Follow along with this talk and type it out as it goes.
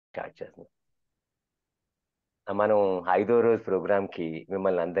Start చేస్తున్నాం. మనం 5వ రోజు ప్రోగ్రామ్కి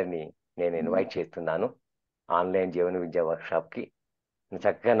మిమ్మల్ని అందరినీ నేను ఇన్వైట్ చేస్తున్నాను ఆన్లైన్ జీవన విద్య వర్క్షాప్కి.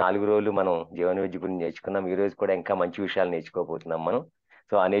 చక్కగా 4 రోజులు మనం జీవన విద్య గురించి నేర్చుకున్నాం. ఈ రోజు కూడా ఇంకా మంచి విషయాలు నేర్చుకోబోతున్నాం మనం.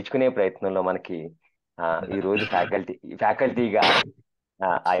 సో ఆ నేర్చుకునే ప్రయత్నంలో మనకి ఈ రోజు ఫ్యాకల్టీగా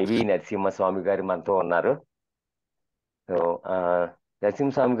ఐవి నరసింహస్వామి గారు మనతో ఉన్నారు. సో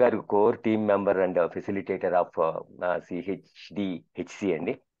నరసింహస్వామి గారు core team member and facilitator of CHDHC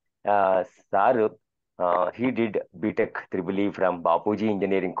అండి. Sir he did BTech Triple E from Bapuji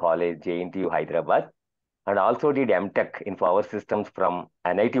Engineering College, JNTU, Hyderabad, and also did MTech in Power Systems from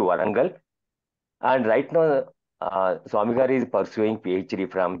NIT Warangal. And right now, Swamigari is pursuing PhD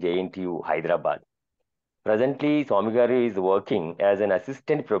from JNTU, Hyderabad. Presently, Swamigari is working as an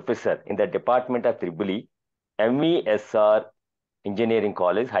assistant professor in the Department of Triple E, MESR Engineering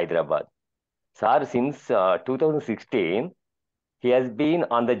College, Hyderabad. Sir, since 2016, he has been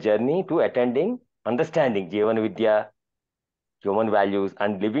on the journey to understanding Jeevan Vidya, human values,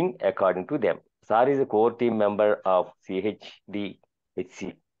 and living according to them. Sir is a core team member of CHDHC.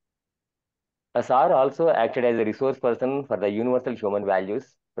 Sir also acted as a resource person for the Universal Human Values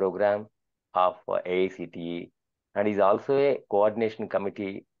program of ASWA, and is also a coordination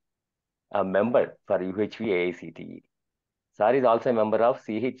committee member for UHV ASWA. Sir is also a member of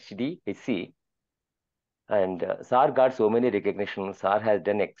CHDHC. And Sir got so many recognitions. Sir has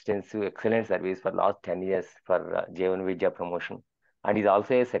done excellent service for last 10 years for Jeevan Vidya promotion, and is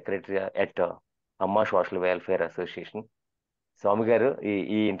also a secretary at Amma Social Welfare Association. స్వామి గారు,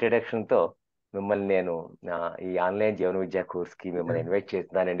 ఈ introduction తో మిమ్మల్ని నేను ఈ online జీవన విద్యా course కి మిమ్మల్ని ఇన్వైట్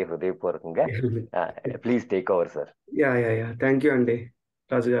చేస్తున్నానండి హృదయపూర్వకంగా. Please take over sir. Thank you అండి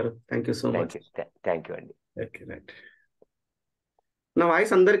రాజు గారు, thank you so much. Thank you అండి. Okay, right. నా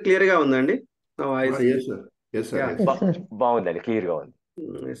వాయిస్ అందరికి క్లియర్ గా ఉందండి? నా వాయిస్ బాగుందండి, క్లియర్ గా ఉంది.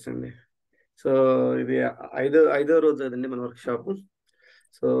 ఎస్ అండి. సో ఇది ఐదో రోజు కదండి మన work shop.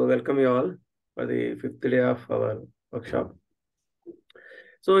 So welcome you all for the 5th day of our work shop.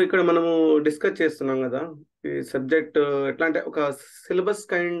 So ఇక్కడ మనము డిస్కస్ చేస్తున్నాం కదా, ఈ సబ్జెక్ట్ ఎట్లా అంటే ఒక సిలబస్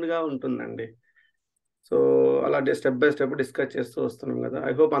కైండ్ గా ఉంటుందండి. సో అలా స్టెప్ బై స్టెప్ డిస్కస్ చేస్తూ వస్తున్నాం కదా.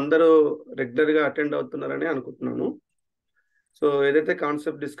 ఐ హోప్ అందరూ రెగ్యులర్ గా అటెండ్ అవుతున్నారని అనుకుంటున్నాను. సో ఏదైతే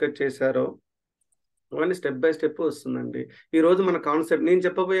కాన్సెప్ట్ డిస్కస్ చేశారో అవన్నీ స్టెప్ బై స్టెప్ వస్తుందండి. ఈ రోజు మన కాన్సెప్ట్, నేను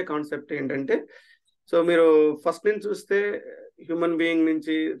చెప్పబోయే కాన్సెప్ట్ ఏంటంటే, సో మీరు ఫస్ట్ నుంచి చూస్తే హ్యూమన్ బీయింగ్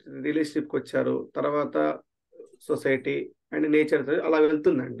నుంచి రిలేషన్షిప్కి వచ్చారు, తర్వాత సొసైటీ అండ్ నేచర్ అలా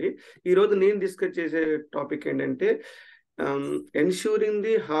వెళ్తుందండి. ఈ రోజు నేను డిస్కస్ చేసే టాపిక్ ఏంటంటే ensuring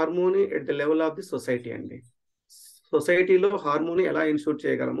the harmony at the level of the society అండి. సొసైటీలో హార్మోనీ ఎలా ఇన్ష్యూర్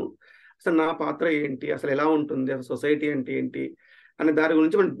చేయగలము, అసలు నా పాత్ర ఏంటి, అసలు ఎలా ఉంటుంది, అసలు సొసైటీ అంటే ఏంటి అనే దాని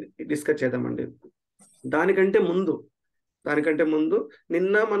గురించి మనం డిస్కస్ చేద్దామండి. దానికంటే ముందు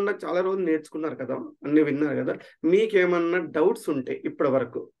నిన్న మొన్న చాలా రోజులు నేర్చుకున్నారు కదా, అన్ని విన్నారు కదా. మీకేమన్నా డౌట్స్ ఉంటే ఇప్పటి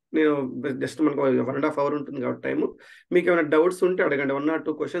వరకు, నేను జస్ట్ మనకు 1.5 hours ఉంటుంది కాబట్టి టైము, మీకు ఏమైనా డౌట్స్ ఉంటే అడగండి. 1 or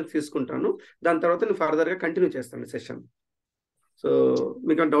 2 questions తీసుకుంటాను, దాని తర్వాత నేను ఫర్దర్గా కంటిన్యూ చేస్తాను సెషన్. సో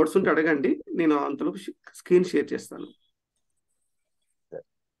మీకు ఏమైనా డౌట్స్ ఉంటే అడగండి, నేను అంతలోపు స్క్రీన్ షేర్ చేస్తాను.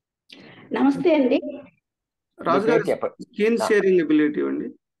 నమస్తే అండి రాజు గారు, స్క్రీన్ షేరింగ్ ఎబిలిటీ ఇవ్వండి,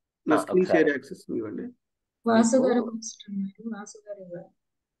 నా స్క్రీన్ షేర్ యాక్సెస్ ఇవ్వండి.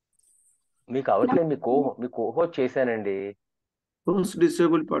 మీకు అవట్లేదు, మీ కోహోస్ట్ చేశానండి. Host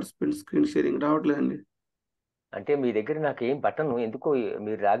disable participant screen sharing రావట్లేదండి. అంటే మీ దగ్గర నాకు ఏం బటన్, ఎందుకో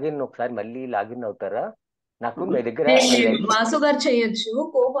మీరు లాగిన్ ఒకసారి మళ్ళీ లాగిన్ అవుతారా? నాకు మీ దగ్గర వాసు గారు చేయొచ్చు,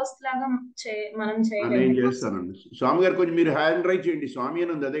 కోహోస్ట్ లాగా మనం నేను చేస్తానండి. స్వామి గారు కొంచెం మీరు హ్యాండ్ రైజ్ చేయండి. స్వామి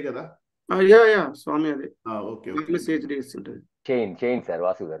అని ఉంది, అదే కదా? స్వామి అదే. ఓకే, చేయండి సార్.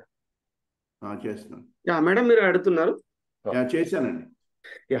 వాసు గారు చేస్తున్నాను. మేడం మీరు అడుగుతున్నారు? చేశానండి.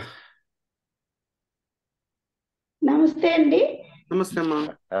 నమస్తే అండి. నమస్తే అమ్మా.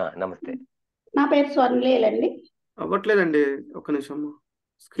 నమస్తే. నా పేరు స్వర్ణలేలండి. అవ్వట్లేదండి, ఒక్క నిమిషం.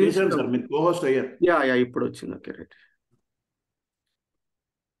 ఇప్పుడు వచ్చింది. Okay, right.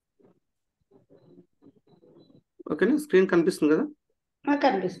 ఓకేనా, స్క్రీన్ కనిపిస్తుంది కదా?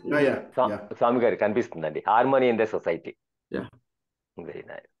 కనిపిస్తుంది. స్వామి గారు కనిపిస్తుందండి. Harmony in the society. Very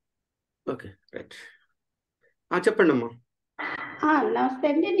nice. Okay, right. చెప్పండి అమ్మా. నమస్తే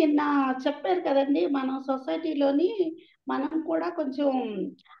అండి. నిన్న చెప్పారు కదండి, మనం సొసైటీలోని మనం కూడా కొంచెం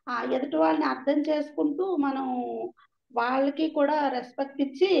ఎదుటి వాళ్ళని అర్థం చేసుకుంటూ మనం వాళ్ళకి కూడా రెస్పెక్ట్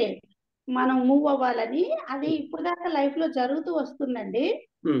ఇచ్చి మనం మూవ్ అవ్వాలని. అది ఇప్పుడు దాకా లైఫ్ లో జరుగుతూ వస్తుందండి.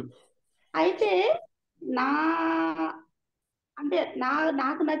 అయితే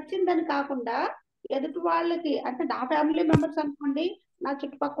నాకు నచ్చిందని కాకుండా ఎదుటి వాళ్ళకి, అంటే నా ఫ్యామిలీ మెంబర్స్ అనుకోండి, నా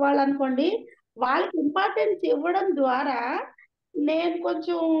చుట్టుపక్కల వాళ్ళు అనుకోండి, వాళ్ళకి ఇంపార్టెన్స్ ఇవ్వడం ద్వారా నేను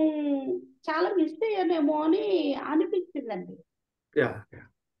కొంచెం చాలా మిస్ అయ్యానేమో అని అనిపించిందండి. యా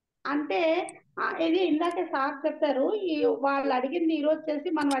అంటే ఇది ఇందాకే సార్ చెప్పారు, వాళ్ళు అడిగింది ఈ రోజు చేసి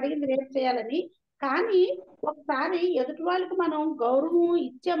మనం అడిగింది రేపు చేయాలని. కానీ ఒకసారి ఎదుటి వాళ్ళకి మనం గౌరవం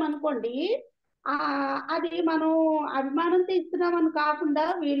ఇచ్చామనుకోండి, అది మనం అభిమానంతో ఇస్తున్నామని కాకుండా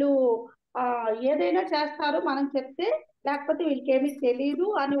వీళ్ళు ఏదైనా చేస్తారు మనం చెప్తే, లేకపోతే వీళ్ళకి ఏమీ తెలియదు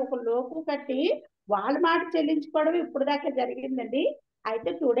అని ఒక లోపు కట్టి వాళ్ళ మాట చెల్లించుకోవడం ఇప్పుడు దాకా జరిగిందండి. అయితే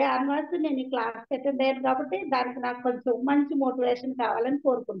టుడే ఆన్వర్డ్స్ నేను ఈ క్లాస్ అటెండ్ అయ్యాను కాబట్టి దానికి నాకు కొంచెం మంచి మోటివేషన్ కావాలని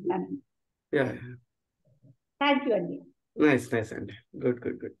కోరుకుంటున్నాను. యా థ్యాంక్ యూ అండి. నైస్ అండి,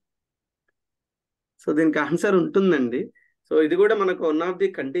 గుడ్. సో దీనికి ఆన్సర్ ఉంటుందండి. సో ఇది కూడా మనకు వన్ ఆఫ్ ది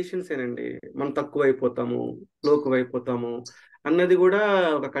కండిషన్స్ ఏనండి. మనం తక్కువ అయిపోతాము, లోకు అయిపోతాము అన్నది కూడా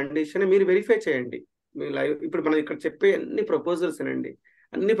ఒక కండిషన్. మీరు వెరిఫై చేయండి మీ లైవ్. ఇప్పుడు మనం ఇక్కడ చెప్పే అన్ని ప్రపోజల్స్ ఏనండి,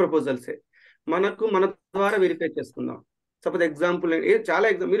 అన్ని ప్రపోజల్సే మన ద్వారా వెరిఫై చేసుకుందాం. సపోజ్ ఎగ్జాంపుల్ చాలా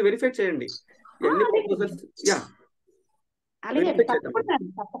ఎగ్జాంపుల్ మీరు వెరిఫై చేయండి ఎన్ని ప్రపోజల్స్. వెరిఫై చేద్దాం.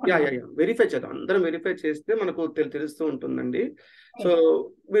 వెరిఫై చేద్దాం, అందరం వెరిఫై చేస్తే మనకు తెలుస్తూ ఉంటుందండి. సో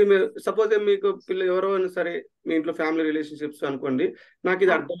సపోజ్ మీకు ఎవరో సరే మీ ఇంట్లో ఫ్యామిలీ రిలేషన్షిప్స్ అనుకోండి, నాకు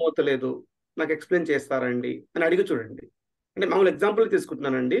ఇది అర్థం అవుతలేదు, నాకు ఎక్స్ప్లెయిన్ చేస్తారండి అని అడిగి చూడండి. అంటే మామూలు ఎగ్జాంపుల్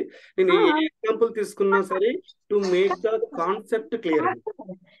తీసుకుంటున్నానండి. నేను ఏ ఎగ్జాంపుల్ తీసుకున్నా సరే to make the concept clear అండి.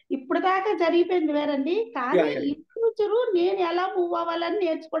 ఇప్పుడు దాకా జరిగిపోయింది వేరండి, కానీ ఫ్యూచర్ నేను ఎలా మూవ్ అవ్వాలని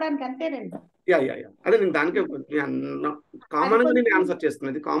నేర్చుకోవడానికి అంతేనండి. అదే నేను దానికే కామన్ గా నేను ఆన్సర్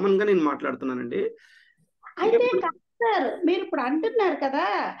చేస్తున్నాను, కామన్ గా నేను మాట్లాడుతున్నానండి. అయితే సార్ మీరు ఇప్పుడు అంటున్నారు కదా,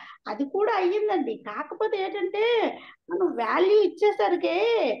 అది కూడా అయ్యిందండి. కాకపోతే ఏంటంటే మనం వాల్యూ ఇచ్చేసరికి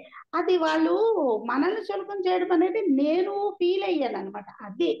అది వాళ్ళు మనల్ని చులకం చేయడం అనేది నేను ఫీల్ అయ్యాను అనమాట.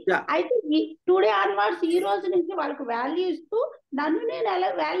 అది అయితే టుడే ఆన్వర్డ్స్ ఈ రోజు నుంచి వాళ్ళకి వాల్యూ ఇస్తూ నన్ను నేను ఎలా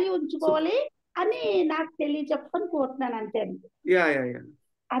వాల్యూ ఉంచుకోవాలి అని నాకు తెలియచెప్పని కోరుతున్నాను అంతే అండి.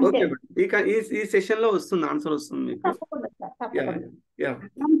 ఓకే, ఈ సెషన్ లో వస్తుంది, ఆన్సర్ వస్తుంది మీకు. తప్పకుండా సార్, తప్పకుండా.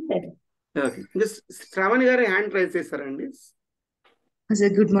 నమస్తే. శ్రావణి గారు హ్యాండ్ రైజ్ చేస్తారండి.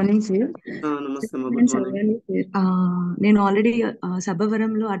 Sir good morning sir. నమస్తే గుడ్ మార్నింగ్. నేను ఆల్రెడీ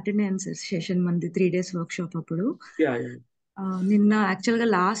సభవరంలో అటెండ్ అయ్యాను సార్ సెషన్ మంది 3 days వర్క్ షాప్. అప్పుడు నిన్న యాక్చువల్ గా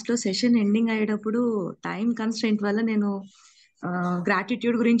లాస్ట్ లో సెషన్ ఎండింగ్ అయ్యేటప్పుడు టైం కన్స్ట్రెంట్ వల్ల నేను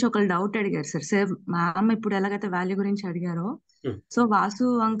గ్రాటిట్యూడ్ గురించి ఒక డౌట్ అడిగారు సార్ మ్యామ్ ఇప్పుడు ఎలాగైతే వాల్యూ గురించి అడిగారో, సో వాసు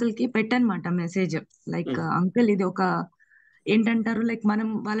అంకుల్ కి పెట్టనమాట మెసేజ్, లైక్ అంకుల్ ఇది ఒక ఏంటంటారు, లైక్ మనం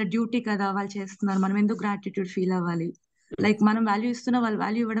వాళ్ళ డ్యూటీ కదా, వాళ్ళు చేస్తున్నారు, మనం ఎందుకు గ్రాటిట్యూడ్ ఫీల్ అవ్వాలి, లైక్ మనం వాల్యూ ఇస్తున్నా వాళ్ళు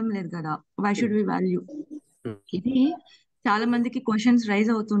వాల్యూ ఇవ్వడం లేదు కదా, వై షుడ్ వి వాల్యూ. ఇది చాలా మందికి క్వశ్చన్స్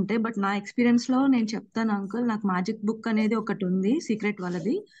రైజ్ అవుతుంటే, బట్ నా ఎక్స్పీరియన్స్ లో నేను చెప్తాను అంకుల్, నాకు మ్యాజిక్ బుక్ అనేది ఒకటి ఉంది సీక్రెట్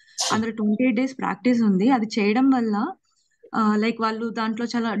వాళ్ళది, అందులో 28 days ప్రాక్టీస్ ఉంది. అది చేయడం వల్ల లైక్ వాళ్ళు దాంట్లో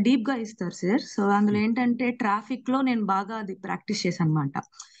చాలా డీప్ గా ఇస్తారు సార్. సో అందులో ఏంటంటే ట్రాఫిక్ లో నేను బాగా అది ప్రాక్టీస్ చేశాను అనమాట.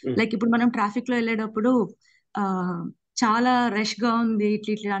 లైక్ ఇప్పుడు మనం ట్రాఫిక్ లో వెళ్ళేటప్పుడు చాలా రష్ గా ఉంది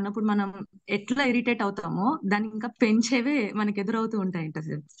ఇట్లా అన్నప్పుడు మనం ఎట్లా ఇరిటేట్ అవుతామో దాన్ని ఇంకా పెంచేవే మనకు ఎదురవుతూ ఉంటాయంట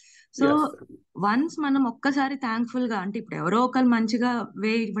సార్. సో వన్స్ మనం ఒక్కసారి థ్యాంక్ఫుల్ గా, అంటే ఇప్పుడు ఎవరో ఒకరు మంచిగా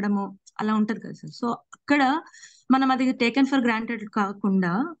వే ఇవ్వడము అలా ఉంటది కదా సార్. సో అక్కడ మనం అది టేకెన్ ఫర్ గ్రాంటెడ్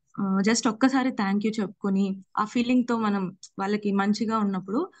కాకుండా జస్ట్ ఒక్కసారి థ్యాంక్ యూ చెప్పుకొని ఆ ఫీలింగ్ తో మనం వాళ్ళకి మంచిగా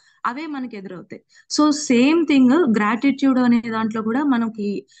ఉన్నప్పుడు అవే మనకి ఎదురవుతాయి. సో సేమ్ థింగ్ గ్రాటిట్యూడ్ అనే దాంట్లో కూడా మనకి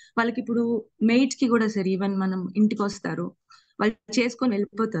వాళ్ళకి ఇప్పుడు మెయిట్స్ కి కూడా సరే, ఈవెన్ మనం ఇంటికి వస్తారు వాళ్ళు చేసుకొని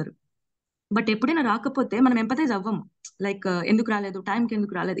వెళ్ళిపోతారు, బట్ ఎప్పుడైనా రాకపోతే మనం ఎంపథైజ్ అవ్వము, లైక్ ఎందుకు రాలేదు, టైంకి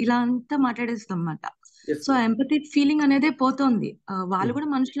ఎందుకు రాలేదు, ఇలా అంతా మాట్లాడేస్తాం అన్నమాట. సో ఎంపథీ ఫీలింగ్ అనేది పోతుంది. వాళ్ళు కూడా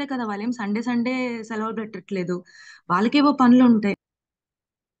మనుషులే కదా, వాళ్ళేం సండే సెలవు పెట్టట్లేదు, వాళ్ళకేవో పనులు ఉంటాయి.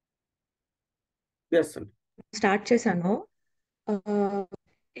 స్టార్ట్ చేశాను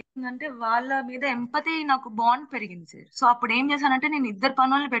ఏంటంటే వాళ్ళ మీద ఎంపతి నాకు బాండ్ పెరిగింది సార్. సో అప్పుడు ఏం చేశానంటే నేను 2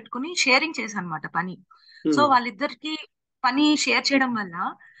 పనులను పెట్టుకుని షేరింగ్ చేశాను అనమాట పని. సో వాళ్ళిద్దరికి పని షేర్ చేయడం వల్ల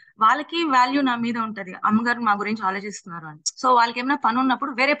వాళ్ళకి వాల్యూ నా మీద ఉంటది, అమ్మగారు మా గురించి ఆలోచిస్తున్నారు అని. సో వాళ్ళకి ఏమైనా పని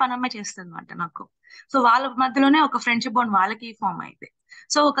ఉన్నప్పుడు వేరే పని అమ్మాయి చేస్తుంది అనమాట నాకు. సో వాళ్ళ మధ్యలోనే ఒక ఫ్రెండ్షిప్ బాండ్ వాళ్ళకి ఫామ్ అయితే,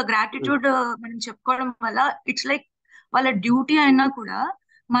 సో ఒక గ్రాటిట్యూడ్ మనం చెప్పుకోవడం వల్ల ఇట్స్ లైక్ వాళ్ళ డ్యూటీ అయినా కూడా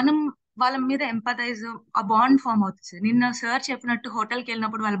మనం వాళ్ళ మీద ఎంపథైజ్, ఆ బాండ్ ఫామ్ అవుతుంది. నిన్న సార్ చెప్పినట్టు హోటల్కి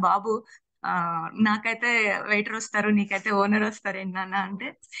వెళ్ళినప్పుడు వాళ్ళ బాబు నాకైతే వెయిటర్ వస్తారు, నీకైతే ఓనర్ వస్తారు ఏంటన్నా అంటే,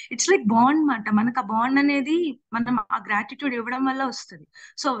 ఇట్స్ లైక్ బాండ్ మాట. మనకు ఆ బాండ్ అనేది మనం ఆ గ్రాటిట్యూడ్ ఇవ్వడం వల్ల వస్తుంది.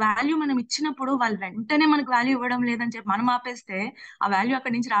 సో వాల్యూ మనం ఇచ్చినప్పుడు వాళ్ళు వెంటనే మనకు వాల్యూ ఇవ్వడం లేదని చెప్పి మనం ఆపేస్తే, ఆ వాల్యూ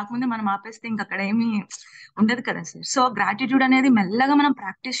అక్కడి నుంచి రాకముందే మనం ఆపేస్తే ఇంక అక్కడ ఏమీ ఉండదు కదా సార్. సో గ్రాటిట్యూడ్ అనేది మెల్లగా మనం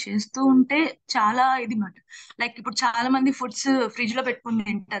ప్రాక్టీస్ చేస్తూ ఉంటే చాలా ఇది మాట. లైక్ ఇప్పుడు చాలా మంది ఫుడ్స్ ఫ్రిడ్జ్ లో పెట్టుకుని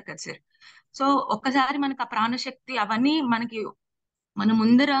తింటారు కదా సార్. సో ఒక్కసారి మనకి ఆ ప్రాణశక్తి అవన్నీ మనకి మన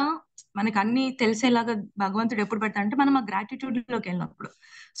ముందర మనకు అన్ని తెలిసేలాగా భగవంతుడు ఎప్పుడు పెడతాడు అంటే మనం ఆ గ్రాటిట్యూడ్ లోకి వెళ్ళినప్పుడు.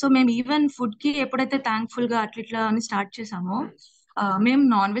 సో మేము ఈవెన్ ఫుడ్ కి ఎప్పుడైతే థ్యాంక్ఫుల్ గా అట్లా అని స్టార్ట్ చేసామో, మేము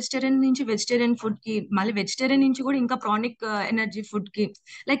నాన్ వెజిటేరియన్ నుంచి వెజిటేరియన్ ఫుడ్ కి, మళ్ళీ వెజిటేరియన్ నుంచి కూడా ఇంకా ప్రానిక్ ఎనర్జీ ఫుడ్ కి,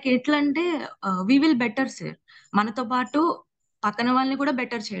 లైక్ ఎట్లా అంటే వి విల్ బెటర్ సార్, మనతో పాటు పక్కన వాళ్ళని కూడా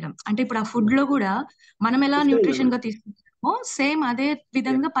బెటర్ చేయడం. అంటే ఇప్పుడు ఆ ఫుడ్ లో కూడా మనం ఎలా న్యూట్రిషన్ గా తీసుకుంటామో సేమ్ అదే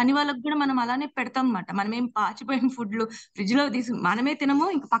విధంగా పని వాళ్ళకి కూడా మనం అలానే పెడతాం అన్నమాట. మనం ఏం పాచిపోయిన ఫుడ్లు ఫ్రిడ్జ్ లో తీసి మనమే తినము,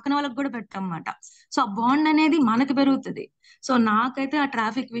 ఇంకా పక్కన వాళ్ళకి కూడా పెడతాం అన్నమాట. సో ఆ బాండ్ అనేది మనకు పెరుగుతుంది. సో నాకైతే ఆ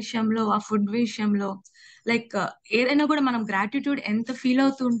ట్రాఫిక్ విషయంలో, ఆ ఫుడ్ విషయంలో, లైక్ ఏదైనా కూడా మనం గ్రాటిట్యూడ్ ఎంత ఫీల్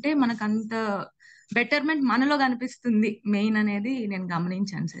అవుతుంటే మనకు అంత బెటర్మెంట్ మనలో కనిపిస్తుంది మెయిన్ అనేది నేను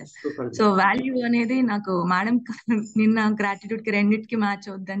గమనించాను సార్. సో వాల్యూ అనేది నాకు మేడం నిన్న గ్రాటిట్యూడ్ కి రెండింటికి మ్యాచ్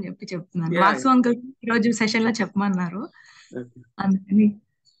అవుద్దని చెప్తున్నాను. వాసు అంకుల్ ఈ రోజు సెషన్ లో చెప్పమన్నారు, అందుకని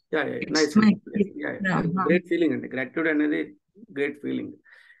గ్రేట్ ఫీలింగ్ అండి. గ్రాటిట్యూడ్ అనేది గ్రేట్ ఫీలింగ్.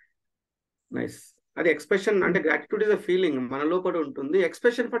 నైస్. అది ఎక్స్ప్రెషన్ అంటే గ్రాటిట్యూడ్ ఇస్ అ ఫీలింగ్ మనలో కూడా ఉంటుంది.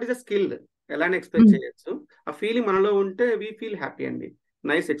 Expression but is a skill. ఎలానే express చేయొచ్చు. ఆ ఫీలింగ్ మనలో ఉంటే వి ఫీల్ హ్యాపీ అండి.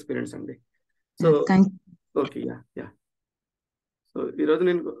 నైస్ ఎక్స్పీరియన్స్ అండి. So okay, yeah. సో ఈరోజు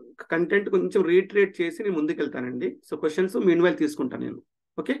నేను కంటెంట్ కొంచెం రీట్రేట్ చేసి నేను ముందుకెళ్తానండి. సో క్వశ్చన్స్ మీన్వైల్ తీసుకుంటాను నేను.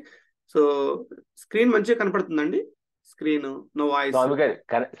 ఓకే, సో స్క్రీన్ మంచిగా కనపడుతుందండి. Screen no voice.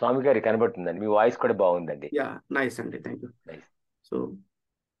 స్వామి గారి కనబడుతుందండి. మీ వాయిస్ కూడా బాగుందండి. యా, నైస్ అండి, థ్యాంక్ యూ. సో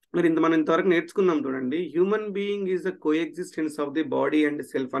మనం ఇంతవరకు నేర్చుకున్నాం చూడండి. Human being is the coexistence of the body and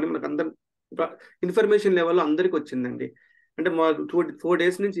self అని మనకు అందరు ఇన్ఫర్మేషన్ లెవెల్లో అందరికి వచ్చిందండి. అంటే మా 4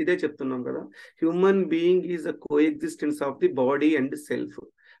 days నుంచి ఇదే చెప్తున్నాం కదా. Human being is the coexistence of the body and self.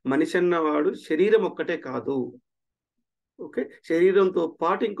 మనిషి అన్నవాడు శరీరం ఒక్కటే కాదు. ఓకే, శరీరంతో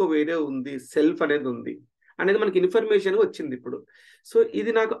పాటు ఇంకో వేరే ఉంది, సెల్ఫ్ అనేది ఉంది అనేది మనకి ఇన్ఫర్మేషన్ వచ్చింది ఇప్పుడు. సో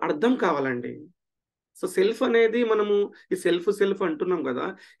ఇది నాకు అర్థం కావాలండి. సో సెల్ఫ్ అనేది మనము ఈ సెల్ఫ్ అంటున్నాం కదా.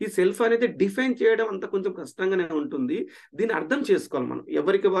 ఈ సెల్ఫ్ అనేది డిఫైన్ చేయడం అంత కొంచెం కష్టంగానే ఉంటుంది. దీన్ని అర్థం చేసుకోవాలి మనం.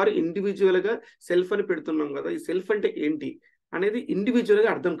 ఎవరికి వారు ఇండివిజువల్ గా సెల్ఫ్ అని పెడుతున్నాం కదా. ఈ సెల్ఫ్ అంటే ఏంటి అనేది ఇండివిజువల్ గా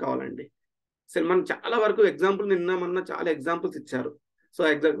అర్థం కావాలండి. మనం చాలా వరకు ఎగ్జాంపుల్ నిన్న చాలా ఎగ్జాంపుల్స్ ఇచ్చారు. సో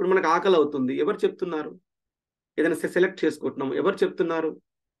ఇప్పుడు మనకు ఆకలి అవుతుంది, ఎవరు చెప్తున్నారు? ఏదైనా సెలెక్ట్ చేసుకుంటున్నాము, ఎవరు చెప్తున్నారు?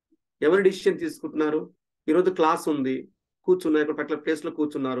 ఎవరు డిసిషన్ తీసుకుంటున్నారు? ఈరోజు క్లాస్ ఉంది, కూర్చున్నారు, ఇక్కడ పర్టికులర్ ప్లేస్ లో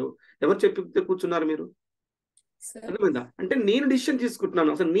కూర్చున్నారు, ఎవరు చెప్పితే కూర్చున్నారు మీరు? అర్థమైందా? అంటే నేను డిసిషన్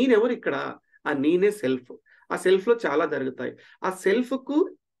తీసుకుంటున్నాను. అసలు నేనెవరు ఇక్కడ? ఆ నేనే సెల్ఫ్. ఆ సెల్ఫ్ లో చాలా జరుగుతాయి. ఆ సెల్ఫ్ కు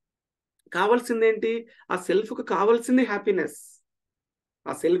కావాల్సింది ఏంటి? ఆ సెల్ఫ్ కు కావాల్సింది హ్యాపీనెస్.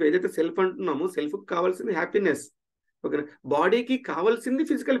 ఆ సెల్ఫ్ ఏదైతే సెల్ఫ్ అంటున్నామో సెల్ఫ్ కు కావాల్సింది హ్యాపీనెస్. ఓకేనా? బాడీకి కావాల్సింది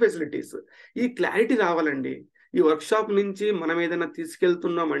ఫిజికల్ ఫెసిలిటీస్. ఈ క్లారిటీ రావాలండి. ఈ వర్క్షాప్ నుంచి మనం ఏదైనా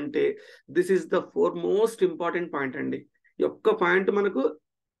తీసుకెళ్తున్నామంటే this is the most important point అండి. ఈ ఒక్క పాయింట్ మనకు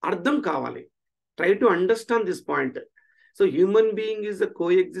అర్థం కావాలి. Try to understand this point. So human being is the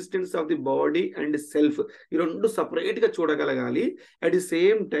coexistence of the body and self. ఈ రెండు సపరేట్ గా చూడగలగాలి. అట్ ది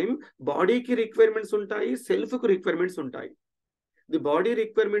సేమ్ టైం బాడీకి రిక్వైర్మెంట్స్ ఉంటాయి, సెల్ఫ్ కు రిక్వైర్మెంట్స్ ఉంటాయి. ది బాడీ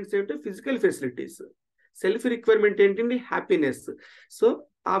రిక్వైర్మెంట్స్ ఏంటంటే ఫిజికల్ ఫెసిలిటీస్, సెల్ఫ్ రిక్వైర్మెంట్ ఏంటండి? Happiness. So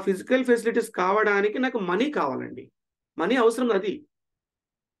ఆ ఫిజికల్ ఫెసిలిటీస్ కావడానికి నాకు మనీ కావాలండి. మనీ అవసరం అది.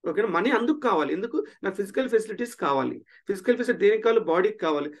 ఓకేనా? మనీ అందుకు కావాలి. ఎందుకు? నాకు ఫిజికల్ ఫెసిలిటీస్ కావాలి. ఫిజికల్ ఫెసిలిటీ దేనికి కావాలి? బాడీకి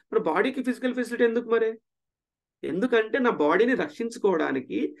కావాలి. మరి బాడీకి ఫిజికల్ ఫెసిలిటీ ఎందుకు మరి? ఎందుకంటే నా బాడీని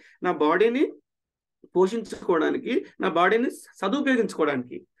రక్షించుకోవడానికి, నా బాడీని పోషించుకోవడానికి, నా బాడీని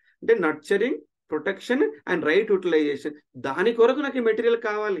సదుపయోగించుకోవడానికి, అంటే nurturing, protection and right utilisation. దాని కొరకు నాకు ఈ మెటీరియల్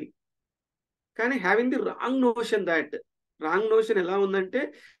కావాలి. కానీ హ్యావింగ్ ది రాంగ్ నోషన్ ఎలా ఉందంటే,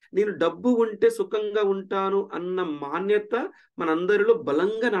 నేను డబ్బు ఉంటే సుఖంగా ఉంటాను అన్న మాన్యత మనందరిలో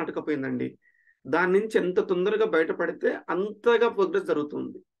బలంగా నాటకపోయిందండి. దాని నుంచి ఎంత తొందరగా బయటపడితే అంతగా ప్రోగ్రెస్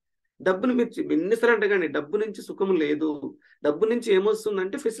జరుగుతుంది. డబ్బును మీరు ఎన్నిసార్లు అంటగానే డబ్బు నుంచి సుఖం లేదు. డబ్బు నుంచి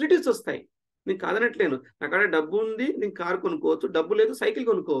ఏమొస్తుందంటే ఫెసిలిటీస్ వస్తాయి. నేను కాదనట్లేను. నాకాడ డబ్బు ఉంది, నేను కారు కొనుక్కోవచ్చు. డబ్బు లేదు, సైకిల్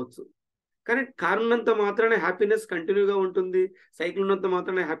కొనుక్కోవచ్చు. కానీ కారు ఉన్నంత మాత్రానే హ్యాపీనెస్ కంటిన్యూగా ఉంటుంది, సైకిల్ ఉన్నంత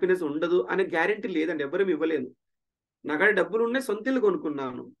మాత్రానే హ్యాపీనెస్ ఉండదు అనే గ్యారెంటీ లేదండి. ఎవరూ ఇవ్వలేదు. నాకాడ డబ్బులు ఉన్నాయి, సొంత ఇల్లు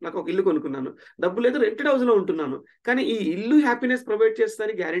కొనుక్కున్నాను, నాకు ఒక ఇల్లు కొనుక్కున్నాను. డబ్బు లేదు, రెంటెడ్ హౌస్ లో ఉంటున్నాను. కానీ ఈ ఇల్లు హ్యాపీనెస్ ప్రొవైడ్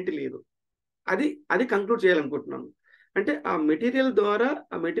చేస్తానికి గ్యారెంటీ లేదు. అది కంక్లూడ్ చేయాలనుకుంటున్నాను. అంటే ఆ మెటీరియల్ ద్వారా,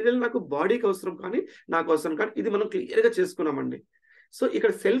 ఆ మెటీరియల్ నాకు బాడీకి అవసరం కానీ నాకు అవసరం కానీ, ఇది మనం క్లియర్ గా చేసుకున్నామండి. సో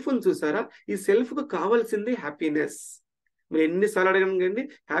ఇక్కడ సెల్ఫ్ ని చూసారా? ఈ సెల్ఫ్ కు కావాల్సింది హ్యాపీనెస్. మీరు ఎన్నిసార్లు అడగండి,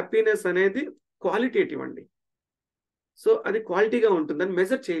 హ్యాపీనెస్ అనేది క్వాలిటేటివ్ అండి. సో అది క్వాలిటీగా ఉంటుందని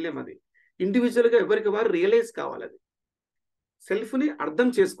మెజర్ చేయలేము. అది ఇండివిజువల్ గా ఎవరికి వారు రియలైజ్ కావాలి. అది సెల్ఫ్ ని అర్థం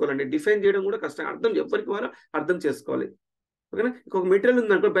చేసుకోవాలండి. డిఫైన్ చేయడం కూడా కష్టం. ఎవరికి వారు అర్థం చేసుకోవాలి. ఓకేనా? ఇంకొక మెటీరియల్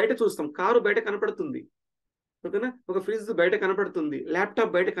ఉందనుకో, బయట చూస్తాం, కారు బయట కనపడుతుంది. ఓకేనా? ఒక ఫ్రిడ్జ్ బయట కనపడుతుంది,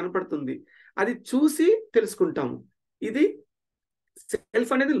 ల్యాప్టాప్ బయట కనపడుతుంది. అది చూసి తెలుసుకుంటాము. ఇది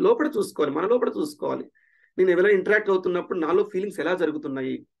సెల్ఫ్ అనేది లోపల చూసుకోవాలి, మన లోపల చూసుకోవాలి. నేను ఎవరైనా ఇంటరాక్ట్ అవుతున్నప్పుడు నాలో ఫీలింగ్స్ ఎలా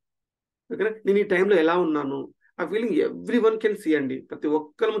జరుగుతున్నాయి, ఓకేనా, నేను ఈ టైంలో ఎలా ఉన్నాను, ఆ feeling every one can see అండి, ప్రతి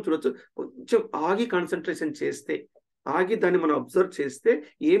ఒక్కరు చూడొచ్చు. కొంచెం ఆగి కాన్సన్ట్రేషన్ చేస్తే, ఆగి దాన్ని మనం అబ్జర్వ్ చేస్తే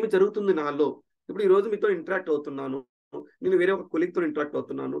ఏమి జరుగుతుంది నాలో. ఇప్పుడు ఈ రోజు మీతో ఇంటరాక్ట్ అవుతున్నాను, నేను వేరే ఒక కొలీగ్తో ఇంటరాక్ట్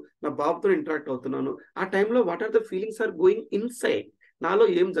అవుతున్నాను, నా బాబుతో ఇంటరాక్ట్ అవుతున్నాను, ఆ టైంలో what are the feelings are going inside, నాలో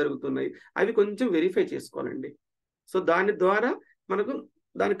ఏం జరుగుతున్నాయి, అవి కొంచెం వెరిఫై చేసుకోవాలండి. సో దాని ద్వారా మనకు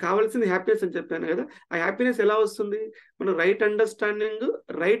దానికి కావాల్సింది హ్యాపీనెస్ అని చెప్పాను కదా. ఆ హ్యాపీనెస్ ఎలా వస్తుంది? మనం రైట్ అండర్స్టాండింగ్,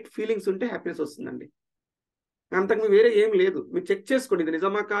 రైట్ ఫీలింగ్స్ ఉంటే హ్యాపీనెస్ వస్తుందండి. అంతకు వేరే ఏం లేదు. మీరు చెక్ చేసుకోండి, ఇది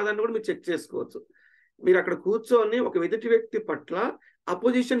నిజమా కాదని కూడా మీరు చెక్ చేసుకోవచ్చు. మీరు అక్కడ కూర్చొని ఒక ఎదుటి వ్యక్తి పట్ల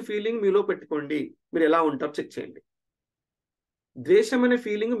అపోజిషన్ ఫీలింగ్ మీలో పెట్టుకోండి, మీరు ఎలా ఉంటారో చెక్ చేయండి. ద్వేషం అనే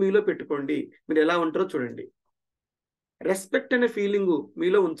ఫీలింగ్ మీలో పెట్టుకోండి, మీరు ఎలా ఉంటారో చూడండి. రెస్పెక్ట్ అనే ఫీలింగ్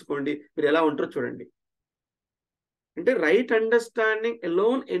మీలో ఉంచుకోండి, మీరు ఎలా ఉంటారో చూడండి. అంటే right understanding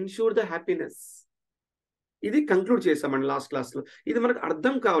alone ensure the happiness. ఇది కంక్లూడ్ చేసామండి లాస్ట్ క్లాస్లో. ఇది మనకు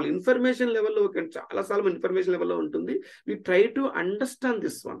అర్థం కావాలి, ఇన్ఫర్మేషన్ లెవెల్లో, చాలా సార్లు ఇన్ఫర్మేషన్ లెవెల్లో ఉంటుంది. We try to understand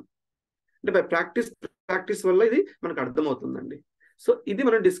this one. అంటే బై ప్రాక్టీస్ వల్ల ఇది మనకు అర్థమవుతుందండి. సో ఇది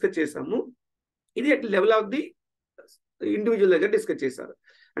మనం డిస్కస్ చేసాము. ఇది at level of the individual దగ్గర డిస్కస్ చేశారు.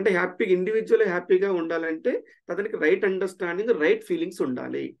 అంటే ఇండివిజువల్ హ్యాపీగా ఉండాలంటే అతనికి రైట్ అండర్స్టాండింగ్, రైట్ ఫీలింగ్స్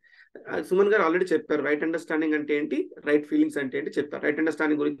ఉండాలి. సుమన్ గారు ఆల్రెడీ చెప్పారు రైట్ అండర్స్టాండింగ్ అంటే ఏంటి, రైట్ ఫీలింగ్స్ అంటే ఏంటి చెప్పారు. రైట్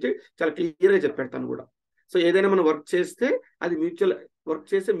అండర్స్టాండింగ్ గురించి చాలా క్లియర్గా చెప్పారు తను కూడా. సో ఏదైనా మనం వర్క్ చేస్తే అది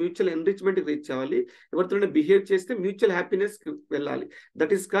మ్యూచువల్ ఎన్రిచ్మెంట్కి రీచ్ అవ్వాలి, ఎవరితోనే బిహేవ్ చేస్తే మ్యూచువల్ హ్యాపీనెస్కి వెళ్ళాలి.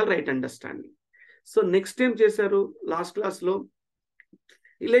 That is call right understanding. So next ఏం చేశారు, లాస్ట్ క్లాస్లో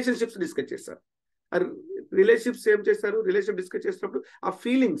రిలేషన్షిప్స్ డిస్కస్ చేశారు. రిలేషన్షిప్స్ ఏం చేశారు, రిలేషన్షిప్ డిస్కస్ చేసినప్పుడు ఆ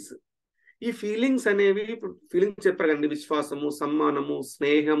ఫీలింగ్స్, ఈ ఫీలింగ్స్ అనేవి ఇప్పుడు ఫీలింగ్స్ చెప్పారు కదండి, విశ్వాసము, సమ్మానము,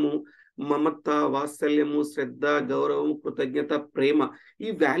 స్నేహము, మమత, వాత్సల్యము, శ్రద్ధ, గౌరవం, కృతజ్ఞత, ప్రేమ, ఈ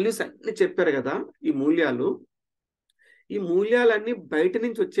వాల్యూస్ అన్ని చెప్పారు కదా. ఈ మూల్యాలన్నీ బయట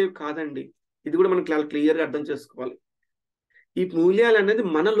నుంచి వచ్చేవి కాదండి. ఇది కూడా మనం చాలా క్లియర్గా అర్థం చేసుకోవాలి. ఈ మూల్యాలు అనేది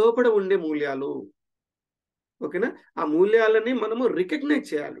మన లోపల ఉండే మూల్యాలు, ఓకేనా. ఆ మూల్యాలని మనము రికగ్నైజ్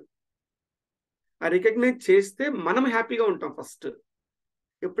చేయాలి. ఆ రికగ్నైజ్ చేస్తే మనం హ్యాపీగా ఉంటాం. ఫస్ట్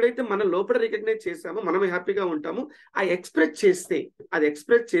ఎప్పుడైతే మన లోపల రికగ్నైజ్ చేసామో మనం హ్యాపీగా ఉంటాము. అది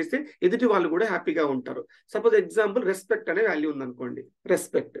ఎక్స్ప్రెస్ చేస్తే ఎదుటి వాళ్ళు కూడా హ్యాపీగా ఉంటారు. సపోజ్ ఎగ్జాంపుల్, రెస్పెక్ట్ అనే వాల్యూ ఉందనుకోండి.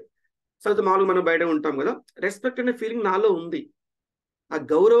 రెస్పెక్ట్ సపోజ్ మామూలుగా మనం బయట ఉంటాం కదా, రెస్పెక్ట్ అనే ఫీలింగ్ నాలో ఉంది, ఆ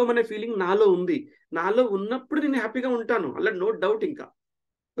గౌరవం అనే ఫీలింగ్ నాలో ఉంది. నాలో ఉన్నప్పుడు నేను హ్యాపీగా ఉంటాను, అలా నో డౌట్. ఇంకా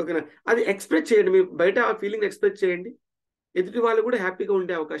ఓకేనా, అది ఎక్స్ప్రెస్ చేయండి, మీరు బయట ఆ ఫీలింగ్ ఎక్స్ప్రెస్ చేయండి, ఎదుటి వాళ్ళు కూడా హ్యాపీగా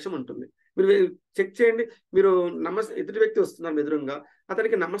ఉండే అవకాశం ఉంటుంది. మీరు చెక్ చేయండి, మీరు ఎదుటి వ్యక్తి వస్తున్నారు ఎదురుగా,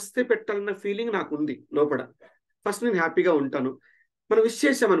 అతనికి నమస్తే పెట్టాలన్న ఫీలింగ్ నాకు ఉంది లోపల, ఫస్ట్ నేను హ్యాపీగా ఉంటాను. మనం విష్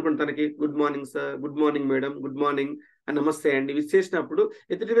చేసామనుకోండి, తనకి good morning sir, good morning madam, good morning అని నమస్తే అండి విష్ చేసినప్పుడు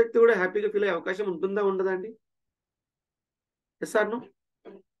ఎదుటి వ్యక్తి కూడా హ్యాపీగా ఫీల్ అయ్యే అవకాశం ఉంటుందా, ఉండదా అండి? Yes are no?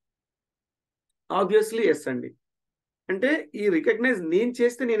 Obviously yes అండి. అంటే ఈ రికగ్నైజ్ నేను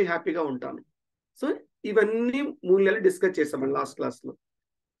చేస్తే నేను హ్యాపీగా ఉంటాను. సో ఇవన్నీ మూల్యాలు డిస్కస్ చేసామండి లాస్ట్ క్లాస్లో.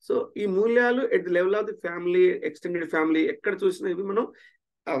 సో ఈ మూల్యాలు at the level of the family, extended family, ఎక్కడ చూసినా ఇవి మనం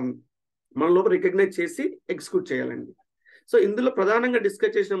మన లోపల రికగ్నైజ్ చేసి ఎగ్జిక్యూట్ చేయాలండి. సో ఇందులో ప్రధానంగా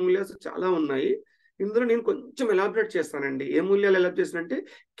డిస్కస్ చేసిన మూల్యాలు చాలా ఉన్నాయి. ఇందులో నేను కొంచెం ఎలాబరేట్ చేస్తానండి. ఏ మూల్యాలు ఎలాబరేట్ చేస్తానంటే,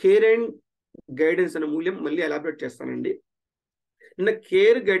 కేర్ అండ్ గైడెన్స్ అనే మూల్యం మళ్ళీ ఎలాబరేట్ చేస్తానండి. నిన్న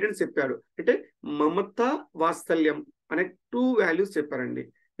కేర్, గైడెన్స్ చెప్పాడు, అంటే మమత, వాత్సల్యం అనే 2 వాల్యూస్ చెప్పారండి.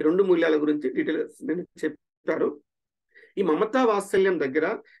 ఈ 2 మూల్యాల గురించి డీటెయిల్స్ నేను చెప్పారు. ఈ మమత, వాత్సల్యం దగ్గర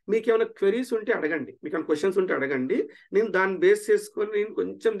మీకు ఏమైనా క్వెరీస్ ఉంటే అడగండి, మీకు ఏమైనా క్వశ్చన్స్ ఉంటే అడగండి. నేను దాన్ని బేస్ చేసుకొని నేను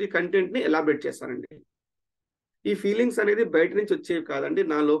కొంచెం ఈ కంటెంట్ని ఎలాబరేట్ చేస్తానండి. ఈ ఫీలింగ్స్ అనేది బయట నుంచి వచ్చేవి కాదండి,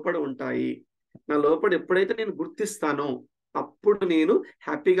 నా లోపల ఉంటాయి. నా లోపల ఎప్పుడైతే నేను గుర్తిస్తానో అప్పుడు నేను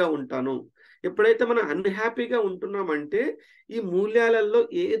హ్యాపీగా ఉంటాను. ఎప్పుడైతే మనం అన్హ్యాపీగా ఉంటున్నామంటే ఈ మూల్యాలలో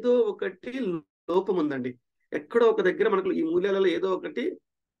ఏదో ఒకటి లోపం ఉందండి. ఎక్కడో ఒక దగ్గర మనకు ఈ మూల్యాలలో ఏదో ఒకటి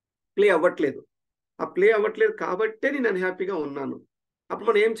ప్లే అవ్వట్లేదు. ఆ ప్లే అవ్వట్లేదు కాబట్టే నేను అన్హ్యాపీగా ఉన్నాను. అప్పుడు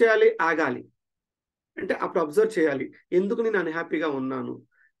మనం ఏం చేయాలి? ఆగాలి. అంటే అప్పుడు అబ్జర్వ్ చేయాలి, ఎందుకు నేను అన్హ్యాపీగా ఉన్నాను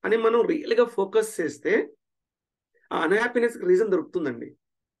అని మనం రియల్గా ఫోకస్ చేస్తే ఆ అన్హ్యాపీనెస్కి రీజన్ దొరుకుతుందండి.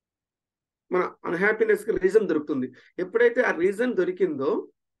 మన అన్హ్యాపీనెస్కి రీజన్ దొరుకుతుంది. ఎప్పుడైతే ఆ రీజన్ దొరికిందో,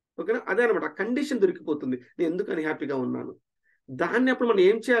 ఓకేనా, అదే అనమాట, ఆ కండిషన్ దొరికిపోతుంది, నేను ఎందుకు అన్హ్యాపీగా ఉన్నాను. దాన్ని అప్పుడు మనం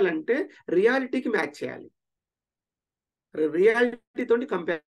ఏం చేయాలంటే రియాలిటీకి మ్యాచ్ చేయాలి, రియాలిటీతో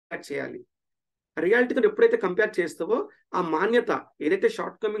కంపేర్ చేయాలి. రియాలిటీతో ఎప్పుడైతే కంపేర్ చేస్తావో ఆ మాన్యత, ఏదైతే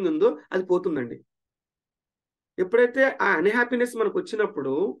షార్ట్ కమింగ్ ఉందో అది పోతుందండి. ఎప్పుడైతే ఆ అన్హ్యాపీనెస్ మనకు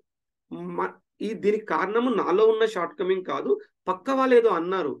వచ్చినప్పుడు దీనికి కారణము నాలో ఉన్న షార్ట్ కమింగ్ కాదు, పక్క వాళ్ళు ఏదో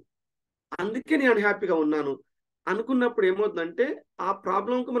అన్నారు, అందుకే నేను అన్హ్యాపీగా ఉన్నాను అనుకున్నప్పుడు ఏమవుతుందంటే ఆ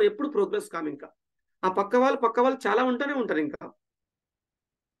ప్రాబ్లంకి మనం ఎప్పుడు ప్రోగ్రెస్ కాము. ఇంకా ఆ పక్క వాళ్ళు చాలా ఉంటూనే ఉంటారు. ఇంకా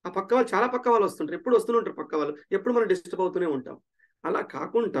ఆ పక్క వాళ్ళు చాలా పక్క వాళ్ళు వస్తుంటారు, ఎప్పుడు వస్తూనే ఉంటారు పక్క వాళ్ళు, ఎప్పుడు మనం డిస్టర్బ్ అవుతూనే ఉంటాం. అలా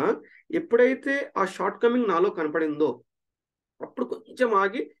కాకుండా ఎప్పుడైతే ఆ షార్ట్ కమింగ్ నాలో కనపడిందో అప్పుడు కొంచెం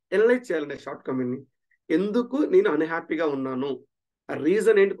ఆగి ఎనలైజ్ చేయాలండి షార్ట్ కమింగ్ని. ఎందుకు నేను అన్హ్యాపీగా ఉన్నాను, ఆ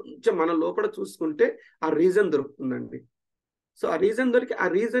రీజన్ ఏంటి, కొంచెం మన లోపల చూసుకుంటే ఆ రీజన్ దొరుకుతుందండి. సో ఆ రీజన్ దొరికి ఆ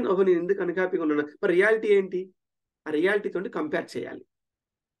రీజన్ నేను ఎందుకు అన్హ్యాపీగా ఉన్నాను, మరి రియాలిటీ ఏంటి, ఆ రియాలిటీతో కంపేర్ చేయాలి.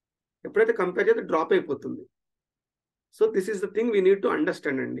 ఎప్పుడైతే కంపేర్ చేస్తే డ్రాప్ అయిపోతుంది. So this is the thing we need to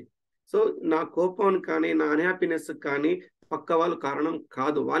understand అండి. సో నా కోపం కానీ నా అన్హ్యాపీనెస్ కానీ పక్క వాళ్ళు కారణం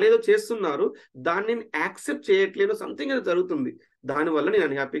కాదు, వాళ్ళు ఏదో చేస్తున్నారు, దాన్ని యాక్సెప్ట్ చేయట్లేదు, సంథింగ్ ఏదో జరుగుతుంది, దానివల్ల నేను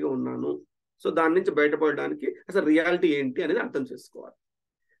అన్హ్యాపీగా ఉన్నాను. సో దాని నుంచి బయటపడడానికి అసలు రియాలిటీ ఏంటి అనేది అర్థం చేసుకోవాలి.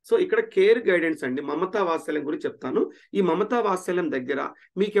 సో ఇక్కడ కేర్ గైడెన్స్ అండి, మమతా వాత్సల్యం గురించి చెప్తాను. ఈ మమతా వాత్సల్యం దగ్గర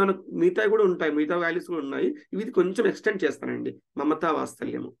మీకు ఏమైనా మిగతా కూడా ఉంటాయి, మిగతా వాల్యూస్ కూడా ఉన్నాయి, ఇది కొంచెం ఎక్స్టెండ్ చేస్తానండి మమతా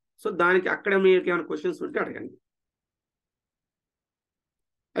వాత్సల్యము. సో దానికి అక్కడ మీకు ఏమైనా క్వశ్చన్స్ ఉంటే అడగండి.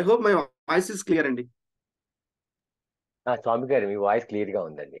 I hope my voice is clear అండి. స్వామి గారు మీ వాయిస్ క్లియర్ గా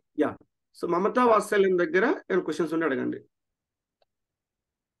ఉందండి. యా, సో మమతా వాత్సల్యం దగ్గర ఏమైనా క్వశ్చన్స్ ఉంటే అడగండి.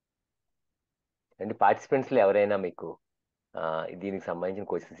 అండ్ పార్టిసిపెంట్స్ లో ఎవరైనా మీకు దీనికి సంబంధించిన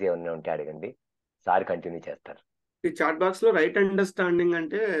క్వశ్చన్స్ ఏమైనా ఉంటే అడగండి, సార్ కంటిన్యూ చేస్తారు. ఈ చాట్ బాక్స్ లో రైట్ అండర్స్టాండింగ్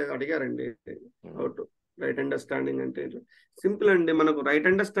అంటే అడిగారండి. అవుట్ రైట్ అండర్స్టాండింగ్ అంటే సింపుల్ అండి. మనకు రైట్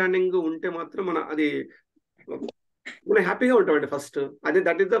అండర్స్టాండింగ్ ఉంటే మాత్రం మనం హ్యాపీగా ఉంటామండి first.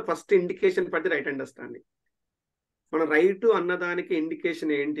 That is the first indication for the right understanding. మన రైట్ అన్నదానికి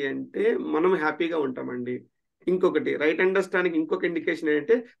ఇండికేషన్ ఏంటి అంటే మనం హ్యాపీగా ఉంటామండి. ఇంకొకటి రైట్ అండర్స్టాండింగ్ ఇంకొక ఇండికేషన్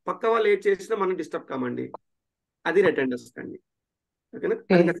ఏంటంటే పక్క వాళ్ళు ఏం చేసినా మనం డిస్టర్బ్ కామండి, అది రైట్ అండర్స్టాండింగ్. ఓకేనా?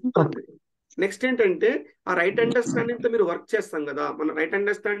 నెక్స్ట్ ఏంటంటే ఆ రైట్ అండర్స్టాండింగ్ తో మీరు వర్క్ చేస్తాం కదా, మన రైట్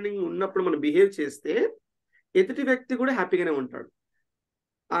అండర్స్టాండింగ్ ఉన్నప్పుడు మనం బిహేవ్ చేస్తే ఎదుటి వ్యక్తి కూడా హ్యాపీగానే ఉంటాడు.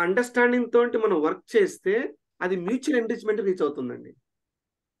 ఆ అండర్స్టాండింగ్ తోటి మనం వర్క్ చేస్తే అది మ్యూచువల్ ఎంరిచ్మెంట్ రీచ్ అవుతుందండి.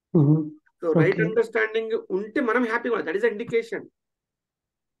 సో రైట్ అండర్స్టాండింగ్ ఉంటే మనం హ్యాపీగా ఉంటాం, దట్ ఈస్ ఇండికేషన్.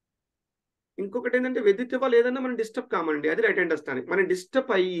 ఇంకొకటి ఏంటంటే ఎదుటి వాళ్ళు ఏదన్నా మనం డిస్టర్బ్ కామండి, అది రైట్ అండర్స్టాండింగ్. మనం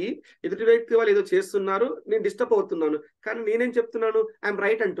డిస్టర్బ్ అయ్యి ఎదుటి వ్యక్తి వాళ్ళు ఏదో చేస్తున్నారు, నేను డిస్టర్బ్ అవుతున్నాను, కానీ నేనేం చెప్తున్నాను, ఐఎమ్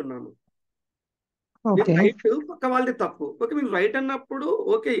రైట్ అంటున్నాను. రైట్ పక్క వాళ్ళది తప్పు. ఓకే, మీరు రైట్ అన్నప్పుడు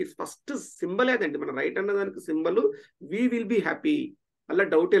ఓకే, ఫస్ట్ సింబల్ ఏదండి, మన రైట్ అన్నదానికి symbol we will be happy, అలా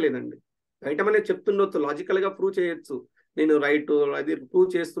డౌటే లేదండి. రైట్ అనేది చెప్తుండొచ్చు, లాజికల్ గా ప్రూవ్ చేయొచ్చు, నేను రైట్ అది ప్రూవ్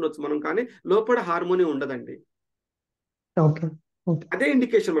చేస్తుండొచ్చు మనం, కానీ లోపల హార్మోని ఉండదండి. అదే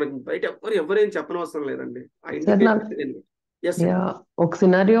ఇండికేషన్ మనకి, బయట ఎవరేం చెప్పనవసరం లేదండి. ఆ ఇండికేషన్ ఒక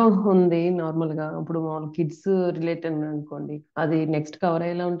సినారియో ఉంది నార్మల్ గా. ఇప్పుడు మామూలు కిడ్స్ రిలేటెడ్ అనుకోండి, అది నెక్స్ట్ కవర్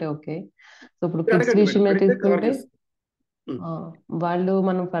అయ్యేలా ఉంటే ఓకే. సో ఇప్పుడు కిడ్స్ విషయమే తీసుకుంటే వాళ్ళు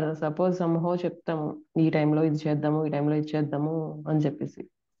మనం ఫర్ సపోజ్ సంహౌ చెప్తాము, ఈ టైంలో ఇది చేద్దాము, ఈ టైంలో ఇది చేద్దాము అని చెప్పేసి,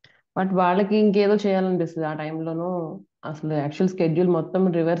 బట్ వాళ్ళకి ఇంకేదో చేయాలనిపిస్తుంది ఆ టైంలోనూ, అసలు యాక్చువల్ స్కెడ్యూల్ మొత్తం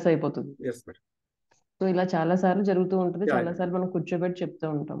రివర్స్ అయిపోతుంది. సో ఇలా చాలా సార్లు జరుగుతూ ఉంటుంది, చాలా సార్లు మనం కూర్చోబెట్టి చెప్తూ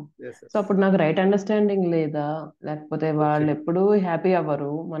ఉంటాం. సో అప్పుడు నాకు రైట్ అండర్స్టాండింగ్ లేదా, లేకపోతే వాళ్ళు ఎప్పుడూ హ్యాపీ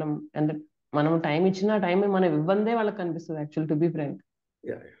అవ్వరు, మనం టైం ఇచ్చిన టైం మనం ఇవ్వందే వాళ్ళకి కనిపిస్తుంది actual, to be frank.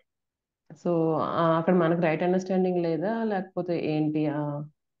 So అక్కడ మనకు రైట్ అండర్స్టాండింగ్ లేదా, లేకపోతే ఏంటి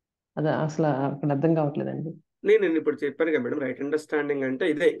అది అసలు అక్కడ అర్థం కావట్లేదండి. నేను ఇప్పుడు చెప్పాను కదా మేడం, రైట్ అండర్స్టాండింగ్ అంటే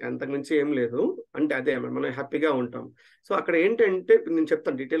ఇదే, అంతకుమించి ఏం లేదు. అంటే అదే మనం హ్యాపీగా ఉంటాం. సో అక్కడ ఏంటంటే నేను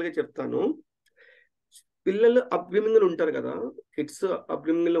చెప్తాను, డీటెయిల్ గా చెప్తాను. పిల్లలు అప్బ్రింగింగ్ ఉంటారు కదా, కిడ్స్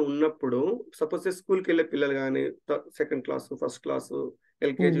అప్బ్రింగింగ్ లో ఉన్నప్పుడు సపోజ్ స్కూల్కి వెళ్ళే పిల్లలు కానీ, second class, first class,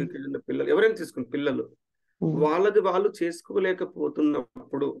 LKG UKG ఉన్న పిల్లలు ఎవరైనా తీసుకుని పిల్లలు వాళ్ళది వాళ్ళు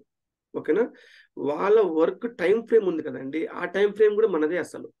చేసుకోలేకపోతున్నప్పుడు, ఓకేనా, వాళ్ళ వర్క్ టైం ఫ్రేమ్ ఉంది కదండి, ఆ టైం ఫ్రేమ్ కూడా మనదే.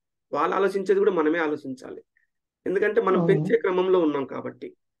 అసలు వాళ్ళు ఆలోచించేది కూడా మనమే ఆలోచించాలి, ఎందుకంటే మనం పెంచే క్రమంలో ఉన్నాం కాబట్టి,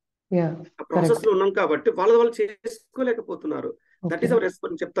 ఆ ప్రాసెస్ లో ఉన్నాం కాబట్టి వాళ్ళు చేసుకోలేకపోతున్నారు. That is our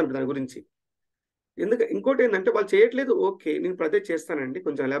response. చెప్తాను దాని గురించి. ఇంకోటి ఏంటంటే వాళ్ళు చేయట్లేదు, ఓకే, నేను ఇప్పుడు అదే చేస్తానండి,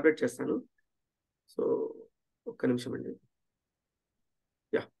 కొంచెం ఎలాబరేట్ చేస్తాను. సో ఒక్క నిమిషం అండి.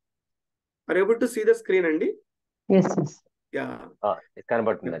 Yeah, are able to see the screen అండి? యా,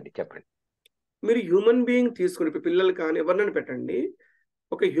 కనబడుతుందండి, చెప్పండి. మీరు హ్యూమన్ బీయింగ్ తీసుకుని ఇప్పుడు పిల్లలు కానీ ఎవరినైనా పెట్టండి,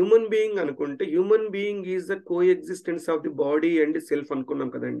 ఒక హ్యూమన్ బీయింగ్ అనుకుంటే, human being is the co existence of the body and self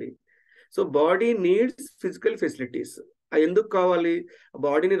అనుకున్నాం కదండి. So body needs physical facilities. అది ఎందుకు కావాలి?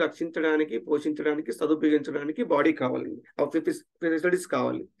 బాడీని రక్షించడానికి, పోషించడానికి, సదుపయోగించడానికి బాడీ కావాలండి, ఫెసిలిటీస్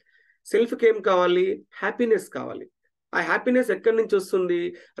కావాలి. సెల్ఫ్కి ఏం కావాలి? హ్యాపీనెస్ కావాలి. ఆ హ్యాపీనెస్ ఎక్కడి నుంచి వస్తుంది?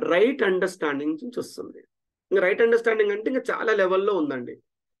 రైట్ అండర్స్టాండింగ్ నుంచి వస్తుంది. ఇంకా రైట్ అండర్స్టాండింగ్ అంటే ఇంకా చాలా లెవెల్లో ఉందండి.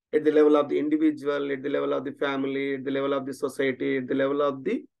 At the level of the individual, at the level of the family, at the level of the society, at the level of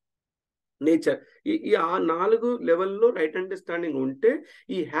the nature. ఈ ఆ 4 లెవెల్లో రైట్ అండర్స్టాండింగ్ ఉంటే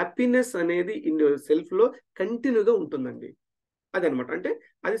ఈ హ్యాపీనెస్ అనేది ఇన్ సెల్ఫ్ లో కంటిన్యూగా ఉంటుందండి. అదనమాట. అంటే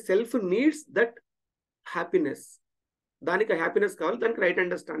అది సెల్ఫ్ నీడ్స్ దట్ హ్యాపీనెస్. దానికి హ్యాపీనెస్ కావాలి, దానికి రైట్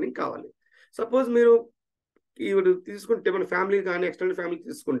అండర్స్టాండింగ్ కావాలి. సపోజ్ మీరు ఇవి తీసుకుంటే మన ఫ్యామిలీ కానీ ఎక్స్టెండెడ్ ఫ్యామిలీ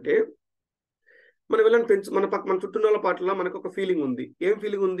తీసుకుంటే మనం వెళ్ళని మన చుట్టూ వాళ్ళ పట్ల మనకు ఒక ఫీలింగ్ ఉంది. ఏం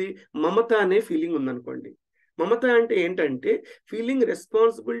ఫీలింగ్ ఉంది? మమత అనే ఫీలింగ్ ఉంది అనుకోండి. మమత అంటే ఏంటంటే feeling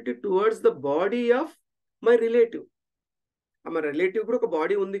responsibility towards the body of my relative. మా రిలేటివ్ కూడా ఒక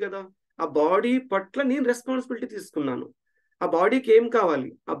బాడీ ఉంది కదా, ఆ బాడీ పట్ల నేను రెస్పాన్సిబిలిటీ తీసుకున్నాను. ఆ బాడీకి ఏం కావాలి?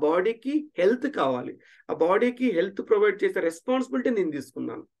 ఆ బాడీకి హెల్త్ కావాలి. ఆ బాడీకి హెల్త్ ప్రొవైడ్ చేసే రెస్పాన్సిబిలిటీ నేను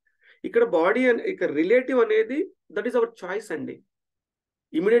తీసుకున్నాను. ఇక్కడ బాడీ ఇక్కడ రిలేటివ్ అనేది దట్ ఈస్ అవర్ చాయిస్ అండి.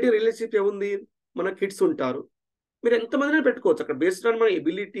 ఇమీడియట్ రిలేషన్షిప్ ఏముంది? మన కిడ్స్ ఉంటారు, మీరు ఎంతమందిని పెట్టుకోవచ్చు అక్కడ. Based on my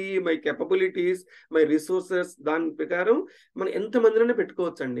ability, my capabilities, my resources, దాని ప్రకారం మనం ఎంతమందినైనా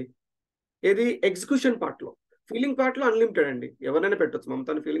పెట్టుకోవచ్చు అండి. ఏది ఎగ్జిక్యూషన్ పార్ట్లో. ఫీలింగ్ పార్ట్లో అన్లిమిటెడ్ అండి, ఎవరైనా పెట్టవచ్చు.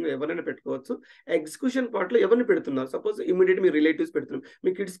 మమతాని ఫీలింగ్ ఎవరైనా పెట్టుకోవచ్చు. ఎగ్జిక్యూషన్ పార్ట్లో ఎవరిని పెడుతున్నారు? సపోజ్ ఇమీడియట్ మీ రిలేటివ్స్ పెడుతున్నారు,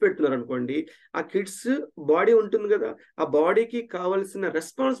 మీ కిడ్స్ పెడుతున్నారు అనుకోండి. ఆ కిడ్స్ బాడీ ఉంటుంది కదా, ఆ బాడీకి కావాల్సిన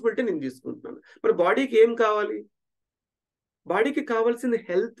రెస్పాన్సిబిలిటీ నేను తీసుకుంటున్నాను. మరి బాడీకి ఏం కావాలి? బాడీకి కావాల్సింది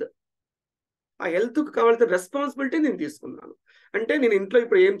హెల్త్. ఆ హెల్త్కి కావాల్సిన రెస్పాన్సిబిలిటీ నేను తీసుకున్నాను. అంటే నేను ఇంట్లో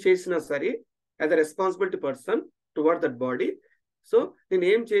ఇప్పుడు ఏం చేసినా సరే as a responsibility person towards that body, so నేను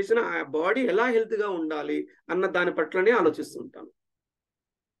ఏం చేసినా ఆ బాడీ ఎలా హెల్త్గా ఉండాలి అన్న దాని పట్లనే ఆలోచిస్తుంటాను.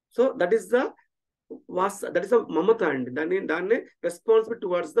 సో దట్ ఈస్ ద మమత అండి. దాన్నే responsibility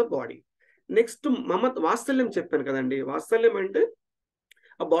towards the body. Next వాత్సల్యం చెప్పాను కదండి. వాత్సల్యం అంటే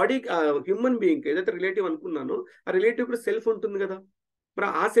ఆ బాడీ హ్యూమన్ బీయింగ్ ఏదైతే రిలేటివ్ అనుకున్నానో ఆ రిలేటివ్ కూడా సెల్ఫ్ ఉంటుంది కదా. మరి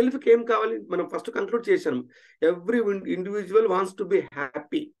ఆ సెల్ఫ్కి ఏం కావాలి? మనం ఫస్ట్ కంక్లూడ్ చేశాము, every individual wants to be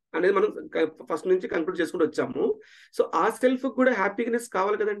happy అనేది మనం ఫస్ట్ నుంచి కంక్లూడ్ చేసుకుంటూ వచ్చాము. సో ఆ సెల్ఫ్ కూడా హ్యాపీనెస్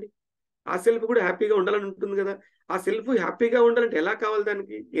కావాలి కదండి. ఆ సెల్ఫ్ కూడా హ్యాపీగా ఉండాలని ఉంటుంది కదా. ఆ సెల్ఫ్ హ్యాపీగా ఉండాలంటే ఎలా కావాలి?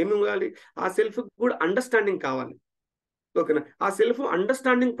 దానికి ఏమి ఇవ్వాలి? ఆ సెల్ఫ్ కూడా అండర్స్టాండింగ్ కావాలి. ఓకేనా? ఆ సెల్ఫ్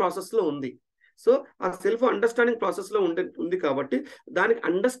అండర్స్టాండింగ్ ప్రాసెస్లో ఉంది. సో ఆ సెల్ఫ్ అండర్స్టాండింగ్ ప్రాసెస్లో ఉంది కాబట్టి దానికి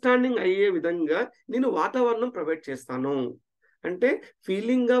అండర్స్టాండింగ్ అయ్యే విధంగా నేను వాతావరణం ప్రొవైడ్ చేస్తాను. అంటే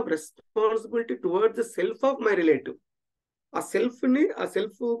feeling of responsibility towards the self of my relative. ఆ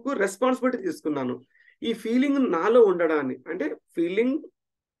సెల్ఫ్కు రెస్పాన్సిబిలిటీ తీసుకున్నాను. ఈ ఫీలింగ్ నాలో ఉండడాన్ని, అంటే feeling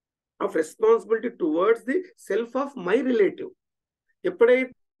of responsibility towards the self of my relative.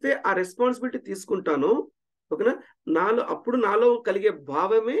 ఎప్పుడైతే ఆ రెస్పాన్సిబిలిటీ తీసుకుంటానో ఓకేనా, అప్పుడు నాలో కలిగే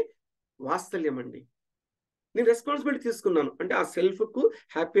భావమే వాత్సల్యం అండి. నేను రెస్పాన్సిబిలిటీ తీసుకున్నాను అంటే ఆ సెల్ఫ్కు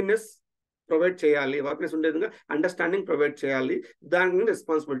హ్యాపీనెస్ ప్రొవైడ్ చేయాలి, హ్యాపీనెస్ ఉండే విధంగా అండర్స్టాండింగ్ ప్రొవైడ్ చేయాలి, దానికి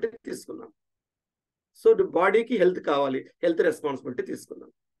రెస్పాన్సిబిలిటీ తీసుకున్నాను. సో బాడీకి హెల్త్ కావాలి, హెల్త్ రెస్పాన్సిబిలిటీ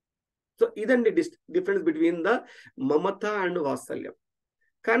తీసుకున్నాను. సో ఇదండి difference between the Mamata and వాత్సల్యం.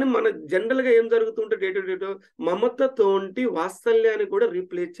 కానీ మన జనరల్గా ఏం జరుగుతుంటే డే టు డే మమతతోటి వాత్సల్యాన్ని కూడా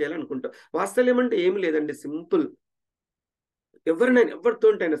రీప్లేస్ చేయాలనుకుంటాం. వాత్సల్యం అంటే ఏమి లేదండి, సింపుల్.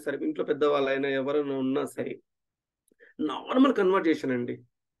 ఎవరితోటైనా సరే, ఇంట్లో పెద్దవాళ్ళైనా ఎవరైనా ఉన్నా సరే, నార్మల్ కన్వర్జేషన్ అండి.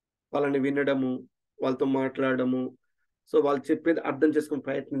 వాళ్ళని వినడము, వాళ్ళతో మాట్లాడము, సో వాళ్ళు చెప్పేది అర్థం చేసుకుని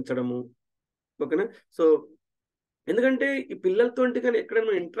ప్రయత్నించడము. ఓకేనా? సో ఎందుకంటే ఈ పిల్లలతో కానీ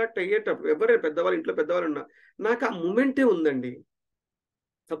ఎక్కడైనా ఇంటరాక్ట్ అయ్యేటప్పుడు ఎవరైనా పెద్దవాళ్ళు, ఇంట్లో పెద్దవాళ్ళు ఉన్నా నాకు ఆ మూమెంటే ఉందండి.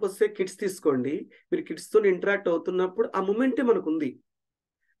 సపోజ్ కిడ్స్ తీసుకోండి, మీరు కిడ్స్తో ఇంటరాక్ట్ అవుతున్నప్పుడు ఆ మూమెంటే మనకు ఉంది.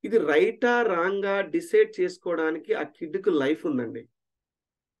 ఇది రైటా రాంగా డిసైడ్ చేసుకోవడానికి ఆ కిడ్కి లైఫ్ ఉందండి.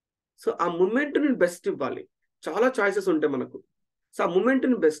 సో ఆ మూమెంట్ నేను బెస్ట్ ఇవ్వాలి. చాలా చాయిసెస్ ఉంటాయి మనకు. సో ఆ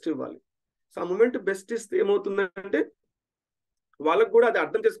మూమెంట్ని బెస్ట్ ఇవ్వాలి. సో ఆ మూమెంట్ బెస్ట్ ఇస్తే ఏమవుతుందంటే వాళ్ళకు కూడా అది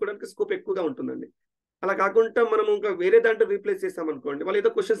అర్థం చేసుకోవడానికి స్కోప్ ఎక్కువగా ఉంటుందండి. అలా కాకుండా మనం ఇంకా వేరే దాంట్లో రీప్లేస్ చేస్తామనుకోండి, వాళ్ళు ఏదో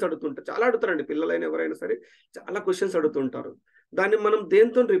క్వశ్చన్స్ అడుగుతుంటారు, చాలా అడుగుతారండి, పిల్లలైనా ఎవరైనా సరే చాలా క్వశ్చన్స్ అడుగుతుంటారు. దాన్ని మనం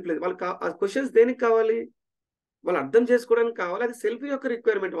దేంతో రీప్లేస్, వాళ్ళకి ఆ క్వశ్చన్స్ దేనికి కావాలి? వాళ్ళు అర్థం చేసుకోవడానికి కావాలి. అది సెల్ఫ్ యొక్క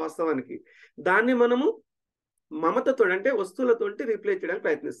రిక్వైర్మెంట్ వాస్తవానికి. దాన్ని మనము మమతతో అంటే వస్తువులతో రీప్లేస్ చేయడానికి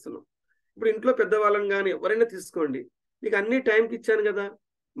ప్రయత్నిస్తున్నాం. ఇప్పుడు ఇంట్లో పెద్దవాళ్ళని కానీ ఎవరైనా తీసుకోండి, నీకు అన్ని టైంకి ఇచ్చాను కదా,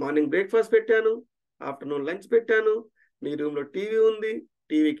 మార్నింగ్ బ్రేక్ఫాస్ట్ పెట్టాను, ఆఫ్టర్నూన్ లంచ్ పెట్టాను, నీ రూమ్లో టీవీ ఉంది,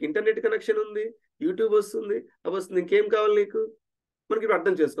 టీవీకి ఇంటర్నెట్ కనెక్షన్ ఉంది, యూట్యూబ్ వస్తుంది, అవి వస్తుంది, ఇంకేం కావాలి నీకు? మనకి ఇప్పుడు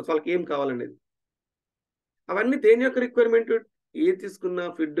అర్థం చేసుకోవచ్చు వాళ్ళకి ఏం కావాలనేది. అవన్నీ దేని యొక్క రిక్వైర్మెంట్? ఏది తీసుకున్నా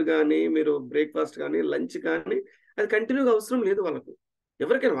ఫుడ్ కానీ, మీరు బ్రేక్ఫాస్ట్ కానీ, లంచ్ కానీ, అది కంటిన్యూగా అవసరం లేదు వాళ్ళకు.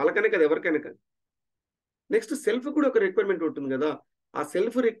 ఎవరికైనా, వాళ్ళకనే కదా, ఎవరికైనా కదా. నెక్స్ట్ సెల్ఫ్ కూడా ఒక రిక్వైర్మెంట్ ఉంటుంది కదా. ఆ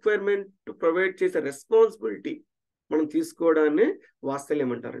సెల్ఫ్ రిక్వైర్మెంట్ ప్రొవైడ్ చేసే రెస్పాన్సిబిలిటీ మనం తీసుకోవడాన్ని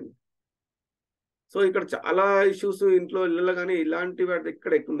వాత్సల్యం అంటారండి. సో ఇక్కడ చాలా ఇష్యూస్ ఇంట్లో ఇళ్ళలో కానీ ఇలాంటి వాటి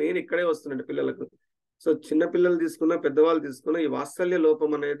ఇక్కడ మెయిన్ ఇక్కడే వస్తుందండి పిల్లలకు. సో చిన్న పిల్లలు తీసుకున్నా, పెద్దవాళ్ళు తీసుకున్నా ఈ వాత్సల్య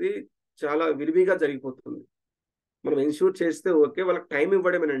లోపం అనేది చాలా విరివిగా జరిగిపోతుంది. మనం ఇన్షూర్ చేస్తే ఓకే, వాళ్ళకి టైం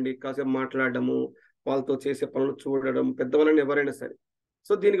ఇవ్వడమేనండి, కాసేపు మాట్లాడడము, వాళ్ళతో చేసే పనులు చూడడం, పెద్దవాళ్ళని ఎవరైనా సరే.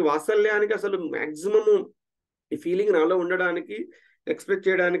 సో దీనికి వాత్సల్యానికి అసలు మాక్సిమము ఈ ఫీలింగ్ నాలో ఉండడానికి, ఎక్స్ప్రెస్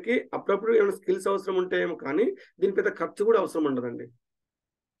చేయడానికి అప్పుడప్పుడు ఏమైనా స్కిల్స్ అవసరం ఉంటాయేమో, కానీ దీని పెద్ద ఖర్చు కూడా అవసరం ఉండదండి.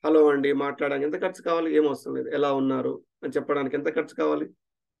 హలో అండి మాట్లాడడానికి ఎంత ఖర్చు కావాలి? ఏం అవసరం లేదు. ఎలా ఉన్నారు అని చెప్పడానికి ఎంత ఖర్చు కావాలి?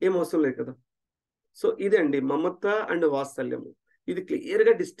 ఏం అవసరం లేదు కదా. సో ఇదే అండి మమత అండ్ వాత్సల్యము. ఇది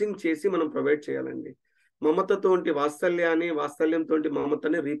క్లియర్గా డిస్టింగ్ చేసి మనం ప్రొవైడ్ చేయాలండి. మమతతోటి వాత్సల్యాన్ని, వాత్సల్యంతో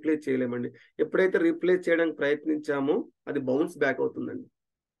మమతని రీప్లేస్ చేయలేమండి. ఎప్పుడైతే రీప్లేస్ చేయడానికి ప్రయత్నించామో అది బౌన్స్ బ్యాక్ అవుతుందండి.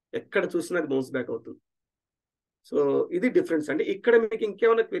 ఎక్కడ చూసినా అది బౌన్స్ బ్యాక్ అవుతుంది. సో ఇది డిఫరెన్స్ అండి. ఇక్కడ మీకు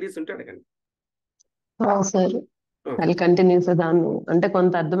ఇంకేమైనా క్వెరీస్ ఉంటే అడగండి. Sir I continue sir. దాన్ని అంటే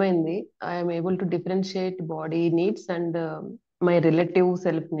కొంత అర్థమైంది. I'm able to differentiate body needs and my relative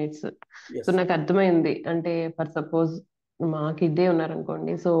self needs. So నాకు అర్థమైంది. అంటే ఫర్ సపోజ్ మా కిడ్డే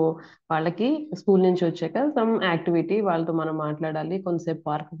ఉన్నారనుకోండి, సో వాళ్ళకి స్కూల్ నుంచి వచ్చాక సమ్ యాక్టివిటీ, వాళ్ళతో మనం మాట్లాడాలి, కొంతసేపు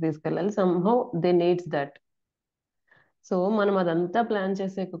పార్క్ తీసుకెళ్ళాలి, somehow they needs that. So మనం అదంతా ప్లాన్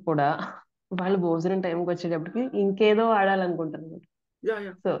చేసాక కూడా వాళ్ళు భోజనం టైంకి వచ్చేటప్పటికి ఇంకేదో ఆడాలనుకుంటారు.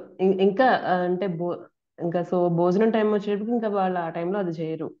 సో ఇంకా అంటే ఇంకా సో భోజనం టైం వచ్చేటప్పటికి ఇంకా వాళ్ళు ఆ టైంలో అది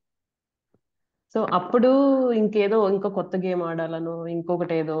చేయరు. సో అప్పుడు ఇంకేదో ఇంకో కొత్త గేమ్ ఆడాలను,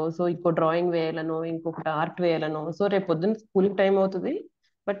 ఇంకొకటి ఏదో, సో ఇంకో డ్రాయింగ్ వేయాలను, ఇంకొకటి ఆర్ట్ వేయాలను. సో రేపు పొద్దున్న స్కూల్కి టైం అవుతుంది,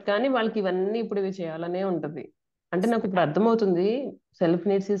 బట్ కానీ వాళ్ళకి ఇవన్నీ ఇప్పుడు ఇవి చేయాలనే ఉంటుంది. అంటే నాకు ఇప్పుడు అర్థమవుతుంది సెల్ఫ్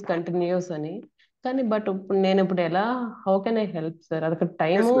నీడ్స్ ఈస్ కంటిన్యూస్ అని. కానీ బట్ నేను ఇప్పుడు ఎలా, how can I help sir? అది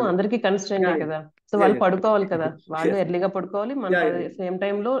టైము అందరికి కన్స్ట్రెంటే కదా. సో వాళ్ళు పడుకోవాలి కదా, వాళ్ళు ఎర్లీగా పడుకోవాలి, మనకు అదే సేమ్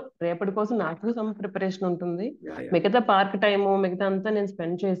టైంలో రేపటి కోసం నాకు సమ్ ప్రిపరేషన్ ఉంటుంది. మిగతా పార్క్ టైము మిగతా అంతా నేను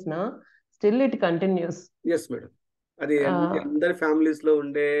స్పెండ్ చేసిన still it continues. Yes madam, అది అందరి ఫ్యామిలీస్ లో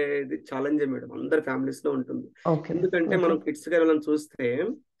ఉండేది ఛాలెంజే మేడం, అందరి ఫ్యామిలీస్ లో ఉంటుంది. ఎందుకంటే మనం కిడ్స్ గా వాళ్ళని చూస్తే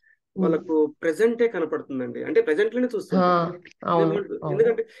వాళ్ళకు ప్రెసెంటే కనపడుతుందండి, అంటే ప్రెసెంట్ లోనే చూస్తుంటాం.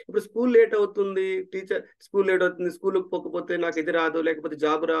 ఎందుకంటే ఇప్పుడు స్కూల్ లేట్ అవుతుంది, టీచర్ స్కూల్ లేట్ అవుతుంది, స్కూల్ పోకపోతే నాకు ఇది రాదు, లేకపోతే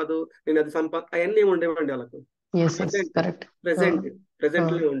జాబ్ రాదు, నేను అది అవన్నీ ఉండేవండి వాళ్ళకు.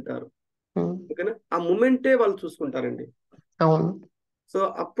 ప్రెసెంట్ లో ఉంటారు, ఓకేనా. ఆ మూమెంటే వాళ్ళు చూసుకుంటారండి. సో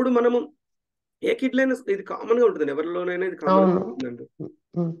అప్పుడు మనము ఏ కిడ్ లైనా ఇది కామన్ గా ఉంటుంది, ఎవరిలోనైనా ఇది కామన్ గా ఉంటుందండి.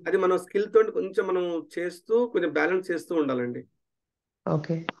 అది మనం స్కిల్ తోటి కొంచెం మనం చేస్తూ కొంచెం బ్యాలెన్స్ చేస్తూ ఉండాలండి.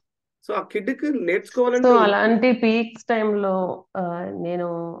 ఓకే. సో ఆ కిడ్ కి నేర్చుకోవాలంటే, సో అలాంటి పీక్స్ టైంలో నేను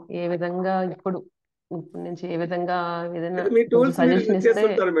ఏ విధంగా ఇప్పుడు నుంచి ఏ విధంగా ఏదైనా మీ టూల్స్ మీరు సజెషన్ యూజ్ ఇస్తే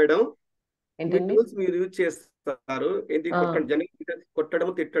చేస్తుంటారు మేడం, మీ ఏంటండి? టూల్స్ మీరు యూజ్ చేస్తారు ఏంటి?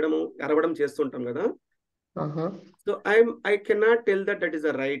 కొట్టడము, తిట్టడము, అరవడం చేస్తుంటాం కదా. So I cannot tell that is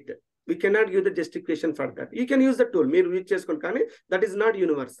the right, we cannot give the justification for that. You can use the tool మీరు యూజ్ చేసుకోండి, కానీ దట్ ఈస్ నాట్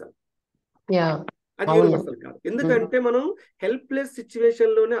యూనివర్సల్. అది యూనివర్సల్ కాదు. ఎందుకంటే మనం హెల్ప్లెస్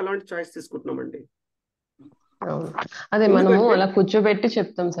సిచ్యువేషన్ లోనే అలాంటి చాయిస్ తీసుకుంటున్నామండి. అదే మనము అలా కూర్చోబెట్టి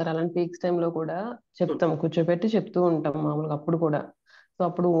చెప్తాం సార్, అలాంటి పీక్స్ టైంలో కూడా చెప్తాం, కూర్చోబెట్టి చెప్తూ ఉంటాం మామూలుగా అప్పుడు కూడా. సో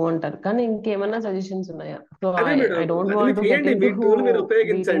అప్పుడు అంటారు. కానీ ఇంకేమన్నా సజెషన్స్ ఉన్నాయా? So I don't want to get into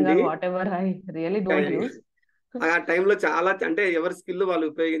beating are what ever, I really don't use. ఆ టైంలో చాలా, అంటే ఎవరి స్కిల్ వాళ్ళు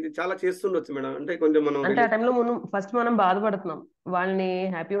ఉపయోగించి చాలా చేస్తుండొచ్చు మేడం. అంటే కొంచెం మనం అంటే ఆ టైంలో మనం బాధపడుతున్నాం, వాళ్ళని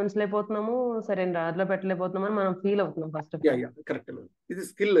హ్యాపీ ఉంచలేకపోతున్నాము, సరే దారిలో పెట్టలేకపోతున్నాం అని మనం ఫీల్ అవుతున్నాం first of all. Correct madam, ఇది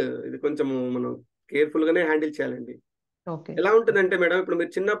స్కిల్, ఇది కొంచెం మనం కేర్ఫుల్ గానే హ్యాండిల్ చేయాలండి. ఓకే. ఎలా ఉంటుందంటే మేడం, ఇప్పుడు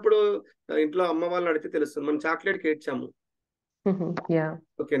మీరు చిన్నప్పుడు ఇంట్లో అమ్మ వాళ్ళని అడిగితే తెలుస్తుంది, మనం చాక్లెట్ కి ఏడ్చాము,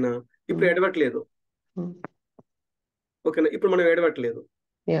 ఓకేనా, ఇప్పుడు ఏడవట్లేదు, ఓకేనా, ఇప్పుడు మనం ఏడవట్లేదు.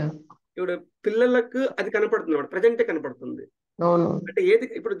 ఇప్పుడు పిల్లలకు అది కనపడుతుంది అన్నమాట, ప్రజెంటే కనపడుతుంది. అంటే ఏది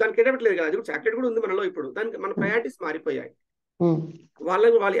ఇప్పుడు దానికి ఏడవట్లేదు కదా, అది చాక్లెట్ కూడా ఉంది మనలో, ఇప్పుడు దానికి మన ప్రయారిటీస్ మారిపోయాయి.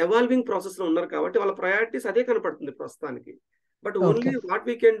 వాళ్ళు ఎవాల్వింగ్ ప్రాసెస్ లో ఉన్నారు కాబట్టి వాళ్ళ ప్రయారిటీస్ అదే కనపడుతుంది ప్రస్తుతానికి. But only what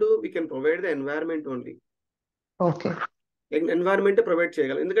we can do, we can provide the environment only. Environment provide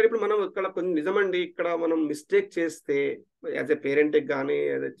చేయగలం. ఎందుకంటే ఇప్పుడు మనం ఇక్కడ కొంచెం నిజమండి, ఇక్కడ మనం మిస్టేక్ చేస్తే యాజ్ ఎ పేరెంట్ కానీ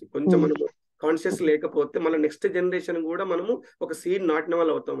కొంచెం మనం కాన్షియస్ లేకపోతే మన నెక్స్ట్ జనరేషన్ కూడా మనము ఒక సీడ్ నాటిన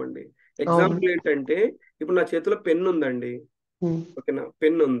వాళ్ళు అవుతామండి. ఎగ్జాంపుల్ ఏంటంటే, ఇప్పుడు నా చేతిలో పెన్ ఉందండి, ఓకేనా,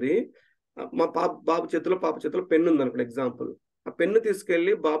 పెన్ ఉంది, మా బాబు చేతిలో పాప చేతిలో పెన్ ఉంది అనుకోండి ఎగ్జాంపుల్. ఆ పెన్ను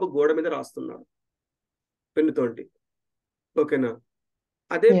తీసుకెళ్లి బాబు గోడ మీద రాస్తున్నాడు పెన్నుతోటి, ఓకేనా.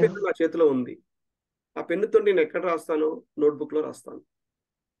 అదే పెన్ను నా చేతిలో ఉంది, ఆ పెన్నుతో నేను ఎక్కడ రాస్తాను? నోట్బుక్ లో రాస్తాను,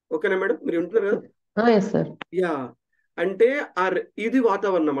 ఓకేనా మేడం, మీరు ఉంటున్నారు కదా. యా, అంటే ఇది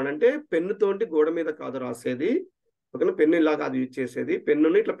వాతావరణం అని, అంటే పెన్నుతోటి గోడ మీద కాదు రాసేది, ఓకేనా, పెన్ను ఇలా కాదు యూజ్ చేసేది,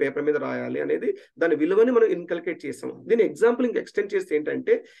 పెన్నుని ఇట్లా పేపర్ మీద రాయాలి అనేది దాని విలువని మనం ఇన్కల్కేట్ చేసాం. దీని ఎగ్జాంపుల్ ఇంకా ఎక్స్టెండ్ చేస్తే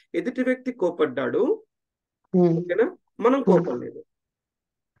ఏంటంటే, ఎదుటి వ్యక్తి కోపడ్డాడు, ఓకేనా, మనం కోపం లేదు.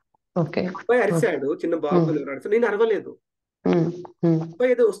 అబ్బాయి అరిశాడు, చిన్న బాబు అరిశాడు, నేను అరవలేదు.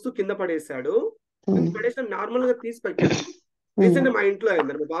 అబ్బాయి ఏదో వస్తువు కింద పడేశాడు, పడేసిన నార్మల్ గా తీసి పెట్టాను. రీసెంట్ మా ఇంట్లో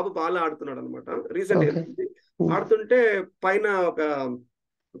అయిందండి. మా బాబు బాల్ ఆడుతున్నాడు అనమాట. రీసెంట్ ఏంటంటే ఆడుతుంటే పైన ఒక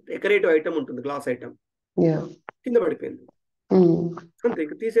డెకరేటివ్ ఐటమ్ ఉంటుంది, గ్లాస్ ఐటమ్, కింద పడిపోయింది. అంతే,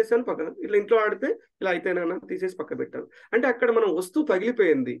 ఇంక తీసేసాను పక్కన. ఇట్లా ఇంట్లో ఆడితే ఇలా అయితేనా తీసేసి పక్క పెట్టాను. అంటే అక్కడ మనం వస్తువు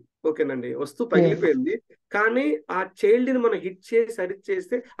పగిలిపోయింది, ఓకేనండి, వస్తువు పగిలిపోయింది, కానీ ఆ చైల్డ్ ని మనం హిట్ చేసి సరి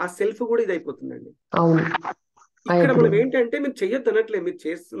చేస్తే ఆ సెల్ఫ్ కూడా ఇది అయిపోతుందండి. ఇక్కడ మనం ఏంటంటే మీరు చెయ్యొద్దు అనట్లేదు,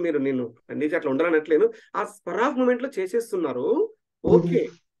 మీరు నేను ఖండించి అట్లా ఉండాలనట్లేదు, ఆ స్పర్ ఆఫ్ మూమెంట్ లో చేసేస్తున్నారు, ఓకే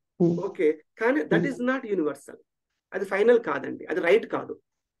ఓకే, కానీ దట్ ఈస్ నాట్ యూనివర్సల్, అది ఫైనల్ కాదండి, అది రైట్ కాదు.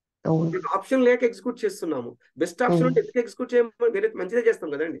 ఆప్షన్ లేక ఎగ్జిక్యూట్ చేస్తున్నాము. బెస్ట్ ఆప్షన్ ఉంటే ఎందుకు ఎగ్జిక్యూట్ చేయమని, వేరే మంచిదే చేస్తాం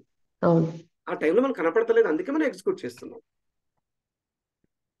కదండి. ఆ టైంలో మనం కనపడతలేదు, అందుకే మనం ఎగ్జిక్యూట్ చేస్తున్నాం.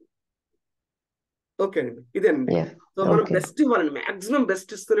 ఓకేనండి, ఇదేనండి. సో మనం బెస్ట్ ఇవ్వాలండి, మాక్సిమం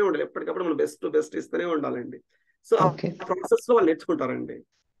బెస్ట్ ఇస్తూనే ఉండాలి, ఎప్పటికప్పుడు మనం బెస్ట్ ఇస్తూనే ఉండాలండి. సో ఆ ప్రాసెస్ లో వాళ్ళు నేర్చుకుంటారండి.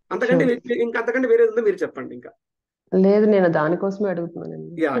 అంతకంటే ఇంకా అంతకంటే వేరే ఉందో మీరు చెప్పండి. ఇంకా లేదు, నేను దానికోసమే అడుగుతున్నానండి.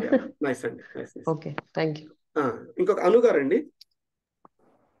 యా నైస్ అండి, నైస్. Okay, thank you. ఇంకొక అను గారండి.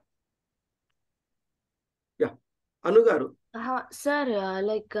 యా, అను గారు. సార్,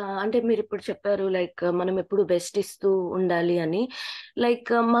 లైక్ అంటే మీరు ఇప్పుడు చెప్పారు లైక్ మనం ఎప్పుడు బెస్ట్ ఇస్తూ ఉండాలి అని.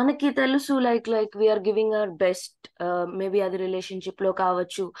 లైక్ మనకి తెలుసు like we are giving our best, maybe అది రిలేషన్షిప్ లో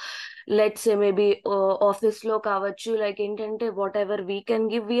కావచ్చు, లెట్స్ మేబీ ఆఫీస్ లో కావచ్చు, లైక్ ఏంటంటే what ever we can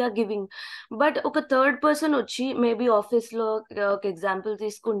give we are giving. But ఒక థర్డ్ పర్సన్ వచ్చి మేబీ ఆఫీస్ లో ఒక ఎగ్జాంపుల్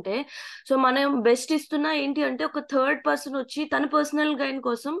తీసుకుంటే, సో మనం బెస్ట్ ఇస్తున్నా ఏంటి అంటే ఒక థర్డ్ పర్సన్ వచ్చి తన పర్సనల్ గెయిన్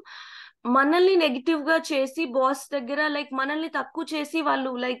కోసం మనల్ని నెగిటివ్ గా చేసి, బాస్ దగ్గర లైక్ మనల్ని తక్కువ చేసి,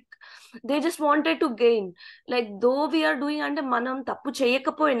 వాళ్ళు like they just wanted to gain, like though we are doing, అంటే మనం తప్పు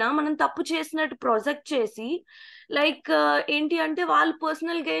చేయకపోయినా మనం తప్పు చేసినట్టు ప్రొజెక్ట్ చేసి లైక్ ఏంటి అంటే వాళ్ళు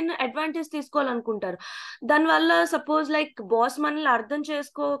పర్సనల్ గెయిన్ అడ్వాంటేజ్ తీసుకోవాలనుకుంటారు. దానివల్ల సపోజ్ లైక్ బాస్ మనల్ని అర్థం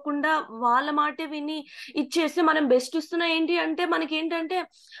చేసుకోకుండా వాళ్ళ మాటే విని ఇచ్చేస్తే మనం బెస్ట్ ఇస్తున్నా ఏంటి అంటే మనకి ఏంటంటే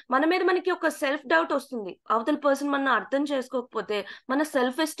మన మీద మనకి ఒక సెల్ఫ్ డౌట్ వస్తుంది. అవతల పర్సన్ మన అర్థం చేసుకోకపోతే మన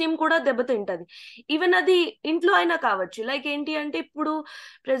సెల్ఫ్ ఎస్టీమ్ కూడా దెబ్బతింటది. ఈవెన్ అది ఇంట్లో అయినా కావచ్చు. లైక్ ఏంటి అంటే ఇప్పుడు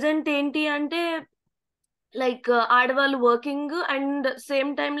ప్రెసెంట్ ఏంటి అంటే లైక్ ఆడవాళ్ళు working and same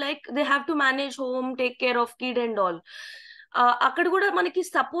time like they have to manage home, take care of kid and all. అక్కడ కూడా మనకి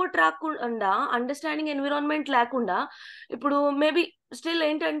సపోర్ట్ రాకుండా, అండర్స్టాండింగ్ ఎన్విరాన్మెంట్ లేకుండా, ఇప్పుడు మేబీ స్టిల్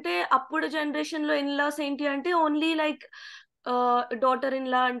ఏంటంటే అప్పుడు జనరేషన్ లో ఇన్లాస్ ఏంటి అంటే only like daughter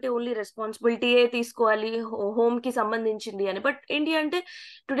in law అంటే ఓన్లీ రెస్పాన్సిబిలిటీయే తీసుకోవాలి హోమ్ కి సంబంధించింది అని. బట్ ఏంటి అంటే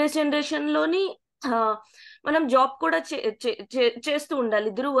టుడేస్ జనరేషన్ లోని మనం జాబ్ కూడా చేస్తూ ఉండాలి.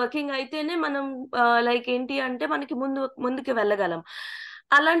 ఇద్దరు వర్కింగ్ అయితేనే మనం లైక్ ఏంటి అంటే మనకి ముందుకు వెళ్ళగలం.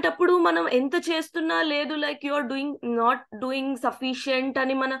 అలాంటప్పుడు మనం ఎంత చేస్తున్నా లేదు like you are not doing sufficient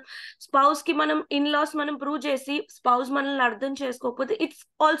అని మన స్పౌస్ కి మనం ఇన్లాస్ మనం ప్రూవ్ చేసి స్పౌస్ మనల్ని అర్థం చేసుకోకపోతే ఇట్స్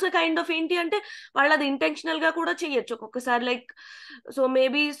ఆల్సో కైండ్ ఆఫ్ ఏంటి అంటే వాళ్ళు అది ఇంటెన్షనల్ గా కూడా చెయ్యొచ్చు ఒక్కొక్కసారి. Like so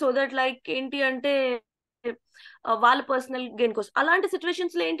maybe so that like ఏంటి అంటే వాళ్ళ పర్సనల్ గెయిన్ కోసం. అలాంటి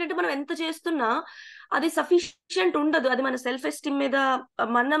సిచ్యువేషన్స్ లో ఏంటంటే మనం ఎంత చేస్తున్నా అది సఫిషియంట్ ఉండదు. అది మన సెల్ఫ్ ఎస్టీమ్ మీద,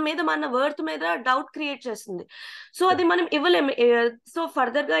 మన వర్త్ మీద డౌట్ క్రియేట్ చేస్తుంది. సో అది మనం ఇవ్వలేము. సో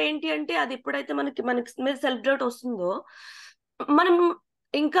ఫర్దర్ గా ఏంటి అంటే అది ఎప్పుడైతే మనకి మీద సెల్ఫ్ డౌట్ వస్తుందో మనం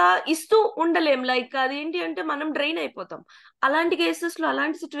ఇంకా ఇస్తూ ఉండలేం. లైక్ అది ఏంటి అంటే మనం డ్రైన్ అయిపోతాం. అలాంటి కేసెస్ లో,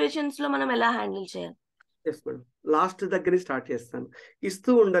 అలాంటి సిచ్యువేషన్స్ లో మనం ఎలా హ్యాండిల్ చేయాలి? ఎస్ మేడం, లాస్ట్ దగ్గర స్టార్ట్ చేస్తాను.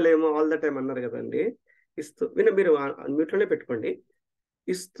 ఇస్తూ ఉండలేము ఆల్ ద టైం అన్నారు కదండి. మీరు మ్యూట్లోనే పెట్టుకోండి.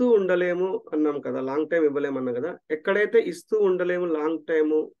 ఇస్తూ ఉండలేము అన్నాం కదా, లాంగ్ టైం ఇవ్వలేము అన్నాం కదా. ఎక్కడైతే ఇస్తూ ఉండలేము లాంగ్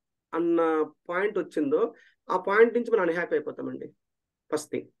టైము అన్న పాయింట్ వచ్చిందో ఆ పాయింట్ నుంచి మనం అన్హ్యాపీ అయిపోతామండి. ఫస్ట్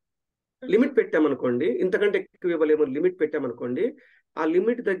థింగ్, లిమిట్ పెట్టామనుకోండి, ఇంతకంటే ఎక్కువ ఇవ్వలేము లిమిట్ పెట్టామనుకోండి, ఆ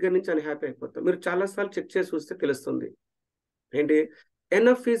లిమిట్ దగ్గర నుంచి అన్హ్యాపీ అయిపోతాం. మీరు చాలాసార్లు చెక్ చేసి చూస్తే తెలుస్తుంది ఏంటి,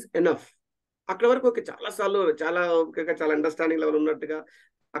 ఎనఫ్ ఈజ్ ఎనఫ్. అక్కడ వరకు ఓకే, చాలాసార్లు చాలా ఓకేగా, చాలా అండర్స్టాండింగ్ లెవెల్ ఉన్నట్టుగా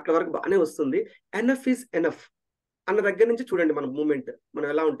అక్కడ వరకు బాగానే వస్తుంది. ఎనఫ్ ఈజ్ ఎనఫ్ అన్న దగ్గర నుంచి చూడండి మన మూమెంట్, మనం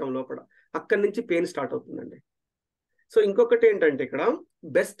ఎలా ఉంటాం లోపల, అక్కడి నుంచి పెయిన్ స్టార్ట్ అవుతుందండి. సో ఇంకొకటి ఏంటంటే ఇక్కడ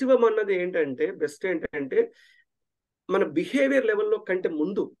బెస్ట్ ఇవ్వమన్నది ఏంటంటే, బెస్ట్ ఏంటంటే మన బిహేవియర్ లెవెల్లో కంటే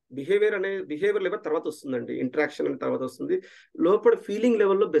ముందు, బిహేవియర్ లెవెల్ తర్వాత వస్తుందండి, ఇంటరాక్షన్ అనే తర్వాత వస్తుంది. లోపల ఫీలింగ్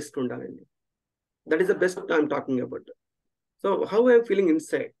లెవెల్లో బెస్ట్ ఉండాలండి. That is the best I'm talking about. So how I'm feeling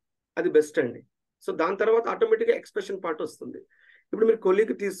inside, అది బెస్ట్ అండి. సో దాని తర్వాత ఆటోమేటిక్గా ఎక్స్ప్రెషన్ పార్ట్ వస్తుంది. ఇప్పుడు మీరు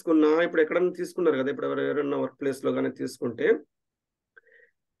కొలీగ్ తీసుకున్నా, ఇప్పుడు ఎక్కడన్నా తీసుకున్నారు కదా, ఇప్పుడు ఎవరైనా వర్క్ ప్లేస్ లో కానీ తీసుకుంటే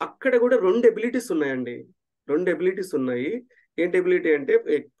అక్కడ కూడా రెండు ఎబిలిటీస్ ఉన్నాయండి. ఏంటి ఎబిలిటీ అంటే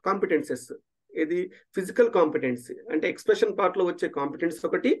కాంపిటెన్సెస్. ఇది ఫిజికల్ కాంపిటెన్సీ అంటే ఎక్స్ప్రెషన్ పార్ట్ లో వచ్చే కాంపిటెన్స్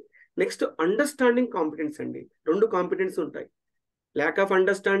ఒకటి, నెక్స్ట్ అండర్స్టాండింగ్ కాంపిటెన్స్ అండి. రెండు కాంపిటెన్స్ ఉంటాయి. ల్యాక్ ఆఫ్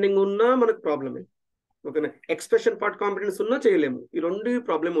అండర్స్టాండింగ్ ఉన్నా మనకు ప్రాబ్లమే. ఓకేనా. ఎక్స్ప్రెషన్ పార్ట్ కాంపిటెన్స్ ఉన్నా చేయలేము. ఈ రెండు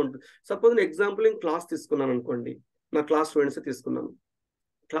ప్రాబ్లమ్ ఉంటుంది. సపోజ్ నేను ఎగ్జాంపుల్ నేను క్లాస్ తీసుకున్నాను అనుకోండి, నా క్లాస్ స్టూడెంట్స్ తీసుకున్నాను.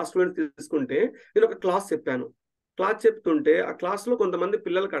 క్లాస్ స్టూడెంట్స్ తీసుకుంటే నేను ఒక క్లాస్ చెప్పాను. క్లాస్ చెప్తుంటే ఆ క్లాస్లో కొంతమంది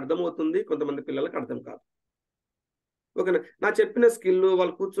పిల్లలకు అర్థమవుతుంది, కొంతమంది పిల్లలకు అర్థం కాదు. ఓకేనా. నా చెప్పిన స్కిల్,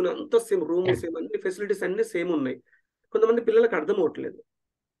 వాళ్ళు కూర్చున్న అంత సేమ్, రూమ్ సేమ్, అన్ని ఫెసిలిటీస్ అన్ని సేమ్ ఉన్నాయి. కొంతమంది పిల్లలకు అర్థం అవ్వట్లేదు.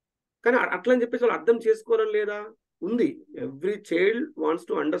 కానీ అట్లా అని చెప్పేసి వాళ్ళు అర్థం చేసుకోవాలని లేదా, ఉంది. Every child wants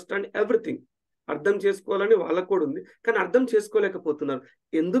to understand everything. అర్థం చేసుకోవాలని వాళ్ళకు కూడా ఉంది, కానీ అర్థం చేసుకోలేకపోతున్నారు.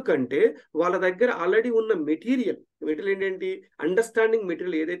 ఎందుకంటే వాళ్ళ దగ్గర ఆల్రెడీ ఉన్న మెటీరియల్ ఏంటంటే అండర్స్టాండింగ్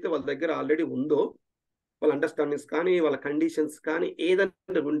మెటీరియల్ ఏదైతే వాళ్ళ దగ్గర ఆల్రెడీ ఉందో, వాళ్ళ అండర్స్టాండింగ్స్ కానీ వాళ్ళ కండిషన్స్ కానీ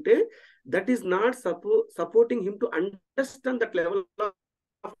ఏదైనా ఉంటే, that is not supporting him to understand that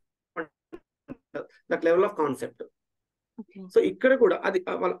level of concept. So ఇక్కడ కూడా అది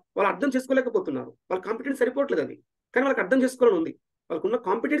వాళ్ళు అర్థం చేసుకోలేకపోతున్నారు. వాళ్ళ కాంపిటెన్స్ సరిపోవట్లేదు అది, కానీ వాళ్ళకి అర్థం చేసుకోవాలని ఉంది. వాళ్ళకున్న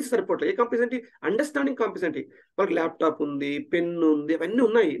కాంపిటెన్సీ సరిపోవట్లేదు. ఏ కాంపిటెన్సీ? Understanding competency. వాళ్ళకి ల్యాప్టాప్ ఉంది, పెన్ ఉంది, అవన్నీ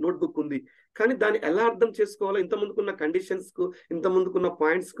ఉన్నాయి, నోట్బుక్ ఉంది, కానీ దాన్ని ఎలా అర్థం చేసుకోవాలో, ఇంత ముందుకున్న కండిషన్స్ కు, ఇంత ముందుకున్న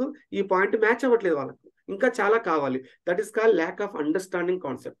పాయింట్స్ కు ఈ పాయింట్ మ్యాచ్ అవ్వట్లేదు వాళ్ళకు. ఇంకా చాలా కావాలి. That is called lack of understanding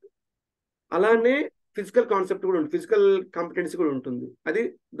concept. అలానే ఫిజికల్ కాన్సెప్ట్ కూడా ఉంటుంది, ఫిజికల్ కాంపిటెన్సీ కూడా ఉంటుంది. అది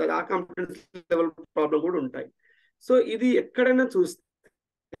ఆ కాంపిటెన్సీ లెవెల్ ప్రాబ్లం కూడా ఉంటాయి. సో ఇది ఎక్కడైనా చూస్తే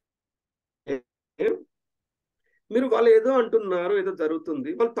మీరు వాళ్ళు ఏదో అంటున్నారు, ఏదో జరుగుతుంది,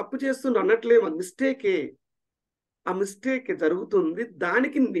 వాళ్ళు తప్పు చేస్తున్నారు అనట్లేదు, అది మిస్టేకే. ఆ మిస్టేక్ జరుగుతుంది.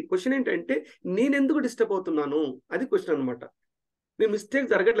 దానికి క్వశ్చన్ ఏంటంటే నేనెందుకు డిస్టర్బ్ అవుతున్నాను, అది క్వశ్చన్ అనమాట. నేను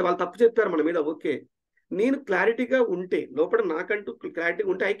మిస్టేక్ జరగట్లేదు, వాళ్ళు తప్పు చెప్పారు మన మీద, ఓకే. నేను క్లారిటీగా ఉంటే, లోపల నాకంటూ క్లారిటీగా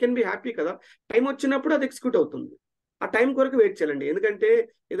ఉంటే ఐ కెన్ బి హ్యాపీ కదా. టైం వచ్చినప్పుడు అది ఎగ్జిక్యూట్ అవుతుంది. ఆ టైం కొరకు వెయిట్ చేయాలండి. ఎందుకంటే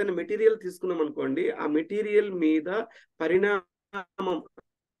ఏదైనా మెటీరియల్ తీసుకున్నాం అనుకోండి, ఆ మెటీరియల్ మీద పరిణామం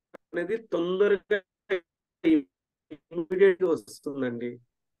అనేది తొందరగా ఇమీడియట్ గా వస్తుందండి.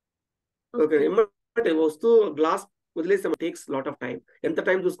 ఓకే. ఏమంటే వస్తువు గ్లాస్ వదిలేసాం, టేక్స్ లాట్ ఆఫ్ టైం. ఎంత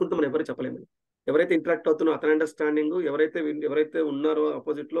టైం చూసుకుంటే మనం ఎవరు చెప్పలేము. ఎవరైతే ఇంటరాక్ట్ అవుతున్నారో అతని అండర్స్టాండింగ్, ఎవరైతే ఉన్నారో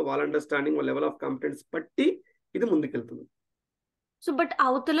ఆపోజిట్ లో వాళ్ళ అండర్స్టాండింగ్, వాళ్ళ లెవెల్ ఆఫ్ కాంపిటెన్స్ బట్టి ఇది ముందుకెళ్తుంది. సో బట్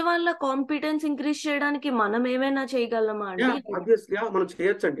అవతల వాళ్ళ కాంపిటెన్స్ ఇంక్రీజ్ చేయడానికి మనం ఏమైనా చేయగలమా అండి? ఆబ్వియస్లీ మనం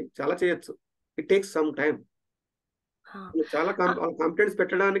చేయొచ్చండి, చాలా చేయొచ్చు. It takes some time. చాలా కాంపిటెన్స్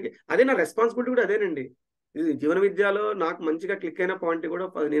పెట్టడానికి అదే నా రెస్పాన్సిబిలిటీ కూడా అదేనండి. ఇది జీవన విద్యలో నాకు మంచిగా క్లిక్ అయిన పాయింట్ కూడా,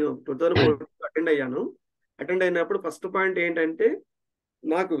 నేను 2004 అటెండ్ అయినప్పుడు ఫస్ట్ పాయింట్ ఏంటంటే,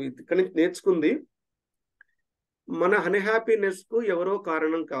 నాకు ఇక్కడ నుంచి నేర్చుకుంది, మన అన్హ్యాపీనెస్ కు ఎవరో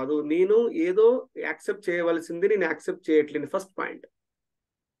కారణం కాదు, నేను ఏదో యాక్సెప్ట్ చేయవలసింది నేను యాక్సెప్ట్ చేయట్లేదు. First point.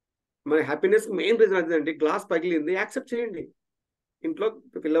 మన హ్యాపీనెస్ మెయిన్ రీజన్ అదేంటి, గ్లాస్ పగిలింది, యాక్సెప్ట్ చేయండి. ఇంట్లో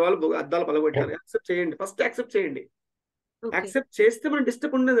పిల్లవాళ్ళు అద్దాలు పలగొట్టారు, యాక్సెప్ట్ చేయండి. ఫస్ట్ యాక్సెప్ట్ చేయండి. యాక్సెప్ట్ చేస్తే మనం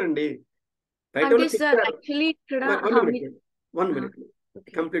డిస్టర్బ్ ఉండదండి. బయట వన్ మినిట్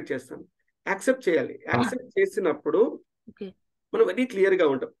కంప్లీట్ చేస్తాను. యాక్సెప్ట్ చేయాలి. యాక్సెప్ట్ చేసినప్పుడు మనం వెరీ క్లియర్ గా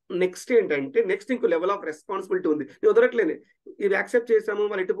ఉంటాం. నెక్స్ట్ ఏంటంటే, నెక్స్ట్ ఇంకో లెవెల్ ఆఫ్ రెస్పాన్సిబిలిటీ ఉంది. నేను వదలట్లేదు, ఇది యాక్సెప్ట్ చేసాము,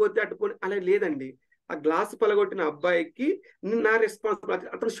 వాళ్ళు ఇటుపోతే అటుపోతే అలా లేదండి. ఆ గ్లాస్ పలగొట్టిన అబ్బాయికి నా రెస్పాన్సిబిలిటీ.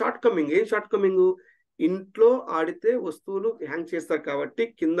 అతను షార్ట్ కమింగ్. ఏం షార్ట్ కమింగ్? ఇంట్లో ఆడితే వస్తువులు హ్యాంగ్ చేస్తారు కాబట్టి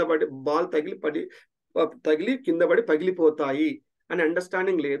కింద పడి బాల్ తగిలి కింద పడి పగిలిపోతాయి అని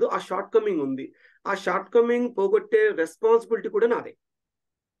అండర్స్టాండింగ్ లేదు. ఆ షార్ట్ కమింగ్ ఉంది. ఆ షార్ట్ కమింగ్ పోగొట్టే రెస్పాన్సిబిలిటీ కూడా నాదే.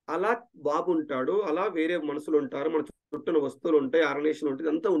 అలా బాగుంటాడు, అలా వేరే మనుషులు ఉంటారు, మన చుట్టూన వస్తువులు ఉంటాయి, ఆర్గనైజేషన్ ఉంటుంది,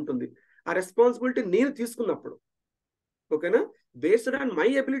 అంతా ఉంటుంది. ఆ రెస్పాన్సిబిలిటీ నేను తీసుకున్నప్పుడు, ఓకేనా, based on my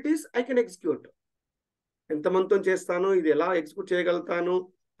abilities I can execute. ఎంతమందితో చేస్తాను, ఇది ఎలా ఎగ్జిక్యూట్ చేయగలుగుతాను,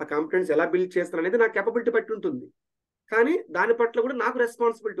 ఆ కాంపిటెన్స్ ఎలా బిల్డ్ చేస్తాను అనేది నా కేపబిలిటీ బట్టి ఉంటుంది. కానీ దాని పట్ల కూడా నాకు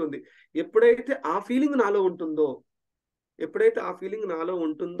రెస్పాన్సిబిలిటీ ఉంది. ఎప్పుడైతే ఆ ఫీలింగ్ నాలో ఉంటుందో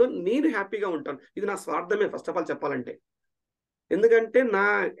నేను హ్యాపీగా ఉంటాను. ఇది నా స్వార్థమే ఫస్ట్ ఆఫ్ ఆల్ చెప్పాలంటే. ఎందుకంటే నా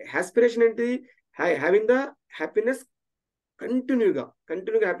ఆస్పిరేషన్ ఏంటి, హ్యావింగ్ ద హ్యాపీనెస్ కంటిన్యూగా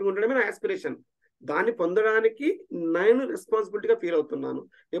హ్యాపీగా ఉండడమే నా ఆస్పిరేషన్. దాన్ని పొందడానికి నేను రెస్పాన్సిబిలిటీగా ఫీల్ అవుతున్నాను.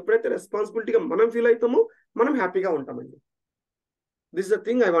 ఎప్పుడైతే రెస్పాన్సిబిలిటీగా మనం ఫీల్ అవుతామో మనం హ్యాపీగా ఉంటామండి. This is the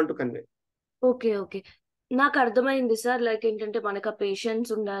thing I want to convey. Okay నాకు అర్థమైంది సార్. లైక్ ఏంటంటే మనకు ఆ పేషెన్స్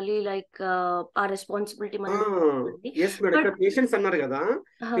ఉండాలి, లైక్ ఆ రెస్పాన్సిబిలిటీ పేషెన్స్ అన్నారు కదా,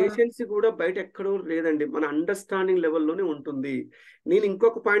 పేషెన్స్ కూడా బయట ఎక్కడో లేదండి, మన అండర్స్టాండింగ్ లెవెల్లోనే ఉంటుంది. నేను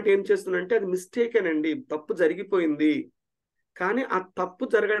ఇంకొక పాయింట్ ఏం చేస్తున్నానంటే, అది మిస్టేకేనండి, తప్పు జరిగిపోయింది. కానీ ఆ తప్పు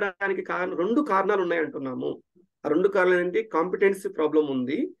జరగడానికి రెండు కారణాలు ఉన్నాయి అంటున్నాము. ఆ రెండు కారణాలు ఏంటి, కాంపిటెన్సీ ప్రాబ్లం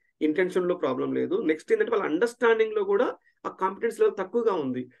ఉంది, ఇంటెన్షన్ లో ప్రాబ్లం లేదు. నెక్స్ట్ ఏంటంటే వాళ్ళ అండర్స్టాండింగ్ లో కూడా ఆ కాంపిటెన్స్ లెవెల్ తక్కువగా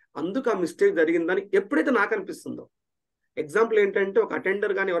ఉంది. అందుకు ఆ మిస్టేక్ జరిగిందని ఎప్పుడైతే నాకు అనిపిస్తుందో. ఎగ్జాంపుల్ ఏంటంటే, ఒక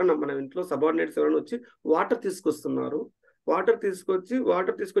అటెండర్ కానీ ఎవరైనా మన ఇంట్లో సబార్డినేట్స్ ఎవరైనా వచ్చి వాటర్ తీసుకొస్తున్నారు, వాటర్ తీసుకొచ్చి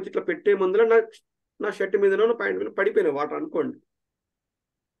ఇట్లా పెట్టే ముందులో నా షర్ట్ మీదనో ప్యాంట్ మీద పడిపోయిన వాటర్ అనుకోండి.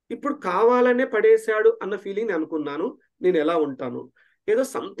 ఇప్పుడు కావాలనే పడేశాడు అన్న ఫీలింగ్ నేను అనుకున్నాను. నేను ఎలా ఉంటాను? ఏదో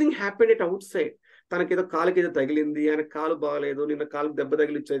something happen at out side. తనకి ఏదో కాలుకి ఏదో తగిలింది, ఆయన కాలు బాగాలేదు, నిన్న కాలుకి దెబ్బ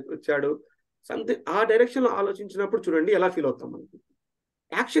తగిలి వచ్చాడు, సంథింగ్ ఆ డైరెక్షన్ లో ఆలోచించినప్పుడు చూడండి ఎలా ఫీల్ అవుతాం మనకి.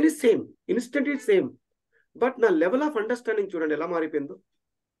 Action is same, instant is same, but నా లెవెల్ ఆఫ్ అండర్స్టాండింగ్ చూడండి ఎలా మారిపోయిందో.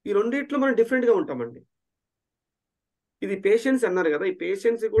 ఈ రెండిట్లో మనం డిఫరెంట్ గా ఉంటామండి. ఇది పేషెన్స్ అన్నారు కదా, ఈ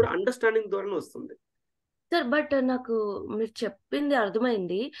పేషెన్స్ కూడా అండర్స్టాండింగ్ ద్వారానే వస్తుంది. సార్ బట్ నాకు మీరు చెప్పింది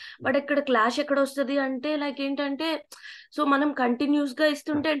అర్థమైంది. బట్ ఇక్కడ క్లాష్ ఎక్కడ వస్తుంది అంటే లైక్ ఏంటంటే, సో మనం కంటిన్యూస్ గా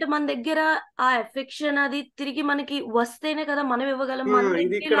ఇస్తుంటే అంటే మన దగ్గర ఆ ఎఫెక్షన్ అది తిరిగి మనకి వస్తేనే కదా మనం ఇవ్వగలం. మన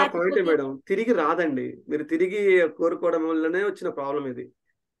ఇది దగ్గర ఇక్కడ పాయింట్ లేకపోతే మేడం, తిరిగి రాదండి. మీరు తిరిగి కోరుకోవడం వల్లనే వచ్చిన ప్రాబ్లం ఇది.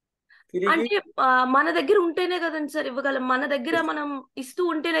 తిరిగి అంటే మన దగ్గర ఉంటేనే కదండి సార్ ఇవ్వగలం. మన దగ్గర మనం ఇస్తూ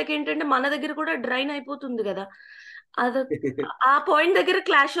ఉంటే లైక్ ఏంటంటే మన దగ్గర కూడా డ్రైన్ అయిపోతుంది కదా. అద ఆ పాయింట్ దగ్గర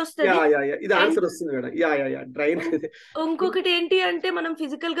క్లాష్ వస్తుంది. ఇది ఆన్సర్ వస్తుంది మేడం. డ్రైన్. ఇంకొకటి ఏంటి అంటే మనం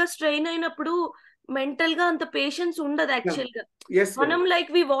ఫిజికల్ గా స్ట్రెయిన్ అయినప్పుడు మెంటల్ గా అంత పేషెన్స్ ఉండదు యాక్చువల్ గా. మనం like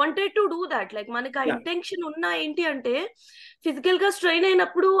we wanted to do that, like మనకి ఆ ఇంటెన్షన్ ఉన్నా ఏంటి అంటే ఫిజికల్ గా స్ట్రెయిన్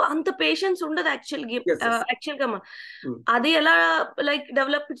అయినప్పుడు అంత పేషెన్స్ ఉండదు యాక్చువల్ గా అది ఎలా లైక్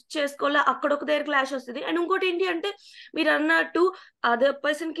డెవలప్ చేసుకోవాలో అక్కడ ఒక దగ్గర క్లాష్ వస్తుంది. అండ్ ఇంకోటి ఏంటి అంటే మీరు అన్నట్టు అదర్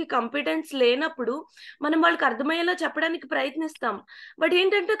పర్సన్ కి కాంపిటెన్స్ లేనప్పుడు మనం వాళ్ళకి అర్థమయ్యేలా చెప్పడానికి ప్రయత్నిస్తాం. బట్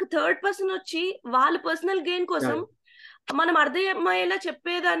ఏంటంటే ఒక థర్డ్ పర్సన్ వచ్చి వాళ్ళ పర్సనల్ గెయిన్ కోసం మనం అర్థమయ్యేలా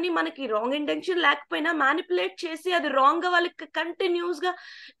చెప్పేదాన్ని మనకి రాంగ్ ఇంటెన్షన్ లేకపోయినా మ్యానిపులేట్ చేసి అది రాంగ్ గా వాళ్ళకి కంటిన్యూస్ గా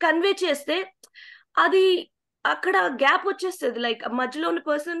కన్వే చేస్తే అది అక్కడ గ్యాప్ వచ్చేస్తుంది. లైక్ మధ్యలో ఉన్న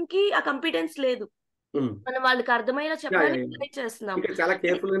పర్సన్ కి ఆ కాంపిటెన్స్ లేదు, మనం వాళ్ళకి అర్థమయ్యేలా చెప్పడానికి ట్రై చేస్తున్నాం. ఇక్కడ చాలా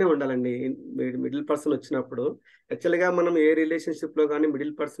కేర్ఫుల్ గానే ఉండాలండి. మిడిల్ పర్సన్ వచ్చినప్పుడు యాక్చువల్ గా మనం ఏ రిలేషన్షిప్ లో కానీ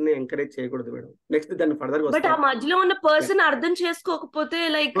మిడిల్ పర్సన్ ని ఎంకరేజ్ చేయకూడదు మేడం. నెక్స్ట్ దాన్ని ఫర్దర్ బట్ ఆ మధ్యలో ఉన్న పర్సన్ అర్థం చేసుకోకపోతే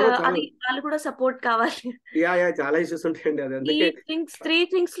లైక్ అది వాళ్ళు కూడా సపోర్ట్ కావాలి. చాలా ఇష్యూస్ ఉంటాయండి. అది ఈ అందుకే త్రీ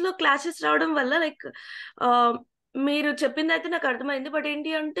థింగ్స్ లో క్లాషెస్ రావడం వల్ల లైక్ మీరు చెప్పింది అయితే నాకు అర్థమైంది. బట్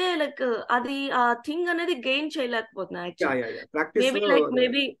ఏంటి అంటే లైక్ అది ఆ థింగ్ అనేది గెయిన్ చేయలేకపోతున్నా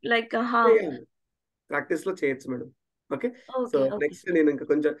ప్రాక్టీస్ లో చేయొచ్చు మేడం. ఓకే, సో నెక్స్ట్ నేను ఇంకా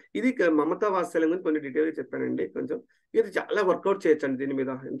కొంచెం ఇది మమతా వాత్సల్యం గురించి కొంచెం డీటెయిల్ గా చెప్పానండి. కొంచెం ఇది చాలా వర్కౌట్ చేయొచ్చు అండి. దీని మీద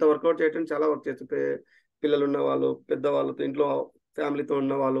ఎంత వర్కౌట్ చేయొచ్చు, చాలా వర్క్ చేయొచ్చు. పిల్లలు ఉన్న వాళ్ళు, పెద్దవాళ్ళతో, ఇంట్లో ఫ్యామిలీతో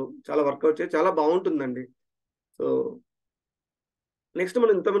ఉన్న వాళ్ళు చాలా వర్కౌట్ చేయొచ్చు, చాలా బాగుంటుందండి. సో నెక్స్ట్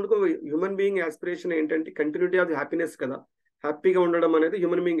మనం ఇంతమందికి హ్యూమన్ బీయింగ్ ఆస్పిరేషన్ ఏంటంటే కంటిన్యూటీ ఆఫ్ ది హ్యాపీనెస్ కదా. హ్యాపీగా ఉండడం అనేది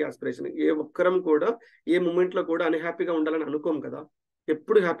హ్యూమన్ బీయింగ్ ఆస్పిరేషన్. ఏ ఒక్కరం కూడా ఏ మూమెంట్ లో కూడా అన్హ్యాపీగా ఉండాలని అనుకోం కదా,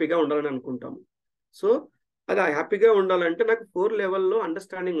 ఎప్పుడు హ్యాపీగా ఉండాలని అనుకుంటాము. సో అది హ్యాపీగా ఉండాలంటే నాకు 4 లెవెల్లో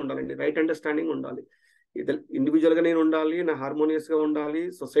అండర్స్టాండింగ్ ఉండాలండి. రైట్ అండర్స్టాండింగ్ ఉండాలి. ఇది ఇండివిజువల్ గా నేను ఉండాలి, నా హార్మోనియస్ గా ఉండాలి,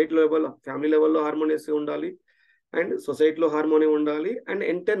 సొసైటీ లెవెల్, ఫ్యామిలీ లెవెల్లో హార్మోనియస్ గా ఉండాలి, అండ్ సొసైటీలో హార్మోనీ ఉండాలి, అండ్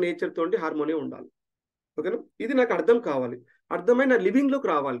ఎంటైర్ నేచర్ తోటి హార్మోనీ ఉండాలి. ఓకేనా, ఇది నాకు అర్థం కావాలి. అర్థమై నా లివింగ్ లోకి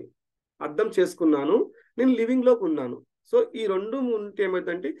రావాలి. అర్థం చేసుకున్నాను, నేను లివింగ్ లోకి ఉన్నాను. సో ఈ రెండు ఉంటే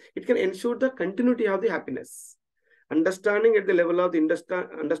ఏమైందంటే it can ensure the continuity of the happiness. Understanding at the level of the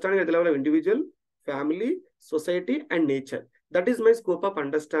understanding at the level of individual, family, society and nature. That is my scope of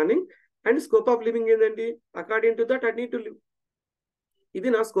understanding. And scope of living ఏంటండి, according to that I need to live. ఇది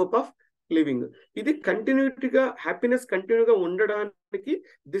నా scope of living. ఇది కంటిన్యూటీగా happiness కంటిన్యూగా ఉండడానికి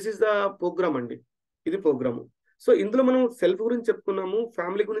this is the programme అండి. ఇది programme. So ఇందులో మనం సెల్ఫ్ గురించి చెప్పుకున్నాము,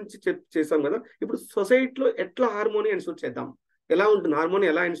 ఫ్యామిలీ గురించి చేసాం కదా. ఇప్పుడు సొసైటీలో ఎట్లా హార్మోనీ ఎన్షూర్ చేద్దాం, ఎలా ఉంటుంది హార్మోనీ,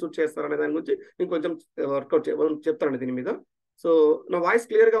 ఎలా ఎన్షూర్ చేస్తారు అనే దాని గురించి నేను కొంచెం వర్కౌట్ చెప్తానండి దీని మీద. సో నా వాయిస్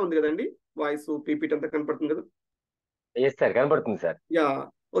క్లియర్ గా ఉంది కదండి, వాయిస్ పీపీటీ అంతా కనపడుతుంది కదా? సార్ కనపడుతుంది సార్.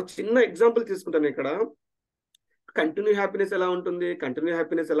 ఒక చిన్న ఎగ్జాంపుల్ తీసుకుంటాను ఇక్కడ. కంటిన్యూ హ్యాపీనెస్ ఎలా ఉంటుంది, కంటిన్యూ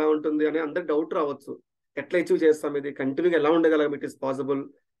హ్యాపీనెస్ ఎలా ఉంటుంది అని అందరికి డౌట్ రావచ్చు. ఎట్లా అచీవ్ చేస్తాం, ఇది కంటిన్యూగా ఎలా ఉండగలం, ఇట్ ఈస్ పాసిబుల్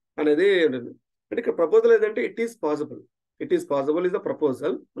అనేది ఉంటుంది. అంటే ఇక్కడ ప్రపోజల్ ఏదంటే it is possible. It is possible is the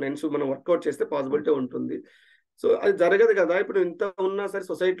proposal. మనం వర్కౌట్ చేస్తే పాసిబిలిటీ ఉంటుంది. సో అది జరగదు కదా. ఇప్పుడు ఇంత ఉన్నా సరే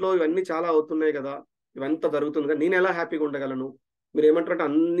సొసైటీలో ఇవన్నీ చాలా అవుతున్నాయి కదా, ఇవంతా జరుగుతుంది కదా, నేను ఎలా హ్యాపీగా ఉండగలను? మీరు ఏమంటారంటే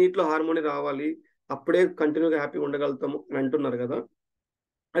అన్నిట్లో హార్మోనీ రావాలి, అప్పుడే కంటిన్యూగా హ్యాపీగా ఉండగలుగుతాము అని అంటున్నారు కదా.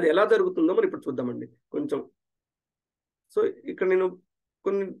 అది ఎలా జరుగుతుందో మనం ఇప్పుడు చూద్దామండి కొంచెం. సో ఇక్కడ నేను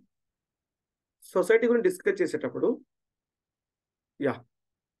కొన్ని సొసైటీ గురించి డిస్కస్ చేసేటప్పుడు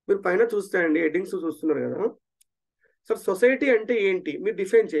మీరు పైన చూస్తే అండి హెడ్డింగ్స్ చూస్తున్నారు కదా సార్. సొసైటీ అంటే ఏంటి మీరు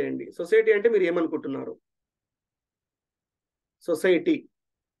డిఫైన్ చేయండి. సొసైటీ అంటే మీరు ఏమనుకుంటున్నారు? సొసైటీ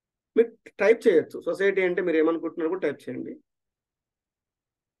మీరు టైప్ చేయొచ్చు. సొసైటీ అంటే మీరు ఏమనుకుంటున్నారు కూడా టైప్ చేయండి.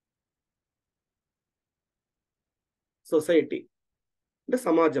 సొసైటీ అంటే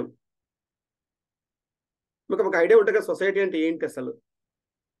సమాజం. మీకు ఒక ఐడియా ఉంటుంది కదా సొసైటీ అంటే ఏంటి అసలు.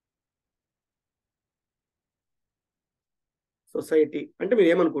 సొసైటీ అంటే మీరు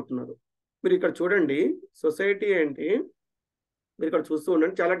ఏమనుకుంటున్నారు? మీరు ఇక్కడ చూడండి, సొసైటీ అంటే మీరు ఇక్కడ చూస్తూ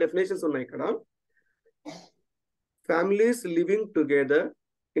ఉండండి, చాలా డెఫినేషన్స్ ఉన్నాయి ఇక్కడ. Families living together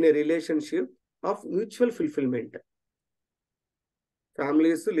in a relationship of mutual fulfilment.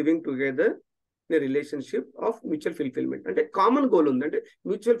 Families living together in a relationship of mutual fulfilment అంటే కామన్ గోల్ ఉంది. అంటే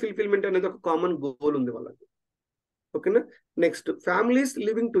మ్యూచువల్ ఫుల్ఫిల్మెంట్ అనేది ఒక కామన్ గోల్ ఉంది వాళ్ళకి. ఓకేనా. నెక్స్ట్, ఫ్యామిలీస్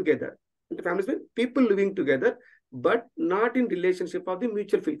లివింగ్ టుగెదర్ అంటే families people living together but not in relationship of the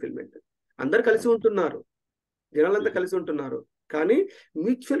mutual fulfilment. అందరు కలిసి ఉంటున్నారు, జనాలంతా కలిసి ఉంటున్నారు, కానీ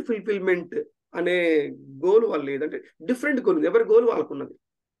మ్యూచువల్ ఫుల్ఫిల్మెంట్ అనే గోల్ వాళ్ళు లేదంటే డిఫరెంట్ గోల్ ఉంది, ఎవరి గోల్ వాళ్ళకున్నది.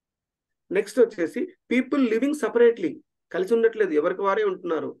 నెక్స్ట్ వచ్చేసి పీపుల్ లివింగ్ సపరేట్లీ, కలిసి ఉండట్లేదు, ఎవరికి వారే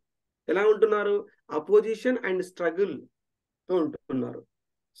ఉంటున్నారు. ఎలా ఉంటున్నారు? అపోజిషన్ అండ్ స్ట్రగుల్ తో ఉంటున్నారు.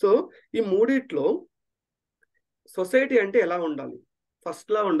 సో ఈ మూడిట్లో సొసైటీ అంటే ఎలా ఉండాలి? ఫస్ట్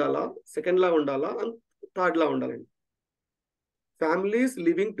లా ఉండాలా, సెకండ్ లా ఉండాలా, థర్డ్ లా ఉండాలండి. Families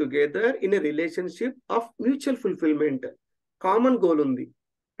living together in a relationship of mutual fulfilment. Common goal ఉంది,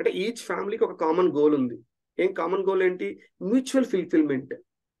 అంటే ఈచ్ ఫ్యామిలీకి ఒక కామన్ గోల్ ఉంది. ఏం కామన్ గోల్ ఏంటి? Mutual fulfilment.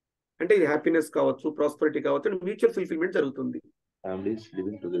 అంటే ఇది హ్యాపీనెస్ కావచ్చు, ప్రాస్పరిటీ కావచ్చు, అండ్ మ్యూచువల్ ఫుల్ఫిల్మెంట్ జరుగుతుంది. Families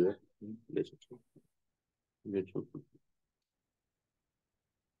living together in relationship. Mutual fulfillment.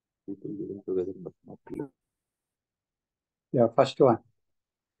 People living together but not together. Yeah, first one.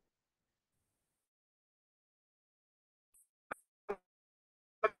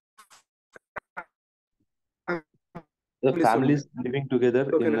 The families living together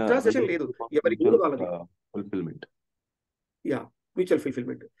in లేదు, ఎవరి గోల్ వాళ్ళది. fulfillment. Yeah, mutual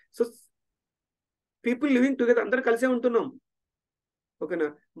fulfilment. So people living together అందరు కలిసే ఉంటున్నాం, ఓకేనా.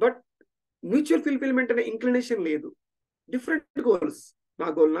 But mutual fulfilment అనే inclination లేదు, different goals. నా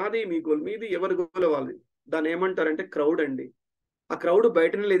గోల్ నాది, మీ గోల్ మీది, ఎవరి గోల్ వాళ్ళది. దాన్ని ఏమంటారంటే క్రౌడ్ అండి. ఆ క్రౌడ్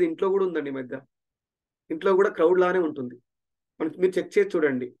బయటనే లేదు, ఇంట్లో కూడా ఉందండి. మధ్య ఇంట్లో కూడా క్రౌడ్ లానే ఉంటుంది. మీరు చెక్ చేసి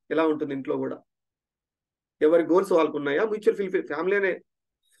చూడండి ఎలా ఉంటుంది ఇంట్లో కూడా. ఎవరి గోల్స్ వాళ్ళకు ఉన్నాయా? మ్యూచువల్ ఫుల్ఫిల్ ఫ్యామిలీ అనే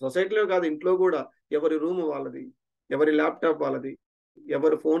సొసైటీలో కాదు, ఇంట్లో కూడా ఎవరి రూమ్ వాళ్ళది, ఎవరి ల్యాప్టాప్ వాళ్ళది,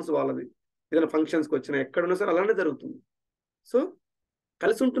 ఎవరి ఫోన్స్ వాళ్ళది. ఏదైనా ఫంక్షన్స్కి వచ్చినా ఎక్కడున్నా సరే అలానే జరుగుతుంది. సో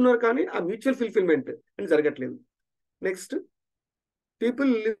కలిసి ఉంటున్నారు, కానీ ఆ మ్యూచువల్ ఫుల్ఫిల్మెంట్ అని జరగట్లేదు. నెక్స్ట్,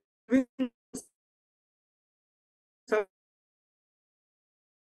 పీపుల్ లివింగ్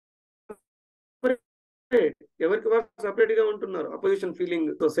ఎవరికి వారు సపరేట్ గా ఉంటున్నారు. Opposition feeling,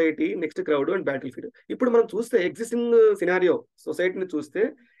 society, next crowd and battle field. ఇప్పుడు మనం చూస్తే ఎగ్జిస్టింగ్ సినారియో సొసైటీని చూస్తే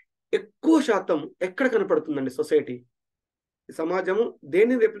ఎక్కువ శాతం ఎక్కడ కనపడుతుందండి సొసైటీ? సమాజము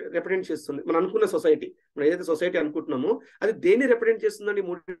దేన్ని రిప్రజెంట్ చేస్తుంది? మనం అనుకున్న సొసైటీ, మనం ఏదైతే సొసైటీ అనుకుంటున్నామో అది దేన్ని రిప్రజెంట్ చేస్తుందండి?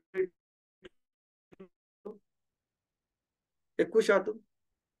 ఎక్కువ శాతం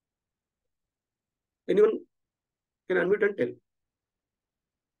anyone can unmute and tell.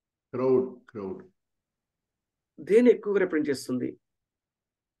 Crowd దేన్ని ఎక్కువగా రిప్రజెంట్ చేస్తుంది?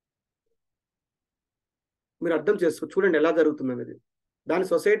 మీరు అర్థం చేసుకో, చూడండి ఎలా జరుగుతుంది అనేది. దాని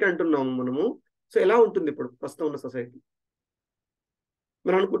సొసైటీ అంటున్నాము మనము. సో ఎలా ఉంటుంది ఇప్పుడు ప్రస్తుతం ఉన్న సొసైటీ?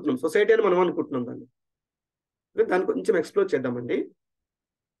 మనం అనుకుంటున్నాం సొసైటీ అని మనం అనుకుంటున్నాం దాన్ని. దాన్ని కొంచెం ఎక్స్ప్లోర్ చేద్దామండి.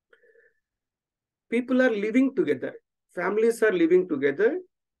 People are living together, families are living together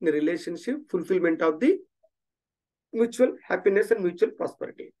in relationship fulfilment of the mutual happiness and mutual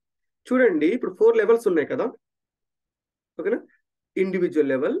prosperity. చూడండి, ఇప్పుడు 4 లెవెల్స్ ఉన్నాయి కదా, ఓకేనా. Individual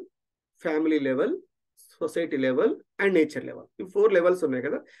level, family level, society level and nature level. ఈ 4 లెవెల్స్ ఉన్నాయి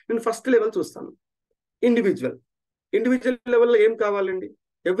కదా. నేను ఫస్ట్ లెవెల్ చూస్తాను, ఇండివిజువల్. ఇండివిజువల్ లెవెల్లో ఏం కావాలండి?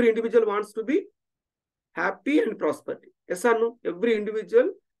 Every individual wants to be happy and prosperity. Yes are no? Every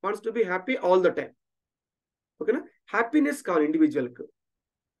individual wants to be happy all the time, ఓకేనా. Happiness కావాలి ఇండివిజువల్కి,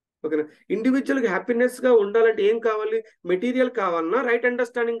 ఓకేనా. ఇండివిజువల్కి హ్యాపీనెస్ గా ఉండాలంటే ఏం కావాలి? మెటీరియల్ కావాలన్నా, రైట్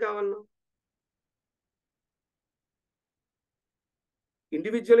అండర్స్టాండింగ్ కావాలన్నా?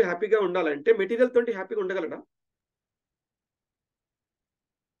 ఇండివిజువల్ హ్యాపీగా ఉండాలంటే మెటీరియల్ తోటి హ్యాపీగా ఉండగలడా?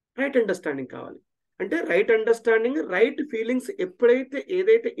 రైట్ అండర్స్టాండింగ్ కావాలి. అంటే రైట్ అండర్స్టాండింగ్, రైట్ ఫీలింగ్స్ ఎప్పుడైతే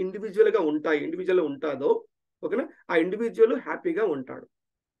ఏదైతే ఇండివిజువల్ గా ఉంటుందో, ఓకేనా, ఆ ఇండివిజువల్ హ్యాపీగా ఉంటాడు.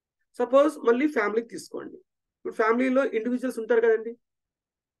 సపోజ్ మళ్ళీ ఫ్యామిలీకి తీసుకోండి. ఇప్పుడు ఫ్యామిలీలో ఇండివిజువల్స్ ఉంటారు కదండి.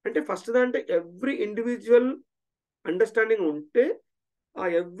 అంటే ఫస్ట్ దాంటే ఎవ్రీ ఇండివిజువల్ అండర్స్టాండింగ్ ఉంటే, ఆ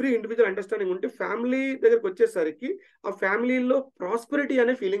ఎవ్రీ ఇండివిజువల్ అండర్స్టాండింగ్ ఉంటే ఫ్యామిలీ దగ్గరికి వచ్చేసరికి ఆ ఫ్యామిలీలో ప్రాస్పరిటీ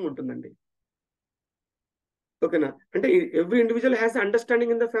అనే ఫీలింగ్ ఉంటుందండి, ఓకేనా. అంటే every individual has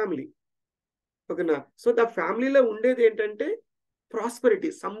understanding in the family, ఓకేనా. సో ద ఫ్యామిలీలో ఉండేది ఏంటంటే ప్రాస్పరిటీ,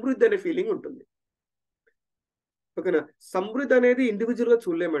 సమృద్ధి అనే ఫీలింగ్ ఉంటుంది, ఓకేనా. సమృద్ధి అనేది ఇండివిజువల్ గా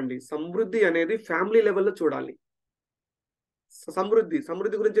చూడలేమండి. సమృద్ధి అనేది ఫ్యామిలీ లెవెల్లో చూడాలి.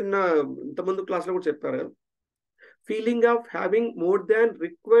 సమృద్ధి గురించి ఇంతకుముందు క్లాస్లో కూడా చెప్పారు కదా. Feeling of having more than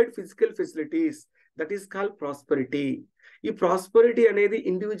required physical facilities, that is called prosperity. ఈ ప్రాస్పరిటీ అనేది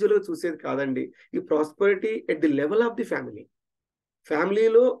ఇండివిజువల్ గా చూసేది కాదండి. ఈ prosperity at the level of the family,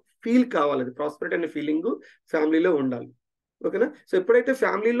 ఫ్యామిలీలో ఫీల్ కావాలి, అది ప్రాస్పరిటీ అనే ఫీలింగ్ ఫ్యామిలీలో ఉండాలి. ఓకేనా? సో ఎప్పుడైతే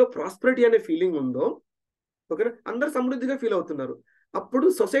ఫ్యామిలీలో ప్రాస్పరిటీ అనే ఫీలింగ్ ఉందో, ఓకేనా, అందరు సమృద్ధిగా ఫీల్ అవుతున్నారు. అప్పుడు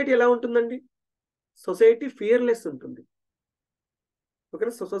సొసైటీ ఎలా ఉంటుందండి? సొసైటీ ఫియర్లెస్ ఉంటుంది.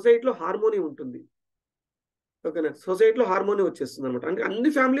 ఓకేనా? సో సొసైటీలో హార్మోనీ ఉంటుంది. ఓకేనా? సొసైటీలో హార్మోనీ వచ్చేస్తుంది అనమాట. అంటే అన్ని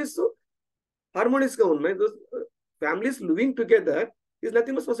ఫ్యామిలీస్ హార్మోనియస్ గా ఉన్నాయి. Families living together is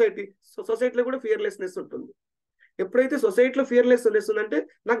nothing but society. So సొసైటీలో కూడా ఫియర్లెస్నెస్ ఉంటుంది. ఎప్పుడైతే సొసైటీలో ఫియర్లెస్నెస్ ఉందంటే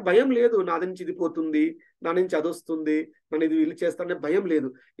నాకు భయం లేదు, నా నుంచి ఇది పోతుంది, నా నుంచి అది వస్తుంది, నన్ను ఇది వీళ్ళు చేస్తారనే భయం లేదు.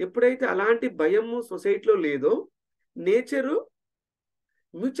 ఎప్పుడైతే అలాంటి భయము సొసైటీలో లేదో నేచరు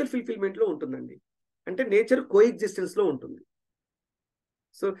మ్యూచువల్ ఫుల్ఫిల్మెంట్ లో ఉంటుందండి. అంటే నేచర్ కోఎగ్జిస్టెన్స్ లో ఉంటుంది.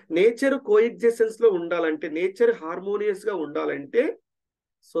 సో నేచర్ కోఎగ్జిస్టెన్స్ లో ఉండాలంటే, నేచర్ హార్మోనియస్ గా ఉండాలంటే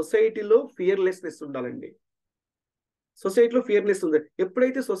సొసైటీలో ఫియర్లెస్నెస్ ఉండాలండి. సొసైటీలో ఫియర్లెస్ ఉంది.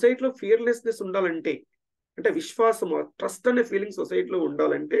 ఎప్పుడైతే సొసైటీలో ఫియర్లెస్నెస్ ఉండాలంటే, అంటే విశ్వాసము, ట్రస్ట్ అనే ఫీలింగ్ సొసైటీలో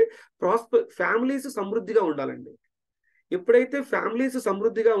ఉండాలంటే ఫ్యామిలీస్ సమృద్ధిగా ఉండాలండి. ఎప్పుడైతే ఫ్యామిలీస్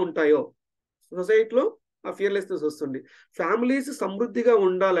సమృద్ధిగా ఉంటాయో సొసైటీలో ఆ ఫియర్లెస్నెస్ వస్తుంది. ఫ్యామిలీస్ సమృద్ధిగా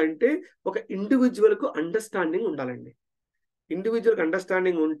ఉండాలంటే ఒక ఇండివిజువల్ కు అండర్స్టాండింగ్ ఉండాలండి. ఇండివిజువల్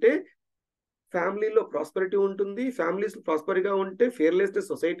అండర్స్టాండింగ్ ఉంటే ఫ్యామిలీలో ప్రాస్పరిటీ ఉంటుంది. ఫ్యామిలీస్ ప్రాస్పరిగా ఉంటే ఫియర్లెస్నెస్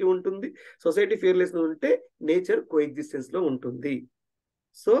సొసైటీ ఉంటుంది. సొసైటీ ఫియర్లెస్నెస్ ఉంటే నేచర్ కోఎగ్జిస్టెన్స్ లో ఉంటుంది.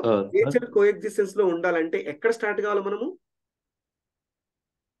 సో నేచర్ కోఎగ్జిస్టెన్స్ లో ఉండాలంటే ఎక్కడ స్టార్ట్ కావాలి మనము?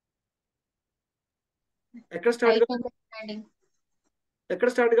 ఎక్కడ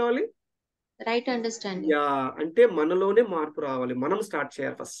స్టార్ట్ కావాలి? Right understanding. యా, అంటే మనలోనే మార్పు రావాలి. మనం స్టార్ట్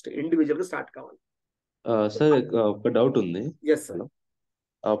చేయాలి. ఫస్ట్ ఇండివిజువల్ గా స్టార్ట్ కావాలి. సార్ ఒక డౌట్ ఉంది. Yes sir.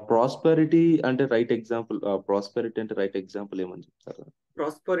 ప్రాస్పెరిటీ అంటే రైట్ ఎగ్జాంపుల్, ప్రాస్పెరిటీ అంటే రైట్ ఎగ్జాంపుల్ ఏమని చెప్తారు?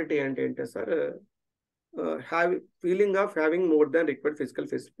 ప్రాస్పరిటీ అంటే ఏంటి sir? Feeling of having more than required physical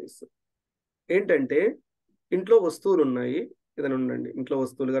facilities. ఏంటంటే ఇంట్లో వస్తువులు ఉన్నాయి, ఏదైనా ఉండండి, ఇంట్లో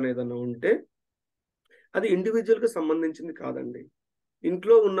వస్తువులు కానీ ఏదైనా ఉంటే అది ఇండివిజువల్ కి సంబంధించింది కాదండి.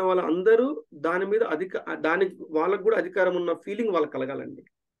 ఇంట్లో ఉన్న వాళ్ళ అందరూ దాని మీద దానికి వాళ్ళకు కూడా అధికారం ఉన్న ఫీలింగ్ వాళ్ళకి కలగాలండి.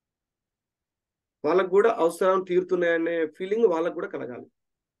 వాళ్ళకు కూడా అవసరం తీరుతున్నాయనే ఫీలింగ్ వాళ్ళకు కూడా కలగాలి.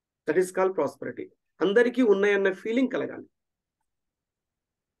 That is called prosperity. అందరికీ ఉన్నాయన్న ఫీలింగ్ కలగాలి.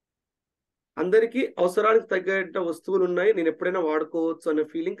 అందరికీ అవసరానికి తగ్గ వస్తువులు ఉన్నాయి, నేను ఎప్పుడైనా వాడుకోవచ్చు అనే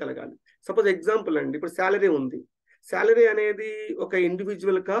ఫీలింగ్ కలగాలి. సపోజ్ ఎగ్జాంపుల్ అండి, ఇప్పుడు శాలరీ ఉంది. శాలరీ అనేది ఒక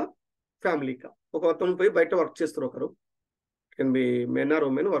ఇండివిజువల్ కా ఫ్యామిలీకా? ఒక మొత్తం పోయి బయట వర్క్ చేస్తారు, ఒకరు can be men are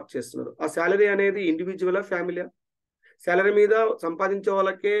women work చేస్తున్నారు. ఆ శాలరీ అనేది ఇండివిజువలా ఫ్యామిలీయా? శాలరీ మీద సంపాదించే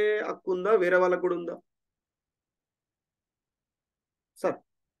వాళ్ళకే హక్కు ఉందా, వేరే వాళ్ళకు కూడా ఉందా సార్?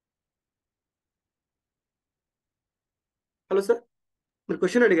 హలో సార్, మీరు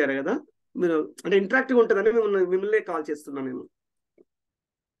క్వశ్చన్ అడిగారు కదా, మీరు అంటే ఇంటరాక్టివ్ ఉంటుందని మిమ్మల్ని కాల్ చేస్తున్నాను నేను.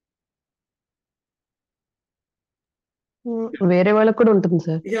 వేరే వాళ్ళకి కూడా ఉంటుంది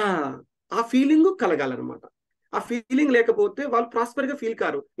సార్. యా, ఆ ఫీలింగ్ కలగాలన్నమాట. ఆ ఫీలింగ్ లేకపోతే వాళ్ళు ప్రాస్పర్ గా ఫీల్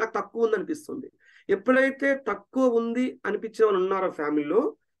కారు. నాకు తక్కువ ఉంది అనిపిస్తుంది. ఎప్పుడైతే తక్కువ ఉంది అనిపించిన వాళ్ళు ఉన్నారో ఫ్యామిలీలో,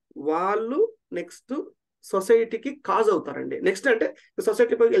 వాళ్ళు నెక్స్ట్ సొసైటీకి కాజ్ అవుతారండి. నెక్స్ట్ అంటే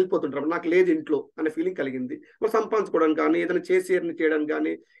సొసైటీపై వెళ్ళిపోతుంటారు. నాకు లేదు ఇంట్లో అనే ఫీలింగ్ కలిగింది, వాళ్ళు సంపాదించుకోవడానికి కానీ ఏదైనా చేయడానికి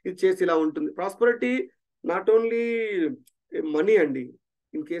కానీ, ఇది చేసి ఇలా ఉంటుంది. ప్రాస్పరిటీ నాట్ ఓన్లీ మనీ అండి,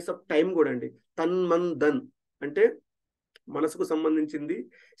 ఇన్ కేస్ ఆఫ్ టైం కూడా అండి. తన్ మన్ ధన్ అంటే మనసుకు సంబంధించింది,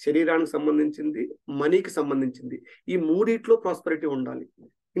 శరీరానికి సంబంధించింది, మనీకి సంబంధించింది. ఈ మూడిట్లో ప్రాస్పరిటీ ఉండాలి.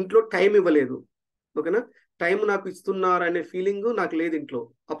 ఇంట్లో టైం ఇవ్వలేదు, ఓకేనా, టైం నాకు ఇస్తున్నారు అనే ఫీలింగ్ నాకు లేదు ఇంట్లో.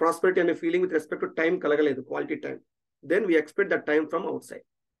 ఆ ప్రాస్పరిటీ అనే feeling with respect to time కలగలేదు, quality time. Then we expect that time from out side.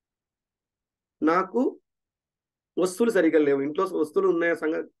 నాకు వస్తువులు సరిగ్గా లేవు, ఇంట్లో వస్తువులు ఉన్నాయ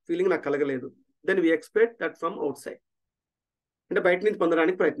ఫీలింగ్ నాకు కలగలేదు. Then we expect that from out side, అంటే బయట నుంచి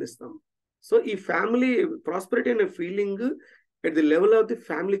పొందడానికి ప్రయత్నిస్తాం. సో ఈ ఫ్యామిలీ ప్రాస్పరిటీ అనే feeling at the level of the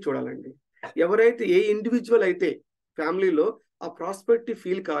family చూడాలండి. ఎవరైతే ఏ ఇండివిజువల్ అయితే ఫ్యామిలీలో ఆ prosperity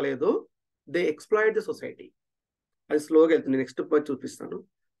feel కాలేదో they exploit the society. అది స్లోగా వెళ్తుంది, నెక్స్ట్ చూపిస్తాను.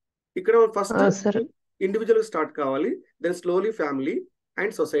 ఇక్కడ ఫస్ట్ ఇండివిజువల్ స్టార్ట్ కావాలి, then slowly family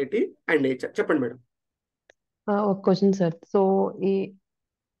and society and nature. చెప్పండి మేడం. ఒక క్వశ్చన్ సార్. సో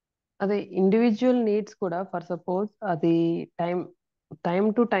అదే ఇండివిజువల్ నీడ్స్ కూడా, ఫర్ సపోజ్ అది టైం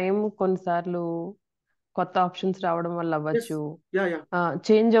టు టైం కొన్నిసార్లు కొత్త ఆప్షన్స్ రావడం వల్ల అవ్వచ్చు,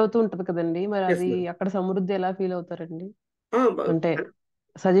 చేంజ్ అవుతూ ఉంటది కదండి. మరి అది అక్కడ సమృద్ధి ఎలా ఫీల్ అవుతారండి? అంటే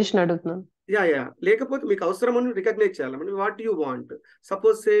సజెషన్ అడుగుతున్నాను. లేకపోతే మీకు అవసరం అని రికగ్నైజ్ చేయాలి. What you want.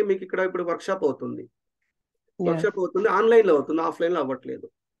 సపోజ్ సే మీకు ఇక్కడ ఇప్పుడు వర్క్షాప్ అవుతుంది, ఆన్లైన్ లో అవుతుంది, ఆఫ్లైన్ లో అవ్వట్లేదు.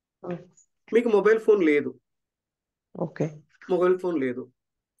 మీకు మొబైల్ ఫోన్ లేదు,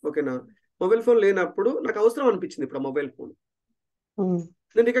 ఓకేనా. మొబైల్ ఫోన్ లేనప్పుడు నాకు అవసరం అనిపించింది ఇప్పుడు మొబైల్ ఫోన్,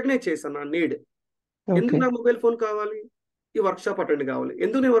 నేను రికగ్నైజ్ చేశాను నా నీడ్. ఎందుకు నాకు మొబైల్ ఫోన్ కావాలి? ఈ వర్క్షాప్ అటెండ్ కావాలి.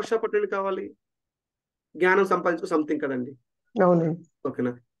 ఎందుకు నేను వర్క్షాప్ అటెండ్ కావాలి? జ్ఞానం సంపాదించుకో సంథింగ్ కదండి. అవునండి.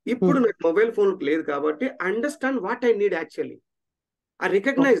 ఓకేనా? ఇప్పుడు నాకు మొబైల్ ఫోన్ లేదు కాబట్టి understand what I need actually. I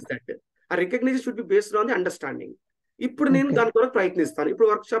recognize that. A recognition should be based on the understanding. ఇప్పుడు నేను దాని కొరకు ప్రయత్నిస్తాను. ఇప్పుడు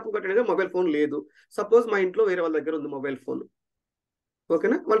వర్క్షాప్ కట్టడానికి మొబైల్ ఫోన్ లేదు. సపోజ్ మా ఇంట్లో వేరే వాళ్ళ దగ్గర ఉంది మొబైల్ ఫోన్.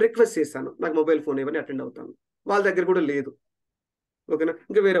 ఓకేనా? వాళ్ళు రిక్వెస్ట్ చేశాను, నాకు మొబైల్ ఫోన్ ఇవ్వని అటెండ్ అవుతాను. వాళ్ళ దగ్గర కూడా లేదు. ఓకేనా?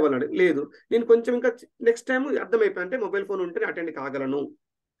 ఇంకా వేరే వాళ్ళు లేదు. నేను కొంచెం ఇంకా నెక్స్ట్ టైం అర్థమైపోయి అంటే మొబైల్ ఫోన్ ఉంటే అటెండ్ కాగలను,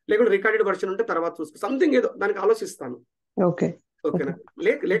 లేకుంటే రికార్డెడ్ వర్షన్ ఉంటే తర్వాత చూసుకో సంథింగ్ ఏదో దానికి ఆలోచిస్తాను. ఓకేనా?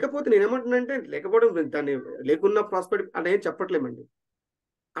 లేకపోతే నేను ఏమంటున్నానంటే లేకపోవడం దాన్ని లేకున్న ప్రాస్పెక్ట్ అనేది చెప్పట్లేమండి.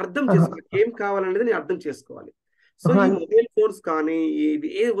 అర్థం చేసుకోవాలి ఏం కావాలనేది నేను అర్థం చేసుకోవాలి. సో ఈ మొబైల్ ఫోన్స్ కానీ ఇది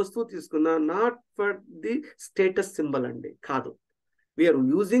ఏ వస్తువు తీసుకున్నా not for the status symbol అండి, కాదు. We are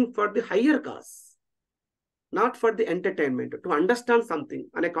using for the higher cause, not for the entertainment, to understand something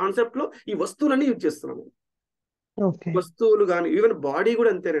అనే కాన్సెప్ట్ లో ఈ వస్తువులన్నీ యూజ్ చేస్తున్నాము. వస్తువులు కానీ ఈవెన్ బాడీ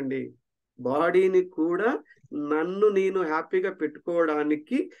కూడా అంతేనండి. బాడీని కూడా నన్ను నేను హ్యాపీగా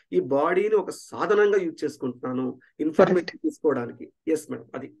పెట్టుకోవడానికి ఈ బాడీని ఒక సాధనంగా యూజ్ చేసుకుంటున్నాను, ఇన్ఫర్మేషన్ తీసుకోవడానికి. ఎస్ మేడం,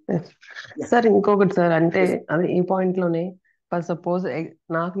 అది సార్. ఇంకొకటి సార్, అంటే అది ఈ పాయింట్ లోనే ఫర్ సపోజ్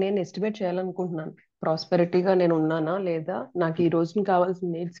నాకు నేను ఎస్టిమేట్ చేయాలనుకుంటున్నాను, ప్రాస్పెరిటీగా నేను ఉన్నానా లేదా, నాకు ఈ రోజున కావాల్సిన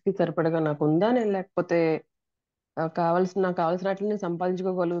నీడ్స్ కి సరిపడగా నాకు ఉందా, నేను లేకపోతే నాకు కావాల్సిన వాటిని నేను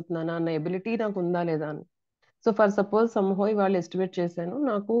సంపాదించుకోగలుగుతున్నానా అన్న ఎబిలిటీ నాకు ఉందా లేదా అని. సో ఫర్ సపోజ్ సమ్హో ఇవాళ ఎస్టిమేట్ చేశాను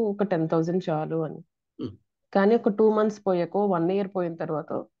నాకు ఒక 10,000 చాలు అని, కానీ ఒక 2 months పోయాకో 1 year పోయిన తర్వాత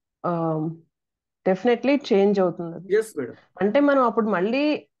డెఫినెట్లీ చేంజ్ అవుతుంది అది. అంటే మనం అప్పుడు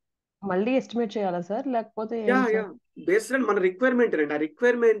మళ్ళీ ఎస్టిమేట్ చేయాలా సార్, లేకపోతే బేస్డ్ ఆన్ మన రిక్వైర్మెంట్ అండి. ఆ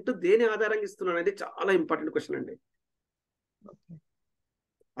రిక్వైర్మెంట్ దేని ఆధారంగా ఇస్తున్నాను అనేది చాలా ఇంపార్టెంట్ క్వశ్చన్ అండి.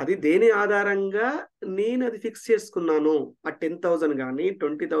 అది దేని ఆధారంగా నేను అది ఫిక్స్ చేసుకున్నాను. ఆ 10,000 కానీ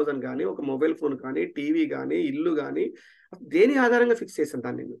 20,000 కానీ ఒక మొబైల్ ఫోన్ కానీ టీవీ కానీ ఇల్లు కానీ దేని ఆధారంగా ఫిక్స్ చేశాను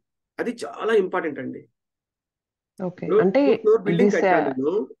దాన్ని నేను, అది చాలా ఇంపార్టెంట్ అండి. అంటే 2 floor బిల్డింగ్ కట్టాను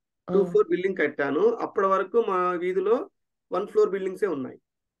నేను, 2 floor బిల్డింగ్ కట్టాను. అప్పటి వరకు మా వీధిలో 1 floor బిల్డింగ్సే ఉన్నాయి.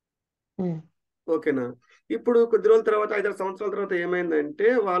 ఓకేనా? ఇప్పుడు కొద్ది రోజుల తర్వాత 5-6 సంవత్సరాల తర్వాత ఏమైందంటే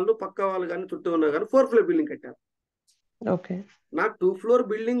వాళ్ళు పక్క వాళ్ళు కానీ చుట్టూ ఉన్నా కానీ 4 floor బిల్డింగ్ కట్టారు. నాకు 2 floor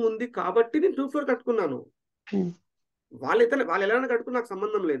బిల్డింగ్ ఉంది కాబట్టి నేను 2 floor కట్టుకున్నాను. వాళ్ళు ఎలా కట్టుకుని నాకు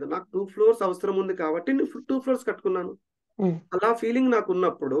సంబంధం లేదు. నాకు 2 floors అవసరం ఉంది కాబట్టి నేను 2 floors కట్టుకున్నాను. అలా ఫీలింగ్ నాకు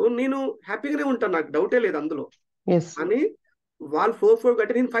ఉన్నప్పుడు నేను హ్యాపీగానే ఉంటాను, నాకు డౌటే లేదు అందులో. అని వాళ్ళు 4 floors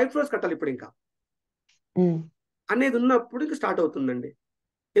కట్టి నేను 5 floors కట్టాలి ఇప్పుడు ఇంకా అనేది ఉన్నప్పుడు ఇంకా స్టార్ట్ అవుతుందండి.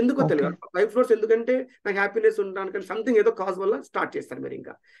 ఎందుకో తెలియదు 5 floors ఎందుకంటే నాకు హ్యాపీనెస్ ఉండడానికి సంథింగ్ ఏదో కాజ్ వల్ల స్టార్ట్ చేస్తారు మీరు.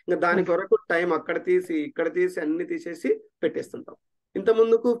 ఇంకా దాని కొరకు టైం అక్కడ తీసి ఇక్కడ తీసి అన్ని తీసేసి పెట్టేస్తుంటాం. ఇంత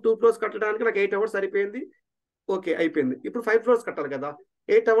ముందుకు 2 floors కట్టడానికి నాకు 8 hours సరిపోయింది. ఓకే, అయిపోయింది. ఇప్పుడు 5 floors కట్టాలి కదా,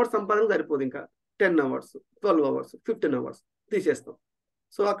 8 hours సంపాదన సరిపోదు, ఇంకా 10 hours 12 hours 15 hours తీసేస్తాం.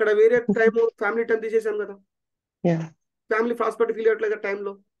 సో అక్కడ వేరే టైం ఫ్యామిలీ టైం తీసేసాం కదా, ఫ్యామిలీ ప్రాస్పెక్ట్ ఫీల్ అవ్వట్లేదు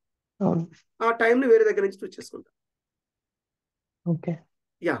టైంలో, ఆ టైంని వేరే దగ్గర నుంచి చూస్ చేసుకుంటాం.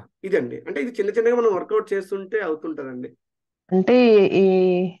 ఇదండి. అంటే ఇది చిన్న చిన్నగా మనం వర్కౌట్ చేస్తుంటే అవుతుంటదండి. అంటే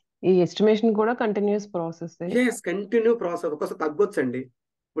ఈ ఎస్టిమేషన్ కూడా కంటిన్యూస్ ప్రాసెస్. Continue process. ఒకసారి తగ్గొచ్చండి.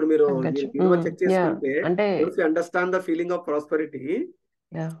 ఇప్పుడు మీరు చెక్ చేసుకుంటే understand the feeling of prosperity.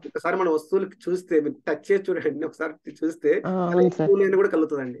 ఒకసారి మన వస్తువులు చూస్తే మీరు టచ్ చేసి చూడండి, ఒకసారి చూస్తే నేను కూడా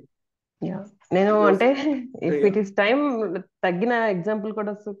కలుగుతుందండి. నేను అంటే ఇఫ్ ఇట్ ఇస్ టైం తగ్గిన ఎగ్జాంపుల్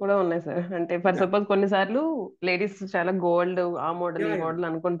కూడా ఉన్నాయి సార్. అంటే ఫర్ సపోజ్ కొన్నిసార్లు లేడీస్ చాలా గోల్డ్ ఆ మోడల్ ఈ మోడల్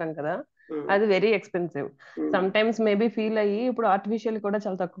అనుకుంటాం కదా, అది very expensive. Some times maybe feel అయ్యి ఇప్పుడు ఆర్టిఫిషియల్ కూడా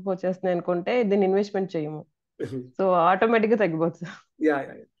చాలా తక్కువ వచ్చేస్తున్నాయి అనుకుంటే దీన్ని ఇన్వెస్ట్మెంట్ చేయము, సో ఆటోమేటిక్ గా తగ్గిపోతుంది.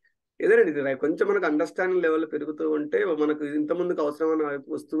 ఏదేనండి, కొంచెం మనకు అండర్స్టాండింగ్ లెవెల్ పెరుగుతూ ఉంటే మనకు ఇంత ముందుకు అవసరమైన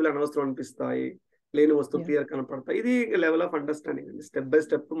వస్తువులు అనవసరం అనిపిస్తాయి, లేని వస్తువు క్లియర్ కనపడతాయి. ఇది లెవెల్ ఆఫ్ అండర్స్టాండింగ్ అండి. స్టెప్ బై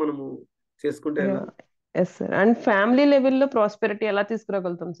స్టెప్ మనము చేసుకుంటే. అండ్ ఫ్యామిలీ లెవెల్లో ప్రాస్పెరిటీ ఎలా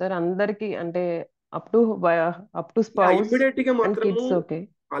తీసుకురాగలుగుతాం సార్ అందరికి, అంటే అప్ టు స్పౌస్ ఇమ్మీడియట్ గా మాత్రం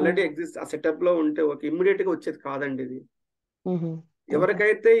ఆల్రెడీ ఎగ్జిస్ట్ ఆ సెటప్ లో ఉంటే ఓకే, ఇమ్మీడియట్ గా వచ్చేది కాదండి ఇది.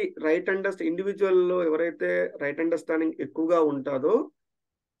 ఎవరికైతే ఇండివిజువల్ లో ఎవరైతే రైట్ అండర్స్టాండింగ్ ఎక్కువగా ఉంటుందో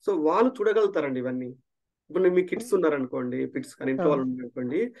సో వాళ్ళు చూడగలుగుతారండి ఇవన్నీ. ఇప్పుడు మీ కిడ్స్ ఉన్నారనుకోండి, కిడ్స్ కానీ ఇంట్లో వాళ్ళు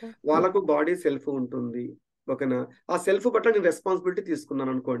ఉన్నారనుకోండి, వాళ్ళకు బాడీ సెల్ఫ్ ఉంటుంది. ఓకేనా? ఆ సెల్ఫ్ పట్ల నేను రెస్పాన్సిబిలిటీ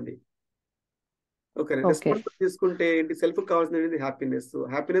తీసుకున్నాను అనుకోండి. ఓకేనా? రెస్పాన్సిబిలిటీ తీసుకుంటే ఏంటి, సెల్ఫ్ కావాల్సింది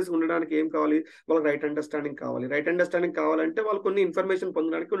హ్యాపీనెస్ ఉండడానికి ఏం కావాలి, వాళ్ళకి రైట్ అండర్స్టాండింగ్ కావాలి. రైట్ అండర్స్టాండింగ్ కావాలంటే వాళ్ళు కొన్ని ఇన్ఫర్మేషన్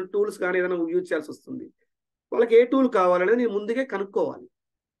పొందడానికి కొన్ని టూల్స్ కానీ ఏదైనా యూజ్ చేయాల్సి వస్తుంది. వాళ్ళకి ఏ టూల్ కావాలనేది నేను ముందుగా కనుక్కోవాలి.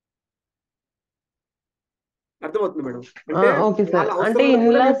 అర్థమవుతుంది మేడం. అంటే ఓకే సార్. వాళ్ళ అంటే అవసరాలు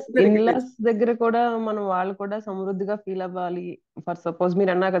కూడా నేను ముందే recognize ఇన్లాస్ దగ్గర కూడా మనం వాళ్ళు కూడా సమృద్ధిగా ఫీల్ అవ్వాలి. ఫర్ సపోజ్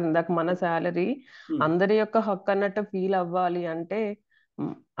మీరు అన్నా కదా ఇందాక మన శాలరీ అందరి యొక్క హక్కు అన్నట్టు ఫీల్ అవ్వాలి అంటే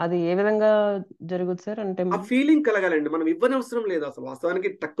అది ఏ విధంగా జరుగుతుంది సార్? అంటే ఆ ఫీలింగ్ కలగాలండి. మనం ఇవ్వని అవసరం లేదు అసలు. వాస్తవానికి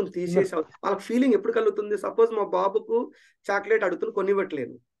టక్కుని తీసేసి వాళ్ళకి ఫీలింగ్ ఎప్పుడు కలుగుతుంది? సపోజ్ మా బాబుకు చాక్లెట్ అడుగుతుని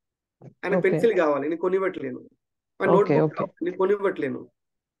కొనివ్వట్లేను, ఆయన ఓకే పెన్సిల్ కావాలి, నేను కొనివ్వట్లేను, ఆ ఓకే నోట్బుక్ ఓకే కావాలి, నేను కొనివ్వట్లేను.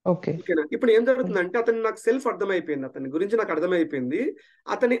 ఓకే ఓకేనా? ఇప్పుడు ఏం జరుగుతుందంటే అతను నాకు సెల్ఫ్ అర్థమైపోయింది, అతని గురించి నాకు అర్థమైపోయింది,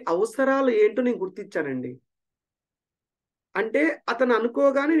 అతని అవసరాలు ఏంటో నేను గుర్తించానండి. అంటే అతను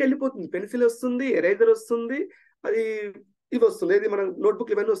అనుకోగానే వెళ్ళిపోతుంది, పెన్సిల్ వస్తుంది, ఎరేజర్ వస్తుంది, అది ఇవి వస్తుంది, ఇది మన నోట్బుక్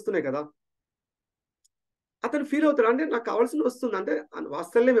ఇవన్నీ వస్తున్నాయి కదా. అతను ఫీల్ అవుతాడు, అంటే నాకు కావాల్సింది వస్తుంది. అంటే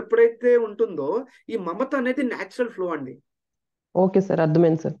వాత్సల్యం ఎప్పుడైతే ఉంటుందో ఈ మమత అనేది న్యాచురల్ ఫ్లో అండి. ఓకే సార్,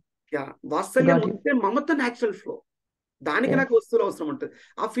 అర్థమైంది సార్. వాత్సల్యం Got you. ఉంటే మమత న్యాచురల్ ఫ్లో, దానికి Yeah. నాకు వస్తువులు అవసరం ఉంటుంది.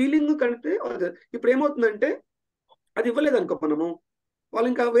 ఆ ఫీలింగ్ కంటే ఇప్పుడు ఏమవుతుందంటే అది ఇవ్వలేదు అనుకో మనము, వాళ్ళు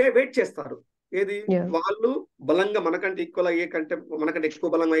ఇంకా వెయిట్ చేస్తారు. ఏది Yeah. వాళ్ళు బలంగా మనకంటే ఈక్వల్ అయ్యే కంటే, మనకంటే ఎక్కువ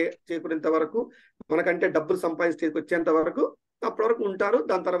బలంగా చేకూరేంత వరకు, మనకంటే డబ్బులు సంపాదించి వచ్చేంత వరకు అప్పటి వరకు ఉంటారు.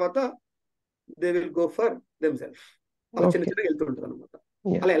 దాని తర్వాత they will go for them self. అలా చిన్న Okay. చిన్నగా వెళ్తుంటది అనమాట.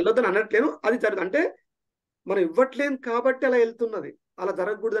 Yeah. అలా వెళ్ళొద్దని అనట్లేను, అది జరుగుతుంది. అంటే మనం ఇవ్వట్లేను కాబట్టి అలా వెళ్తున్నది, అలా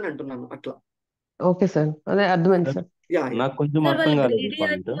జరగకూడదని అంటున్నాను అట్లా. ఓకే సార్, అదే అర్థమైంది సార్. నాకు కొంచెం సార్ అర్థం వాళ్ళు కాలేదు గ్రీడీ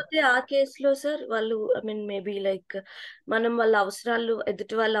పాయింట్. అయిపోతే ఆ కేసులో సార్ వాళ్ళు ఐ మీన్ మేబీ లైక్ మనం వాళ్ళ అవసరాలు,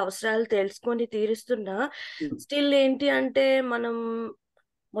 ఎదుటి వాళ్ళ అవసరాలు తెలుసుకొని తీరుస్తున్నా స్టిల్ ఏంటి అంటే మనం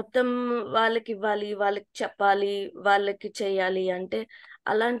మొత్తం వాళ్ళకి ఇవ్వాలి, వాళ్ళకి చెప్పాలి, వాళ్ళకి చేయాలి అంటే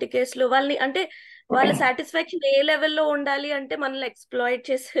అలాంటి కేసులో వాళ్ళని అంటే వాళ్ళ సాటిస్ఫాక్షన్ ఏ లెవెల్లో ఉండాలి అంటే మనల్ని ఎక్స్ప్లాయిట్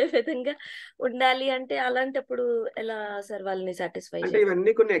చేసే విధంగా ఉండాలి అంటే అలాంటప్పుడు ఎలా సార్ వాళ్ళని సాటిస్ఫై అంటే చేయాలి?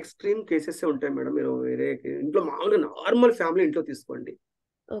 ఇవన్నీ కొన్ని ఎక్స్ట్రీమ్ కేసెస్ ఉంటాయి మేడం. మీరు వేరే ఇంట్లో మామూలుగా నార్మల్ ఫ్యామిలీ ఇంట్లో తీసుకోండి,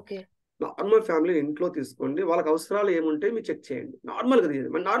 ఓకే నార్మల్ ఫ్యామిలీ ఇంట్లో తీసుకోండి, వాళ్ళకి అవసరాలు ఏముంటాయి మీరు చెక్ చేయండి. నార్మల్గా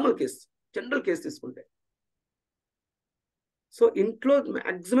మన నార్మల్ కేసు, జనరల్ కేసు తీసుకుంటే. సో ఇంట్లో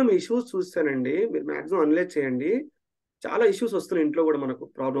మాక్సిమం ఇష్యూస్ చూస్తానండి, మీరు మాక్సిమం అనలైజ్ చేయండి. చాలా ఇష్యూస్ వస్తున్నాయి ఇంట్లో కూడా, మనకు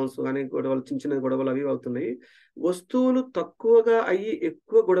ప్రాబ్లమ్స్ కానీ గొడవలు, చిన్న చిన్న గొడవలు అవి అవుతున్నాయి. వస్తువులు తక్కువగా అయ్యి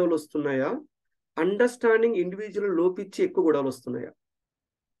ఎక్కువ గొడవలు వస్తున్నాయా, అండర్స్టాండింగ్ ఇండివిజువల్ లోపించి ఎక్కువ గొడవలు వస్తున్నాయా?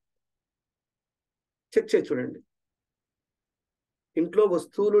 చెక్ చేసి చూడండి. ఇంట్లో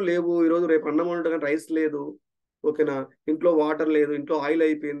వస్తువులు లేవు, ఈరోజు రేపు అన్నం వండడానికి రైస్ లేదు, ఓకేనా, ఇంట్లో వాటర్ లేదు, ఇంట్లో ఆయిల్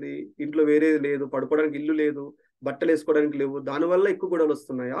అయిపోయింది, ఇంట్లో వేరేది లేదు, పడుకోవడానికి ఇల్లు లేదు, బట్టలు వేసుకోవడానికి లేవు, దానివల్ల ఎక్కువ గొడవలు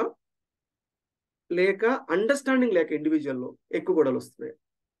వస్తున్నాయా, లేక అండర్స్టాండింగ్ లేక ఇండివిజువల్లో ఎక్కువ గొడవలు వస్తున్నాయి?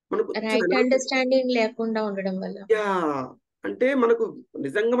 మనకు రైట్ అండర్స్టాండింగ్ లేకుండా ఉండడం వల్ల. అంటే మనకు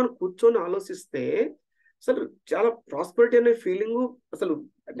నిజంగా మనం కూర్చొని ఆలోచిస్తే అసలు చాలా ప్రాస్పరిటీ అనే ఫీలింగ్ అసలు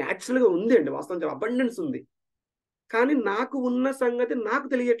న్యాచురల్ గా ఉంది అండి. వాస్తవం చాలా అబండెన్స్ ఉంది, కానీ నాకు ఉన్న సంగతి నాకు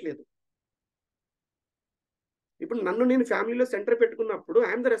తెలియట్లేదు. ఇప్పుడు నన్ను నేను ఫ్యామిలీలో సెంటర్ పెట్టుకున్నప్పుడు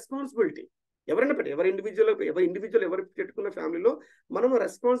ఐఎమ్ ద రెస్పాన్సిబిలిటీ. ఎవరైనా ఎవరి ఇండివిజువల్ ఎవరు పెట్టుకున్న ఫ్యామిలీలో మనం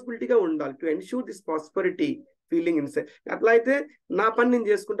రెస్పాన్సిబిలిటీగా ఉండాలి to ensure this prosperity feeling inside. అట్లా అయితే నా పని నేను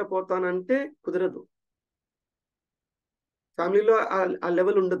చేసుకుంటూ పోతానంటే కుదరదు, ఫ్యామిలీలో ఆ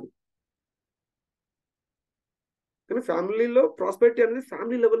లెవెల్ ఉండదు. కానీ ఫ్యామిలీలో ప్రాస్పెరిటీ అనేది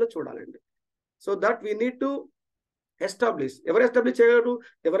ఫ్యామిలీ లెవెల్లో చూడాలండి. So that we need to establish. ఎవరు ఎస్టాబ్లిష్ చేయగలరు?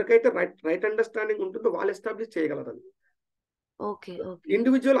 ఎవరికైతే రైట్ అండర్స్టాండింగ్ ఉంటుందో వాళ్ళు ఎస్టాబ్లిష్ చేయగలరు.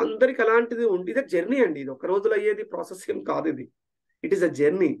 ఇండివిజువల్ అందరికి అలాంటిది ఉంది. ఇది జర్నీ అండి, ఇది ఒక రోజులో అయ్యేది ప్రాసెస్ ఏం కాదు, ఇది it is a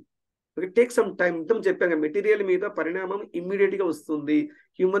journey. It take some time. ఇంత చెప్పాను, మెటీరియల్ మీద పరిణామం ఇమ్మీడియట్ గా వస్తుంది.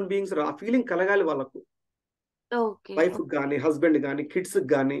 హ్యూమన్ బీయింగ్స్ ఆ ఫీలింగ్ కలగాలి వాళ్ళకు, వైఫ్ కానీ హస్బెండ్ కానీ కిడ్స్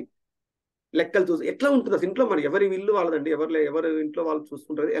కానీ. లెక్కలు చూసి ఎట్లా ఉంటుంది అసలు ఇంట్లో, మరి ఎవరి ఇల్లు వాళ్ళదండి, ఎవరి ఇంట్లో వాళ్ళు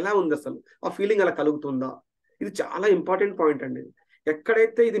చూసుకుంటారు, ఎలా ఉంది అసలు ఆ ఫీలింగ్ అలా కలుగుతుందా? ఇది చాలా ఇంపార్టెంట్ పాయింట్ అండి.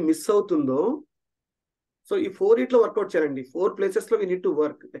 ఎక్కడైతే ఇది మిస్ అవుతుందో, సో ఈ 4 ఇట్లో వర్కౌట్ చేయాలండి. 4 places లో వీ నీడ్ టు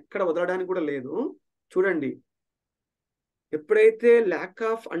వర్క్. ఎక్కడ వదలడానికి కూడా లేదు. చూడండి, ఎప్పుడైతే ల్యాక్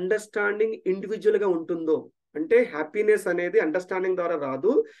ఆఫ్ అండర్స్టాండింగ్ ఇండివిజువల్ గా ఉంటుందో, అంటే హ్యాపీనెస్ అనేది అండర్స్టాండింగ్ ద్వారా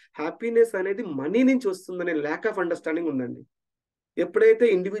రాదు, హ్యాపీనెస్ అనేది మనీ నుంచి వస్తుందనే ల్యాక్ ఆఫ్ అండర్స్టాండింగ్ ఉందండి. ఎప్పుడైతే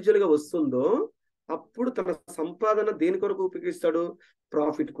ఇండివిజువల్ గా వస్తుందో అప్పుడు తన సంపాదన దేని కొరకు ఉపయోగిస్తాడు?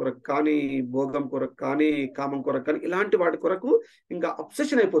 ప్రాఫిట్ కొరకు కానీ, భోగం కొరకు కానీ, కామం కొరకు కానీ, ఇలాంటి వాటి కొరకు ఇంకా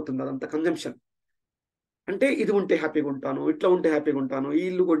అబ్సెషన్ అయిపోతుంది అదంతా కన్జంప్షన్. అంటే ఇది ఉంటే హ్యాపీగా ఉంటాను, ఇట్లా ఉంటే హ్యాపీగా ఉంటాను, ఈ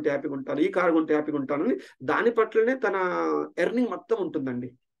ఇల్లు కొంటే హ్యాపీగా ఉంటాను, ఈ కారు కొంటే హ్యాపీగా ఉంటాను అని దాని పట్లనే తన ఎర్నింగ్ మొత్తం ఉంటుందండి.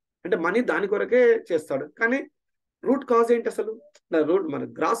 అంటే మనీ దాని కొరకే చేస్తాడు. కానీ రూట్ కాజ్ ఏంటి అసలు? మన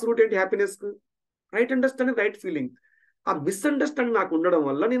గ్రాస్ రూట్ ఏంటి హ్యాపీనెస్ కు? Right understanding, right feeling. ఆ మిస్అండర్స్టాండింగ్ నాకు ఉండడం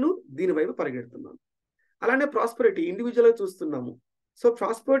వల్ల నేను దీని వైపు పరిగెడుతున్నాను. అలానే ప్రాస్పరిటీ ఇండివిజువల్ గా చూస్తున్నాము. So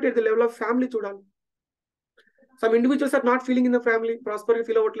prosperity at the level of family చూడాలి. Some individuals are not feeling in the family, prosperity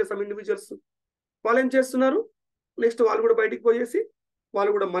feel అవ్వట్లేదు. సమ్ ఇండివిజువల్స్ వాళ్ళు ఏం చేస్తున్నారు? నెక్స్ట్ వాళ్ళు కూడా బయటికి పోయేసి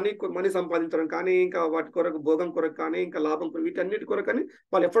వాళ్ళు కూడా మనీ సంపాదించడం కానీ, ఇంకా వాటి కొరకు భోగం కొరకు కానీ, ఇంకా లాభం కొరకు, వీటన్నిటి కొరకు కానీ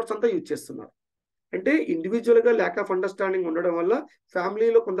వాళ్ళ ఎఫర్ట్స్ అంతా యూజ్ చేస్తున్నారు. అంటే ఇండివిజువల్గా ల్యాక్ ఆఫ్ అండర్స్టాండింగ్ ఉండడం వల్ల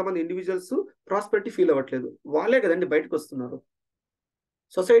ఫ్యామిలీలో కొంతమంది ఇండివిజువల్స్ ప్రాస్పెరిటీ ఫీల్ అవ్వట్లేదు. వాళ్ళే కదండి బయటకు వస్తున్నారు.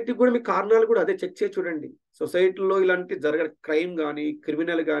 సొసైటీకి కూడా మీ కారణాలు కూడా అదే చెక్ చేసి చూడండి. సొసైటీలో ఇలాంటి క్రైమ్ కానీ,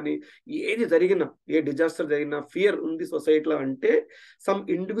 క్రిమినల్ కానీ, ఏది జరిగినా, ఏ డిజాస్టర్ జరిగినా ఫియర్ ఉంది సొసైటీలో అంటే some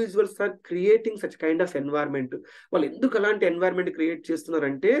individuals are creating such kind of environment. వాళ్ళు ఎందుకు అలాంటి ఎన్వైర్న్మెంట్ క్రియేట్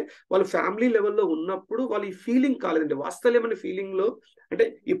చేస్తున్నారంటే వాళ్ళు ఫ్యామిలీ లెవెల్లో ఉన్నప్పుడు వాళ్ళు ఈ ఫీలింగ్ కాలేదండి. వాస్తవమైన ఫీలింగ్లో అంటే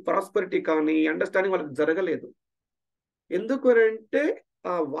ఈ ప్రాస్పరిటీ కానీ అండర్స్టాండింగ్ వాళ్ళకి జరగలేదు. ఎందుకు అంటే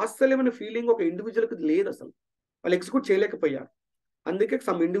ఆ వాస్తవమైన ఫీలింగ్ ఒక ఇండివిజువల్కి లేదు, అసలు వాళ్ళు ఎగ్జిక్యూట్ చేయలేకపోయారు. అందుకే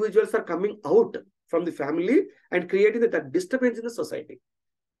some individuals are coming out from the family and creating that disturbance in the society.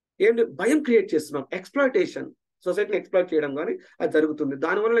 ఏంటి భయం క్రియేట్ చేస్తున్నాం, ఎక్స్ప్లాయిటేషన్, సొసైటీని ఎక్స్ప్లాయిట్ చేయడం కానీ అది జరుగుతుంది.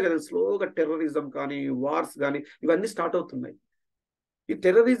 దానివల్ల కదా స్లోగా టెర్రరిజం కానీ, వార్స్ కానీ ఇవన్నీ స్టార్ట్ అవుతున్నాయి. ఈ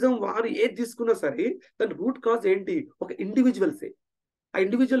టెర్రరిజం వారు ఏది తీసుకున్నా సరే దాని రూట్ కాజ్ ఏంటి? ఒక ఇండివిజువల్సే. ఆ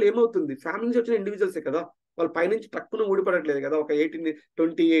ఇండివిజువల్ ఏమవుతుంది? ఫ్యామిలీ నుంచి వచ్చిన ఇండివిజువల్సే కదా, వాళ్ళు పైనుంచి టక్కున ఊడిపడట్లేదు కదా. ఒక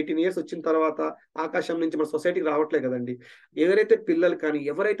 18 ఇయర్స్ వచ్చిన తర్వాత ఆకాశం నుంచి మన సొసైటీకి రావట్లేదు కదండి. ఎవరైతే పిల్లలు కానీ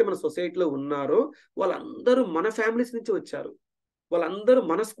ఎవరైతే మన సొసైటీలో ఉన్నారో వాళ్ళందరూ మన ఫ్యామిలీస్ నుంచి వచ్చారు, వాళ్ళందరూ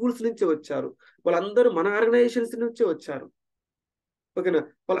మన స్కూల్స్ నుంచి వచ్చారు, వాళ్ళందరూ మన ఆర్గనైజేషన్స్ నుంచి వచ్చారు. ఓకేనా?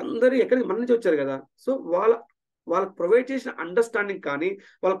 వాళ్ళందరూ మన నుంచి వచ్చారు కదా. సో వాళ్ళకి ప్రొవైడ్ చేసిన అండర్స్టాండింగ్ కానీ,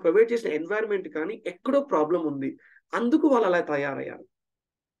 వాళ్ళకి ప్రొవైడ్ చేసిన ఎన్వైరన్మెంట్ కానీ ఎక్కడో ప్రాబ్లం ఉంది. అందుకు వాళ్ళు అలా తయారయ్యారు.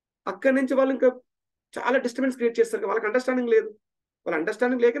 అక్కడి నుంచి వాళ్ళు ఇంకా చాలా డిస్టర్బెన్స్ క్రియేట్ చేస్తారు. వాళ్ళకి అండర్స్టాండింగ్ లేదు. వాళ్ళ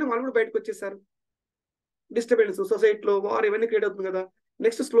అండర్స్టాండింగ్ లేకనే వాళ్ళు కూడా బయటకు వచ్చేసారు. డిస్టర్బెన్స్ సొసైటీలో వారు ఇవన్నీ క్రియేట్ అవుతుంది కదా.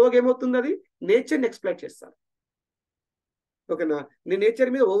 నెక్స్ట్ స్లోగా ఏమవుతుంది? అది నేచర్ని ఎక్స్ప్లాయిట్ చేస్తారు. ఓకేనా?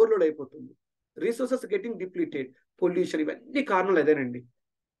 నేచర్ మీద ఓవర్లోడ్ అయిపోతుంది. రిసోర్సెస్ గెటింగ్ డిప్లీటెడ్, పొల్యూషన్, ఇవన్నీ కారణాలు అదేనండి.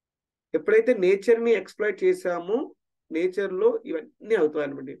 ఎప్పుడైతే నేచర్ని ఎక్స్ప్లాయిట్ చేసామో నేచర్లో ఇవన్నీ అవుతాయి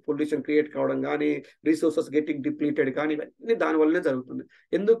అనమాట. పొల్యూషన్ క్రియేట్ కావడం కానీ, రిసోర్సెస్ గెటింగ్ డిప్లీటెడ్ కానీ, ఇవన్నీ దాని వల్లనే జరుగుతుంది.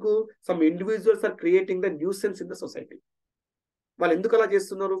 ఎందుకు? Some individuals are creating the nuisance in the society. వాళ్ళు ఎందుకు అలా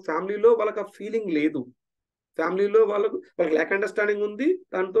చేస్తున్నారు? ఫ్యామిలీలో వాళ్ళకి ఆ ఫీలింగ్ లేదు. ఫ్యామిలీలో వాళ్ళకి ల్యాక్ అండర్స్టాండింగ్ ఉంది.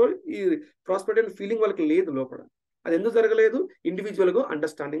 దాంతో ఈ ప్రాస్పెరిటీ ఫీలింగ్ వాళ్ళకి లేదు లోపల. అది ఎందుకు జరగలేదు? ఇండివిజువల్గా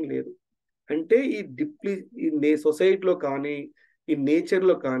అండర్స్టాండింగ్ లేదు. అంటే ఈ సొసైటీలో కానీ, ఈ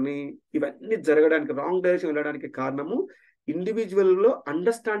నేచర్లో కానీ ఇవన్నీ జరగడానికి, రాంగ్ డైరెక్షన్ వెళ్ళడానికి కారణము ఇండివిజువల్లో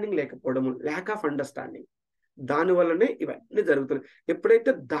అండర్స్టాండింగ్ లేకపోవడము, ల్యాక్ ఆఫ్ అండర్స్టాండింగ్. దాని వల్లనే ఇవన్నీ జరుగుతున్నాయి.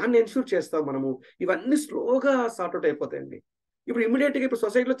 ఎప్పుడైతే దాన్ని ఎన్ష్యూర్ చేస్తాం మనము, ఇవన్నీ స్లోగా సార్ట్అవుట్ అయిపోతాయండి. ఇప్పుడు ఇమీడియట్గా ఇప్పుడు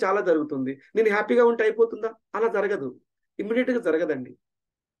సొసైటీలో చాలా జరుగుతుంది. నేను హ్యాపీగా ఉంటే అయిపోతుందా? అలా జరగదు. ఇమీడియట్గా జరగదండి,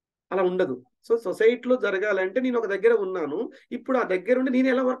 అలా ఉండదు. సో సొసైటీలో జరగాలంటే నేను ఒక దగ్గర ఉన్నాను, ఇప్పుడు ఆ దగ్గర ఉండి నేను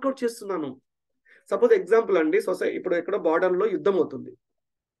ఎలా వర్కౌట్ చేస్తున్నాను. సపోజ్ ఎగ్జాంపుల్ అండి, ఇప్పుడు ఎక్కడో బార్డర్లో యుద్ధం అవుతుంది.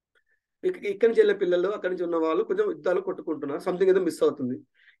 ఇక్కడి నుంచి వెళ్ళే పిల్లలు, అక్కడి నుంచి ఉన్న వాళ్ళు కొంచెం యుద్ధాలు కొట్టుకుంటున్నారు, సంథింగ్ ఏదో మిస్ అవుతుంది.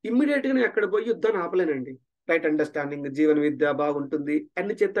 ఇమ్మీడియట్గా నేను అక్కడ పోయి యుద్ధాన్ని ఆపలేనండి. రైట్ అండర్స్టాండింగ్, జీవన విద్య బాగుంటుంది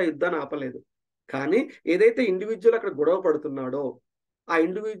అన్ని చేత యుద్ధాన్ని ఆపలేదు. కానీ ఏదైతే ఇండివిజువల్ అక్కడ గొడవ పడుతున్నాడో ఆ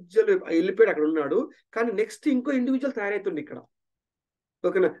ఇండివిజువల్ వెళ్ళిపోయాడు, అక్కడ ఉన్నాడు. కానీ నెక్స్ట్ ఇంకో ఇండివిజువల్ తయారవుతుంది ఇక్కడ.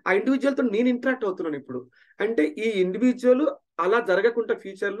 ఓకేనా? ఆ ఇండివిజువల్తో నేను ఇంటరాక్ట్ అవుతున్నాను ఇప్పుడు. అంటే ఈ ఇండివిజువల్ అలా జరగకుండా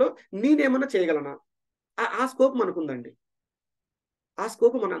ఫ్యూచర్లో నేనేమన్నా చేయగలనా? ఆ స్కోప్ మనకుందండి. ఆ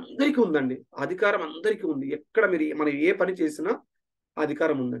స్కోప్ మనందరికీ ఉందండి. అధికారం అందరికీ ఉంది. ఎక్కడ మనం ఏ పని చేసినా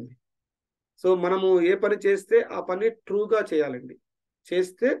అధికారం ఉందండి. సో మనము ఏ పని చేస్తే ఆ పని ట్రూగా చేయాలండి.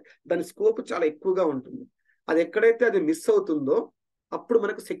 చేస్తే దాని స్కోప్ చాలా ఎక్కువగా ఉంటుంది. అది ఎక్కడైతే అది మిస్ అవుతుందో అప్పుడు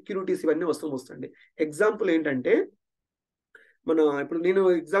మనకు సెక్యూరిటీస్ ఇవన్నీ వస్తాయండి. ఎగ్జాంపుల్ ఏంటంటే, ఇప్పుడు నేను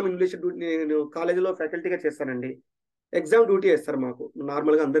ఎగ్జామ్ ఇన్విజిలేషన్ డ్యూటీ, నేను కాలేజీలో ఫ్యాకల్టీగా చేస్తానండి. ఎగ్జామ్ డ్యూటీ వేస్తారు మాకు.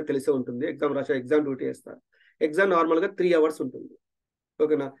 నార్మల్గా అందరికి తెలిసే ఉంటుంది. ఎగ్జామ్ రాసే ఎగ్జామ్ డ్యూటీ వేస్తారు. ఎగ్జామ్ నార్మల్గా 3 hours ఉంటుంది.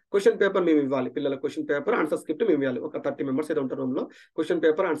 ఓకేనా? క్వశ్చన్ పేపర్ మేము ఇవ్వాలి. పిల్లల క్వశ్చన్ పేపర్, ఆన్సర్ స్క్రిప్ట్ మేము ఇవ్వాలి. ఒక 30 members ఏదో ఉంటారు రూమ్లో. క్వశ్చన్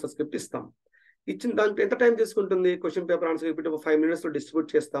పేపర్, ఆన్సర్ స్క్రిప్ట్ ఇస్తాం. ఇచ్చిన దానికి ఎంత టైం తీసుకుంటుంది? Question paper, answer script 5 minutes distribute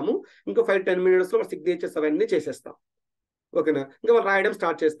చేస్తాము. ఇంకో 5-10 minutes సిగ్నేచర్స్ అవన్నీ చేసేస్తాం. ఓకేనా? ఇంకా వాళ్ళు రాయడం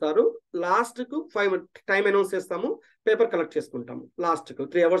స్టార్ట్ చేస్తారు. లాస్ట్కు 5 టైం అనౌన్స్ చేస్తాము, పేపర్ కలెక్ట్ చేసుకుంటాము. లాస్ట్కు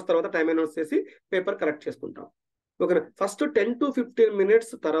 3 hours తర్వాత టైం అనౌన్స్ చేసి పేపర్ కలెక్ట్ చేసుకుంటాం. ఓకేనా? ఫస్ట్ 10 to 15 minutes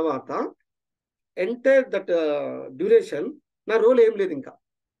తర్వాత ఎంటైర్ దట్ డ్యూరేషన్ నా రోల్ ఏం లేదు ఇంకా.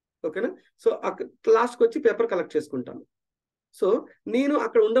 ఓకేనా? సో లాస్ట్కి వచ్చి పేపర్ కలెక్ట్ చేసుకుంటాను. సో నేను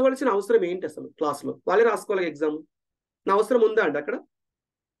అక్కడ ఉండవలసిన అవసరం ఏంటి అసలు? క్లాస్లో వాళ్ళే రాసుకోవాలి ఎగ్జామ్. నా అవసరం ఉందా అండి అక్కడ?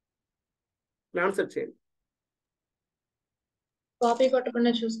 ఆన్సర్ చేయండి. కాపీ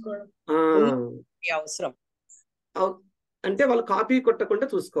కొట్టకుండా చూసుకోవడం అవసరం. అంటే వాళ్ళు కాపీ కొట్టకుండా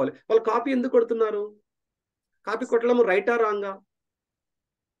చూసుకోవాలి. వాళ్ళు కాపీ ఎందుకు కొడుతున్నారు? కాపీ కొట్టడం రైటా రాంగా?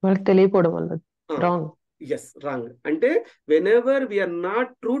 వాళ్ళకి తెలియకపోవడం వల్ల రాంగ్. Yes, wrong. అంటే when ever we are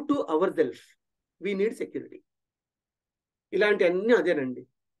not true to our self we need security. ఇలాంటివన్నీ అదేనండి.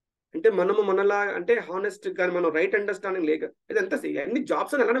 అంటే మనము మనలా అంటే హానెస్ట్ కానీ మనం రైట్ అండర్స్టాండింగ్ లేక ఇదంతా అన్ని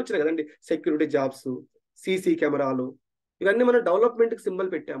జాబ్స్ అని అలానే వచ్చినాయి కదండి. సెక్యూరిటీ జాబ్స్, సీసీ కెమెరాలు, ఇవన్నీ మనం డెవలప్మెంట్కి సింబల్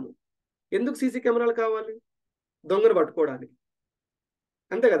పెట్టాము. ఎందుకు సీసీ కెమెరాలు కావాలి? దొంగను పట్టుకోవడానికి,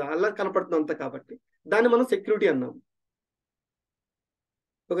 అంతే కదా, అలా కనపడుతుంది అంత. కాబట్టి దాన్ని మనం సెక్యూరిటీ అన్నాము.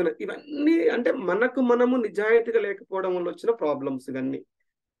 ఓకేనా? ఇవన్నీ అంటే మనకు మనము నిజాయితీగా లేకపోవడం వల్ల వచ్చిన ప్రాబ్లమ్స్ ఇవన్నీ.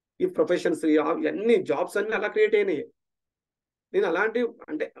 ఈ ప్రొఫెషన్స్ ఇవన్నీ జాబ్స్ అన్ని అలా క్రియేట్ అయినాయి. నేను అలాంటి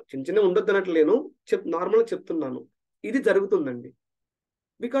అంటే చిన్న చిన్న ఉండొద్దు అన్నట్లేను, నార్మల్గా చెప్తున్నాను. ఇది జరుగుతుందండి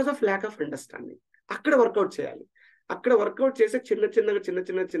because of lack of understanding. అక్కడ వర్కౌట్ చేయాలి. అక్కడ వర్కౌట్ చేసే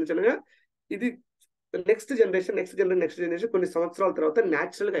చిన్నగా ఇది నెక్స్ట్ జనరేషన్ కొన్ని సంవత్సరాల తర్వాత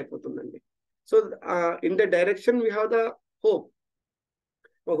న్యాచురల్గా అయిపోతుందండి. So in the direction we have the hope.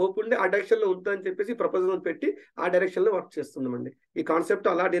 Hope ఉండి ఆ డైరెక్షన్ లో ఉంటుందని చెప్పేసి ప్రపోజల్ పెట్టి ఆ డైరెక్షన్ లో వర్క్ చేస్తున్నామండి. ఈ కాన్సెప్ట్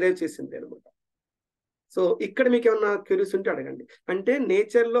అలా డిరైవ్ చేసింది అనమాట. సో ఇక్కడ మీకు ఏమన్నా క్యూరియస్ ఉంటే అడగండి. అంటే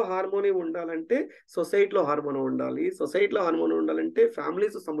నేచర్ లో హార్మోనీ ఉండాలంటే సొసైటీలో హార్మోనీ ఉండాలి. సొసైటీలో హార్మోనీ ఉండాలంటే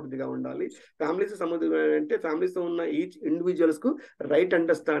ఫ్యామిలీస్ సమృద్ధిగా ఉండాలి. ఫ్యామిలీస్ సమృద్ధిగా అంటే ఫ్యామిలీస్ లో ఉన్న ఈచ్ ఇండివిజువల్స్ కు రైట్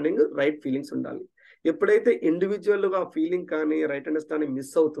అండర్స్టాండింగ్, రైట్ ఫీలింగ్స్ ఉండాలి. ఎప్పుడైతే ఇండివిజువల్ గా ఫీలింగ్ కానీ రైట్ అండర్స్టాండింగ్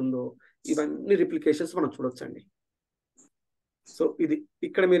మిస్ అవుతుందో ఇవన్నీ రిప్లికేషన్స్ మనం చూడొచ్చండి. సో ఇది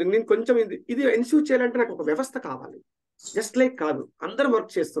ఇక్కడ నేను కొంచెం ఇది ఎన్ష్యూర్ చేయాలంటే నాకు ఒక వ్యవస్థ కావాలి. జస్ట్ లైక్ కాదు, అందరం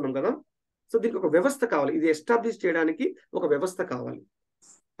వర్క్ చేస్తున్నాం కదా. సో దీనికి ఒక వ్యవస్థ కావాలి. ఇది ఎస్టాబ్లిష్ చేయడానికి ఒక వ్యవస్థ కావాలి.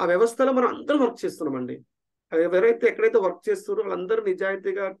 ఆ వ్యవస్థలో మనం అందరం వర్క్ చేస్తున్నామండి. ఎవరైతే ఎక్కడైతే వర్క్ చేస్తున్నారో వాళ్ళందరూ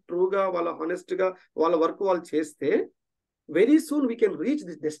నిజాయితీగా, ట్రూగా, వాళ్ళ హానెస్ట్ గా వాళ్ళ వర్క్ వాళ్ళు చేస్తే very soon we can reach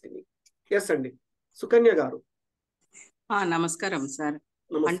this destiny. Yes అండి, సుకన్య గారు. నమస్కారం సార్.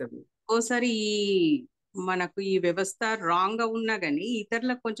 నమస్తే అండి. ఓసారి మనకు ఈ వ్యవస్థ రాంగ్ గా ఉన్నా గానీ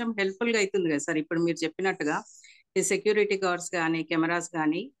ఇతరులకు కొంచెం హెల్ప్ఫుల్ గా అవుతుంది కదా సార్. ఇప్పుడు మీరు చెప్పినట్టుగా ఈ సెక్యూరిటీ గార్డ్స్ కానీ, కెమెరాస్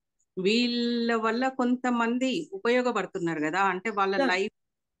కానీ, వీళ్ళ వల్ల కొంతమంది ఉపయోగపడుతున్నారు కదా. అంటే వాళ్ళ లైఫ్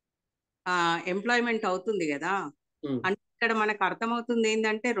ఎంప్లాయ్మెంట్ అవుతుంది కదా. అంటే ఇక్కడ మనకు అర్థమవుతుంది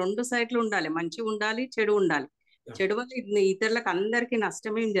ఏంటంటే 2 సైడ్లు ఉండాలి, మంచి ఉండాలి, చెడు ఉండాలి. చెడు వల్ల ఇతరులకు అందరికీ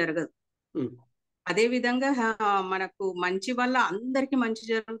నష్టమేం జరగదు. అదే విధంగా మనకు మంచి వల్ల అందరికి మంచి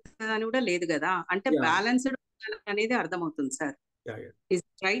జరుగుతుంది అని కూడా లేదు కదా. అంటే బ్యాలెన్స్డ్ అనేది అర్థమవుతుంది సార్. Is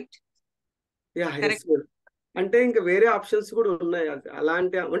right? అంటే ఇంకా వేరే ఆప్షన్స్ కూడా ఉన్నాయి.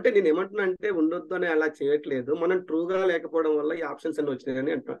 అలాంటి అంటే నేను ఏమంటున్నా అంటే ఉండొద్దు అని అలా చేయట్లేదు. మనం ట్రూగా లేకపోవడం వల్ల ఈ ఆప్షన్స్ అన్ని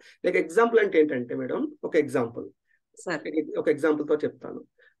వచ్చినాయని అంటున్నా. లైక్ ఎగ్జాంపుల్ అంటే ఏంటంటే మేడం, ఒక ఎగ్జాంపుల్ తో చెప్తాను.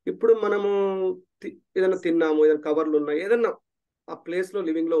 ఇప్పుడు మనము ఏదైనా తిన్నాము, ఏదైనా కవర్లు ఉన్నాయి, ఏదన్నా ఆ ప్లేస్ లో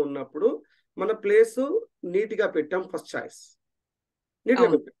లివింగ్ లో ఉన్నప్పుడు మన ప్లేస్ నీట్ గా పెట్టాం. ఫస్ట్ చాయిస్ నీట్ గా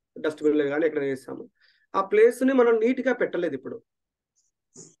పెట్టాం, డస్ట్బిన్ లో కానీ ఎక్కడ వేసాము. ఆ ప్లేస్ ని మనం నీట్ గా పెట్టలేదు ఇప్పుడు.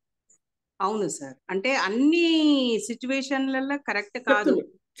 అవును సార్, అంటే అన్ని సిచ్యువేషన్లలో కరెక్ట్ కాదు.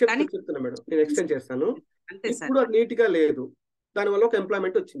 చెప్తున్నా మేడం, నేను ఎక్స్టెండ్ చేస్తాను. ఇప్పుడు అది నీట్ గా లేదు, దానివల్ల ఒక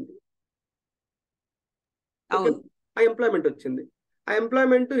ఎంప్లాయ్మెంట్ వచ్చింది. ఆ ఎంప్లాయ్మెంట్ వచ్చింది, ఆ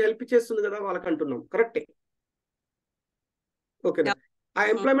ఎంప్లాయ్మెంట్ హెల్ప్ చేస్తుంది కదా వాళ్ళకి అంటున్నాం. కరెక్టే, ఓకేనా? ఆ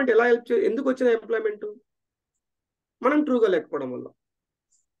ఎంప్లాయ్మెంట్ ఎలా ఎందుకు వచ్చింది? ఎంప్లాయ్మెంట్ మనం ట్రూగా లేకపోవడం వల్ల.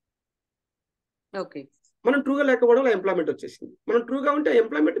 మనం ట్రూగా లేకపోవడం వల్ల ఎంప్లాయ్మెంట్ వచ్చేసింది. మనం ట్రూగా ఉంటే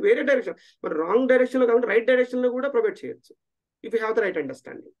ఎంప్లాయ్మెంట్ వేరే డైరెక్షన్, మన రాంగ్ డైరెక్షన్ లో కాకుండా రైట్ డైరెక్షన్ లో కూడా ప్రొవైడ్ చేయొచ్చు if you have the right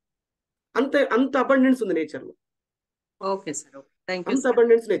understanding. అంత అబండెన్స్ ఉంది నేచర్ లో. అంత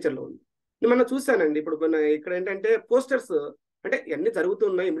అబండెన్స్ నేచర్ లో ఉంది. మనం చూసానండి. ఇప్పుడు ఇక్కడ ఏంటంటే పోస్టర్స్ అంటే ఇవన్నీ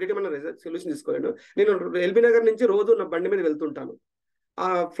జరుగుతున్నాయి. ఇమీడియట్ మనం సొల్యూషన్ తీసుకోలేను. నేను ఎల్బీ నగర్ నుంచి రోజు నా బండి మీద వెళ్తుంటాను. ఆ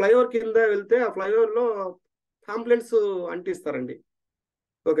ఫ్లైఓవర్ కింద వెళ్తే ఆ ఫ్లైఓవర్ లో పాంప్లెంట్స్ అంటిస్తారండి.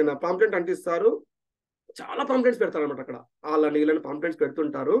 ఓకేనా? పాంప్లెంట్ అంటిస్తారు, చాలా పాంప్లెంట్స్ పెడతారు అనమాట. అక్కడ వాళ్ళని వీళ్ళని పాంప్లెంట్స్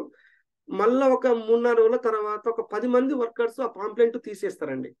పెడుతుంటారు. మళ్ళీ ఒక 3-4 రోజుల తర్వాత ఒక 10 మంది వర్కర్స్ ఆ పాంప్లెంట్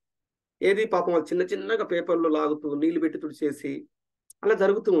తీసేస్తారండి. ఏది పాపం వాళ్ళు చిన్నగా పేపర్లు లాగుతూ నీళ్లు పెట్టి తుడిచేసి అలా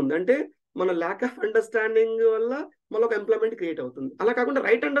జరుగుతూ ఉంది. అంటే మన ల్యాక్ ఆఫ్ అండర్స్టాండింగ్ వల్ల మళ్ళీ ఒక ఎంప్లాయ్మెంట్ క్రియేట్ అవుతుంది. అలా కాకుండా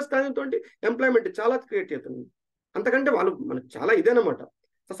రైట్ అండర్స్టాండింగ్ తోటి ఎంప్లాయ్మెంట్ చాలా క్రియేట్ అవుతుంది. అంతకంటే వాళ్ళు మనకు చాలా ఇదేనమాట.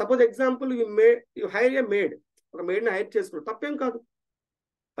 Suppose example you hire A made, ఒక మేడ్ని హైర్ చేసుకున్నారు, తప్పేం కాదు,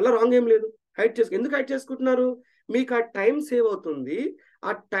 అలా రాంగ్ ఏం లేదు. ఎందుకు హైర్ చేసుకుంటున్నారు? మీకు ఆ టైం సేవ్ అవుతుంది.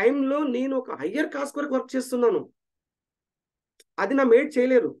 ఆ టైంలో నేను ఒక హయ్యర్ కాస్ట్ వరకు వర్క్ చేస్తున్నాను. అది నా మేడ్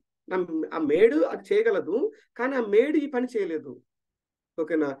చేయలేరు. ఆ మేడ్ అది చేయగలదు, కానీ ఆ మేడ్ ఈ పని చేయలేదు.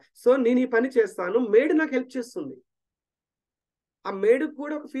 ఓకేనా? సో నేను ఈ పని చేస్తాను, మేడ్ నాకు హెల్ప్ చేస్తుంది. ఆ మేడ్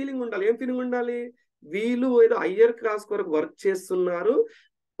కూడా ఒక ఫీలింగ్ ఉండాలి. ఏం ఫీలింగ్ ఉండాలి? వీళ్ళు ఏదో హయ్యర్ క్లాస్ కొరకు వర్క్ చేస్తున్నారు,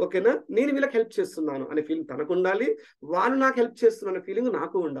 ఓకేనా, నేను వీళ్ళకి హెల్ప్ చేస్తున్నాను అనే ఫీలింగ్ తనకు ఉండాలి. వాళ్ళు నాకు హెల్ప్ చేస్తున్నారు అనే ఫీలింగ్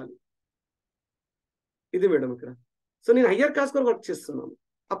నాకు ఉండాలి. ఇది మేడం ఇక్కడ. సో నేను హయ్యర్ క్లాస్ కొరకు వర్క్ చేస్తున్నాను,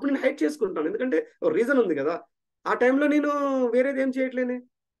 అప్పుడు నేను హైట్ చేసుకుంటాను. ఎందుకంటే రీజన్ ఉంది కదా. ఆ టైంలో నేను వేరేది ఏం చేయట్లేనే.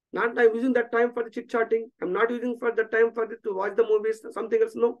 Not I'm using that time for the chit chatting. I'm not using for the time for to watch the movies, something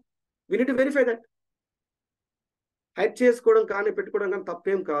else. No, we need to verify that. Hide చేసుకోవడం కానీ పెట్టుకోవడం కానీ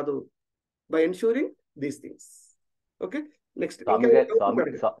తప్పేం కాదు, by ensuring these things. Okay, next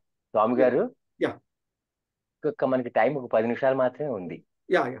స్వామి గారు, yeah మనకి time ఒక 10 నిమిషాలు మాత్రమే ఉంది.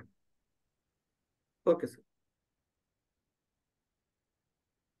 Yeah okay sir.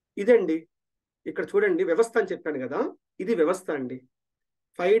 ఇదండి ఇక్కడ చూడండి, వ్యవస్థ అని చెప్పాను కదా, ఇది వ్యవస్థ అండి.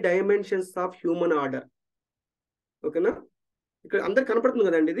 5 డైమెన్షన్స్ ఆఫ్ హ్యూమన్ ఆర్డర్. ఓకేనా, ఇక్కడ అందరికి కనపడుతుంది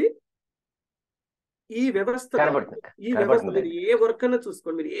కదండి ఇది. ఈ వ్యవస్థ మీరు ఏ వర్క్ అన్నా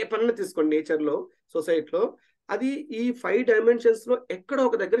చూసుకోండి, మీరు ఏ పనులు తీసుకోండి నేచర్ లో, సొసైటీలో, అది ఈ 5 డైమెన్షన్స్ లో ఎక్కడో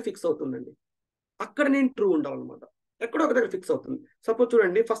ఒక దగ్గర ఫిక్స్ అవుతుందండి. అక్కడ నేను ట్రూ ఉండాలన్నమాట, ఎక్కడో ఒక దగ్గర ఫిక్స్ అవుతుంది. సపోజ్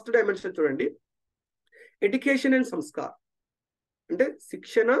చూడండి, ఫస్ట్ డైమెన్షన్ చూడండి, ఎడ్యుకేషన్ అండ్ సంస్కార్, అంటే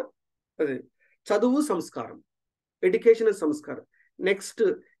శిక్షణ, అదే చదువు, సంస్కారం, ఎడ్యుకేషన్ అండ్ సంస్కారం. Next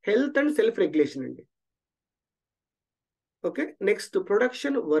health and self regulation అండి. ఓకే, నెక్స్ట్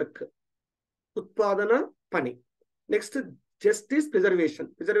ప్రొడక్షన్, వర్క్, ఉత్పాదన, పని. నెక్స్ట్ జస్టిస్, ప్రిజర్వేషన్,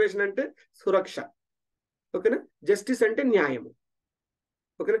 ప్రిజర్వేషన్ అంటే సురక్ష. ఓకేనా, జస్టిస్ అంటే న్యాయము.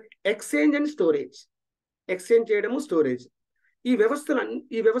 ఓకేనా, ఎక్స్చేంజ్ అండ్ స్టోరేజ్, ఎక్స్చేంజ్ చేయడము, స్టోరేజ్. ఈ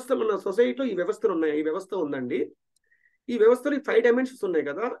వ్యవస్థలు మన సొసైటీలో ఈ వ్యవస్థలు ఉన్నాయి, ఈ వ్యవస్థ ఉందండి. ఈ వ్యవస్థలో 5 డైమెన్షన్స్ ఉన్నాయి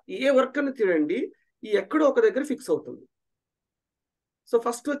కదా, ఏ వర్క్ అని తీయండి, ఈ ఎక్కడో ఒక దగ్గర ఫిక్స్ అవుతుంది. సో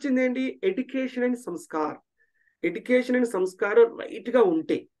ఫస్ట్ వచ్చింది ఏంటి, education and Sanskar. Education and సంస్కారం రైట్ గా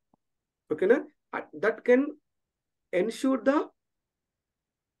ఉంటే, ఓకేనా, that can ensure the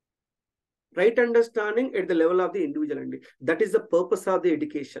right understanding at the level of the individual అండి. That is the purpose of the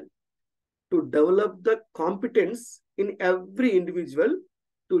education, to develop the competence in every individual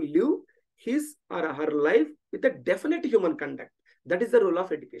to live his or her life with a definite human conduct. That is the role of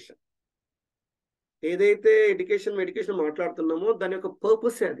education. ఏదైతే education మాట్లాడుతున్నామో దాని యొక్క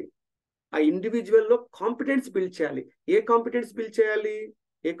purpose అది. ఆ individual లో competence build చేయాలి. ఏ competence build చేయాలి?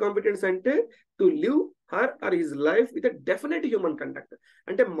 ఏ competence అంటే to live her are his life with a definite human conduct.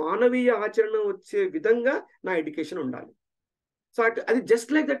 అంటే మానవీయ ఆచరణ వచ్చే విధంగా నా ఎడ్యుకేషన్ ఉండాలి. సో అది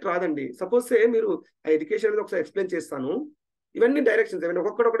జస్ట్ లైక్ దట్ రాదండి. సపోజ్ మీరు ఆ ఎడ్యుకేషన్ అనేది ఒకసారి ఎక్స్ప్లెయిన్ చేస్తాను. ఇవన్నీ డైరెక్షన్స్, ఇవన్నీ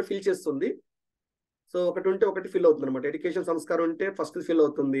ఒక్కొక్కటి ఫిల్ చేస్తుంది. సో ఒకటి ఉంటే ఒకటి ఫిల్ అవుతుంది అనమాట. ఎడ్యుకేషన్, సంస్కారం ఉంటే ఫస్ట్ ఫిల్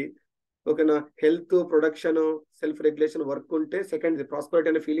అవుతుంది. ఓకేనా, health, production, self regulation, work ఉంటే సెకండ్ ప్రాస్పరిటీ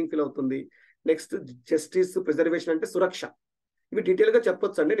అనే ఫీలింగ్ ఫిల్ అవుతుంది. నెక్స్ట్ జస్టిస్, ప్రిజర్వేషన్ అంటే సురక్ష. ఇవి డీటెయిల్ గా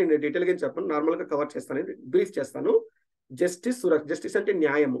చెప్పొచ్చు అండి, నేను డీటెయిల్ గా చెప్పను, నార్మల్ గా కవర్ చేస్తాను, బ్రీఫ్ చేస్తాను. జస్టిస్, సురక్ష, జస్టిస్ అంటే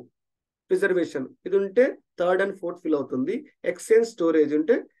న్యాయము. ప్రిజర్వేషన్ ఇది ఉంటే థర్డ్ అండ్ ఫోర్త్ ఫిల్ అవుతుంది. ఎక్స్చేంజ్, స్టోరేజ్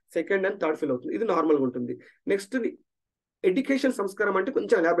ఉంటే సెకండ్ అండ్ థర్డ్ ఫిల్ అవుతుంది. ఇది నార్మల్గా ఉంటుంది. నెక్స్ట్ ఎడ్యుకేషన్, సంస్కారం అంటే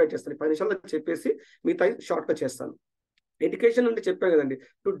కొంచెం ఎలాబరేట్ చేస్తాను, 10 నిమిషాల్లో చెప్పేసి మిగతా షార్ట్ గా చేస్తాను. ఎడ్యుకేషన్ అంటే చెప్పాను కదండి,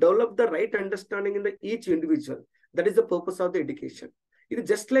 to develop the right understanding in the each individual, that is the purpose of the education. ఇది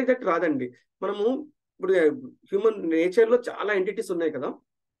జస్ట్ లైక్ దట్ రాదండి. మనము ఇప్పుడు హ్యూమన్ నేచర్ లో చాలా ఎంటిటీస్ ఉన్నాయి కదా,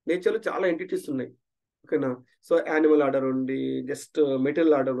 నేచర్ లో చాలా ఎంటిటీస్ ఉన్నాయి. ఓకేనా, సో యానిమల్ ఆర్డర్ ఉంది, జస్ట్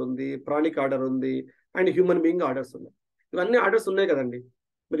మెటీరియల్ ఆర్డర్ ఉంది, ప్రాణిక్ ఆర్డర్ ఉంది, అండ్ హ్యూమన్ బీయింగ్ ఆర్డర్స్ ఉన్నాయి. ఇవన్నీ ఆర్డర్స్ ఉన్నాయి కదండి.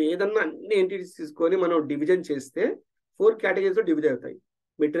 మరి ఏదన్నా అన్ని ఎంటిటీస్ తీసుకొని మనం డివిజన్ చేస్తే 4 కేటగిరీస్ లో డివిజన్ అవుతాయి.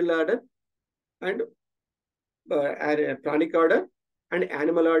 Material order and pranic order and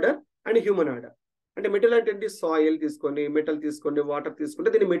animal order and human order. అంటే మెటీరియల్ అంటే ఏంటి, సాయిల్ తీసుకోండి, మెటల్ తీసుకోండి, వాటర్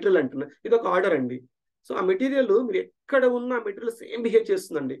తీసుకుంటే దీన్ని మెటీరియల్ అంటున్నారు. ఇది ఒక ఆర్డర్ అండి. సో ఆ మెటీరియల్ మీరు ఎక్కడ ఉన్న మెటీరియల్ సేమ్ బిహేవ్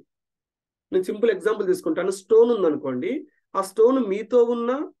చేస్తుందండి. నేను సింపుల్ ఎగ్జాంపుల్ తీసుకుంటాను. స్టోన్ ఉందనుకోండి, ఆ స్టోన్ మీతో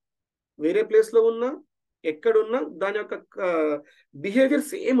ఉన్నా, వేరే ప్లేస్ లో ఉన్నా, ఎక్కడున్నా దాని యొక్క బిహేవియర్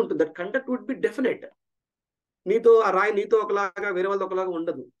సేమ్ ఉంటుంది. That conduct would be definite. నీతో ఆ రాయి నీతో ఒకలాగా, వేరే వాళ్ళతో ఒకలాగా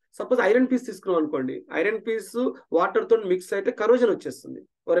ఉండదు. సపోజ్ ఐరన్ పీస్ తీసుకున్నాం అనుకోండి, ఐరన్ పీస్ వాటర్ తో మిక్స్ అయితే కరోజన్ వచ్చేస్తుంది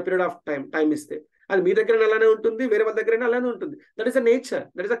ఓవర్ పీరియడ్ ఆఫ్ టైం ఇస్తే. అది మీ దగ్గర అలానే ఉంటుంది, వేరే వాళ్ళ దగ్గర అలానే ఉంటుంది. That is a nature,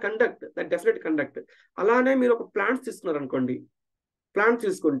 that is a conduct, that definite conduct. అలానే మీరు ఒక ప్లాంట్స్ తీసుకున్నారు అనుకోండి, ప్లాంట్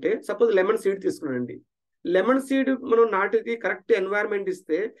తీసుకుంటే సపోజ్ లెమన్ సీడ్ తీసుకున్నానండి. లెమన్ సీడ్ మనం నాటికి కరెక్ట్ ఎన్వైరన్మెంట్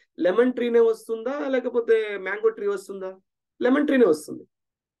ఇస్తే లెమన్ ట్రీనే వస్తుందా, లేకపోతే మ్యాంగో ట్రీ వస్తుందా? లెమన్ ట్రీనే వస్తుంది.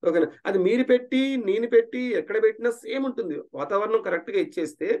 ఓకేనా, అది మీరు పెట్టి నేను పెట్టి ఎక్కడ పెట్టినా సేమ్ ఉంటుంది. వాతావరణం కరెక్ట్ గా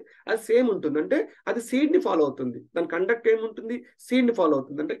ఇచ్చేస్తే అది సేమ్ ఉంటుంది. అంటే అది సీడ్ ని ఫాలో అవుతుంది. దాని కండక్ట్ ఏముంటుంది, సీడ్ ని ఫాలో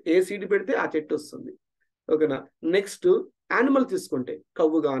అవుతుంది. అంటే ఏ సీడ్ పెడితే ఆ చెట్టు వస్తుంది. ఓకేనా, నెక్స్ట్ యానిమల్ తీసుకుంటే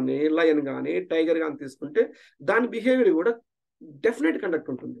కవ్వు కానీ, లయన్ కానీ, టైగర్ కానీ తీసుకుంటే దాని బిహేవియర్ కూడా డెఫినెట్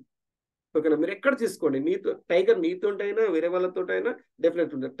కండక్ట్ ఉంటుంది. ఓకేనా, మీరు ఎక్కడ తీసుకోండి, టైగర్ నీతోటైనా వేరే వాళ్ళతోటైనా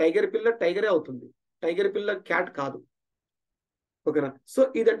డెఫినెట్ ఉంటుంది. టైగర్ పిల్ల టైగరే అవుతుంది, టైగర్ పిల్ల క్యాట్ కాదు. ఓకేనా, సో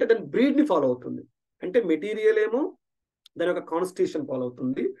ఇదంటే దాని బ్రీడ్ ని ఫాలో అవుతుంది. అంటే మెటీరియల్ ఏమో దాని యొక్క కాన్స్టిట్యూషన్ ఫాలో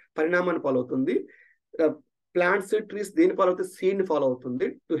అవుతుంది, పరిణామాన్ని ఫాలో అవుతుంది. ప్లాంట్స్, ట్రీస్ దేని ఫాలో అవుతుంది, సీడ్ ని ఫాలో అవుతుంది.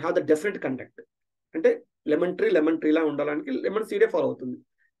 To have the definite conduct. అంటే లెమన్ ట్రీ లా ఉండడానికి లెమన్ సీడే ఫాలో అవుతుంది.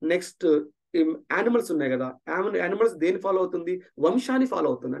 నెక్స్ట్ యానిమల్స్ ఉన్నాయి కదా, యానిమల్స్ దేని ఫాలో అవుతుంది? వంశాన్ని ఫాలో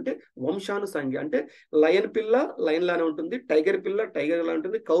అవుతుంది. అంటే వంశానుసాంగి, అంటే లయన్ పిల్ల లయన్ లానే ఉంటుంది, టైగర్ పిల్ల టైగర్ లా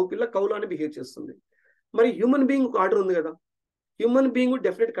ఉంటుంది, కౌ పిల్ల కౌలానే బిహేవ్ చేస్తుంది. మరి హ్యూమన్ బీయింగ్ ఒక ఆర్డర్ ఉంది కదా, హ్యూమన్ బీయింగ్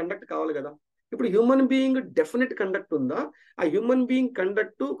డెఫినెట్ కండక్ట్ కావాలి కదా. ఇప్పుడు హ్యూమన్ బీయింగ్ డెఫినెట్ కండక్ట్ ఉందా? ఆ హ్యూమన్ బీయింగ్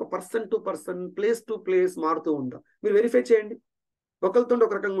కండక్ట్ ఒక person to person, place to place మారుతూ ఉందా? మీరు వెరిఫై చేయండి. ఒకరితో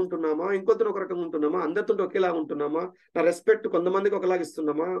ఒక రకంగా ఉంటున్నామా, ఇంకొకరితో ఒక రకంగా ఉంటున్నామా, అందరితో ఒకేలాగా ఉంటున్నామా, నా రెస్పెక్ట్ కొంతమందికి ఒకలాగా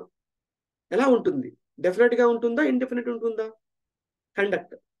ఇస్తున్నామా, ఎలా ఉంటుంది? డెఫినెట్ గా ఉంటుందా, ఇండెఫినెట్ ఉంటుందా?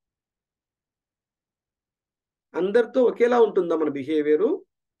 కండక్ట్ అందరితో ఒకేలా ఉంటుందా మన బిహేవియర్?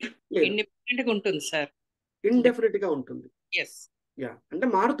 ఇండిపెండెంట్ గా ఉంటుంది సార్, ఇండెఫినెట్ గా ఉంటుంది. ఎస్ యా, అంటే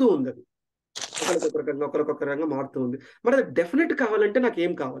మారుతూ ఉంది, అది ఒకరికొక రకంగా మారుతూ ఉంది. మరి అది డెఫినెట్ కావాలంటే నాకు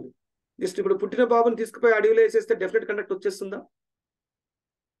ఏం కావాలి? జస్ట్ ఇప్పుడు పుట్టిన బాబుని తీసుకుపోయి అడవిలో వేసేస్తే డెఫినెట్ కండక్ట్ వచ్చేస్తుందా?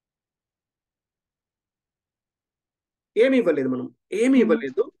 ఏమి ఇవ్వలేదు, మనం ఏమి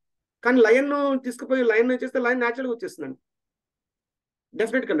ఇవ్వలేదు. కానీ లయన్ తీసుకుపోయి లయన్ చేస్తే లయన్ న్యాచురల్గా వచ్చేస్తుందండి,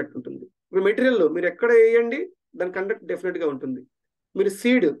 డెఫినెట్ కండక్ట్ ఉంటుంది. ఇప్పుడు మెటీరియల్ మీరు ఎక్కడ వేయండి దాని కండక్ట్ డెఫినెట్ గా ఉంటుంది. మీరు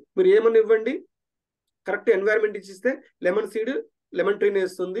సీడ్ మీరు ఏమని ఇవ్వండి, correct environment ఇచ్చిస్తే lemon seed lemon ట్రీనే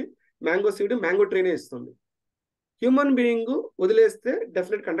ఇస్తుంది, మ్యాంగో సీడ్ మ్యాంగో ట్రీనే ఇస్తుంది. హ్యూమన్ బీయింగ్ వదిలేస్తే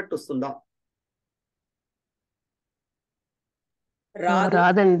డెఫినెట్ కండక్ట్ వస్తుందా?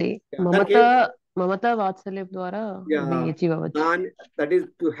 రాదండి. మమత వాత్సల్యం ద్వారా అచీవ్ అవ్వచ్చు. That is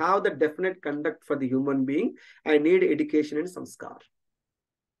to have the definite conduct for the human being. I need education and Sanskar.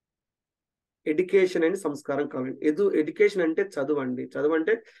 Education and సంస్కారం కావాలి. ఎడ్యుకేషన్ అంటే చదువు అండి. చదువు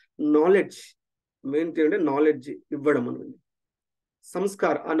అంటే నాలెడ్జ్, మెయిన్ థింగ్ అంటే నాలెడ్జ్ ఇవ్వడం అనేది.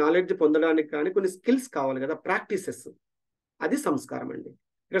 సంస్కారం ఆ నాలెడ్జ్ పొందడానికి కానీ కొన్ని స్కిల్స్ కావాలి కదా, ప్రాక్టీసెస్, అది సంస్కారం అండి.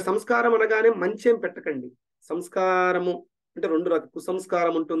 ఇక్కడ సంస్కారం అనగానే మంచి ఏం పెట్టకండి. సంస్కారము అంటే రెండు రకాల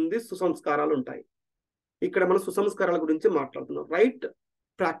కుసంస్కారం ఉంటుంది, సుసంస్కారాలు ఉంటాయి. ఇక్కడ మనం సుసంస్కారాల గురించి మాట్లాడుతున్నాం. రైట్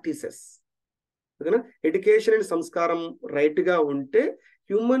ప్రాక్టీసెస్, ఓకేనా. ఎడ్యుకేషన్ అండ్ సంస్కారం రైట్ గా ఉంటే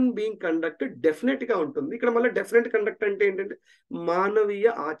హ్యూమన్ బీయింగ్ కండక్ట్ డెఫినెట్ గా ఉంటుంది. ఇక్కడ మళ్ళీ డెఫినెట్ కండక్ట్ అంటే ఏంటంటే మానవీయ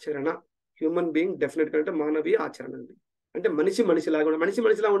ఆచరణ. హ్యూమన్ బీయింగ్ డెఫినెట్ కంటే మానవీయ ఆచరణ అండి. అంటే మనిషిలాగా ఉండడం.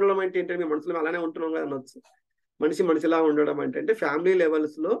 మనిషిలా ఉండడం అంటే ఏంటంటే మేము మనుషులు అలానే ఉంటున్నాం కదా అనొచ్చు. మనిషిలా ఉండడం అంటే ఫ్యామిలీ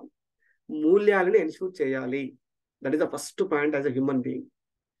లెవెల్స్ లో మూల్యాలను ఎన్ష్యూర్ చేయాలి. That is the first point as a human being.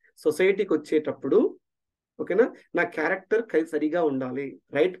 సొసైటీకి వచ్చేటప్పుడు ఓకేనా, నా క్యారెక్టర్ సరిగా ఉండాలి,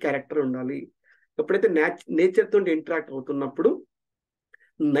 రైట్ క్యారెక్టర్ ఉండాలి. ఎప్పుడైతే నేచర్ తోటి ఇంటరాక్ట్ అవుతున్నప్పుడు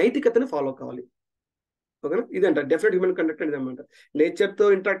నైతికతను ఫాలో కావాలి, ఓకేనా. ఇదంట డెఫినెట్ హ్యూమన్ కండక్ట్ అనేది అనమాట. నేచర్ తో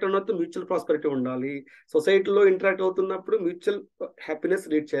ఇంటరాక్ట్ ఉన్నప్పుడు మ్యూచువల్ ప్రాస్పెరిటీ ఉండాలి. సొసైటీలో ఇంటరాక్ట్ అవుతున్నప్పుడు మ్యూచువల్ హ్యాపీనెస్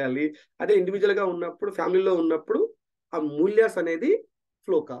రీడ్ చేయాలి. అదే ఇండివిజువల్ గా ఉన్నప్పుడు ఫ్యామిలీలో ఉన్నప్పుడు ఆ మూల్యాస్ అనేది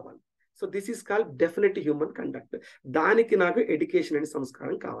ఫ్లో కావాలి. So this is called definite human conduct. దానికి నాకు ఎడ్యుకేషన్ అనే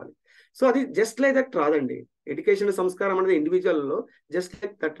సంస్కారం కావాలి. సో అది జస్ట్ లైక్ దట్ రాదండి. ఎడ్యుకేషన్ సంస్కారం అనేది ఇండివిజువల్ లో జస్ట్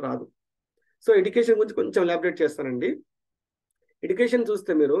లైక్ దట్ రాదు. సో ఎడ్యుకేషన్ గురించి కొంచెం ఎలాబరేట్ చేస్తానండి. ఎడ్యుకేషన్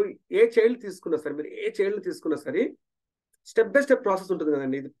చూస్తే మీరు ఏ చైల్డ్ తీసుకున్నా సరే స్టెప్ బై స్టెప్ ప్రాసెస్ ఉంటుంది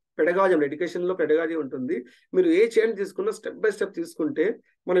కదండి. ఇది పెడగాజీ, ఎడ్యుకేషన్ లో పెడగాజీ ఉంటుంది. మీరు ఏ చైల్డ్ తీసుకున్నా స్టెప్ బై స్టెప్ తీసుకుంటే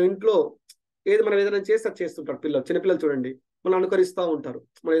మనం ఇంట్లో మనం ఏదైనా చేస్తే అది చేస్తుంటారు పిల్లలు. చిన్నపిల్లలు చూడండి, మనం అనుకరిస్తూ ఉంటారు.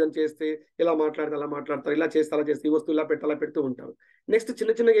 మనం ఏదైనా చేస్తే ఇలా మాట్లాడితే అలా మాట్లాడతారు, ఇలా చేస్తే అలా చేస్తే, ఈ వస్తువు ఇలా పెట్టి అలా పెడుతూ ఉంటారు. నెక్స్ట్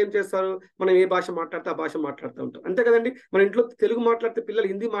చిన్నగా ఏం చేస్తారు, మనం ఏ భాష మాట్లాడితే ఆ భాష మాట్లాడుతూ ఉంటాం. అంతే కదండి. మన ఇంట్లో తెలుగు మాట్లాడితే పిల్లలు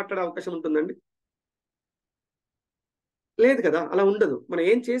హిందీ మాట్లాడే అవకాశం ఉంటుందండి? లేదు కదా, అలా ఉండదు. మనం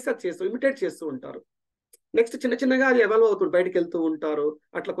ఏం చేస్తే అది చేస్తూ ఇమిటేట్ చేస్తూ ఉంటారు. నెక్స్ట్ చిన్నగా అది ఎవాల్వ్ అవుతుంది, బయటకు వెళ్తూ ఉంటారు.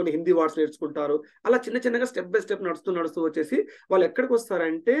 అట్లా కొన్ని హిందీ వర్డ్స్ నేర్చుకుంటారు. అలా చిన్నగా స్టెప్ బై స్టెప్ నడుస్తూ వచ్చేసి వాళ్ళు ఎక్కడికి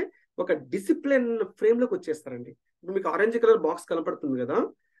వస్తారంటే ఒక డిసిప్లిన్ ఫ్రేమ్ లోకి వచ్చేస్తారండి. ఇప్పుడు మీకు ఆరెంజ్ కలర్ బాక్స్ కనపడుతుంది కదా,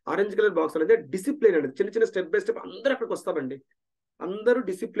 ఆరెంజ్ కలర్ బాక్స్ అనేది డిసిప్లిన్ అండి. చిన్న స్టెప్ బై స్టెప్ అందరూ అక్కడికి వస్తారండి. అందరూ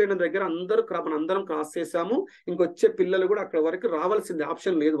డిసిప్లిన్ దగ్గర మనం అందరం క్రాస్ చేసాము. ఇంకొచ్చే పిల్లలు కూడా అక్కడ వరకు రావాల్సింది,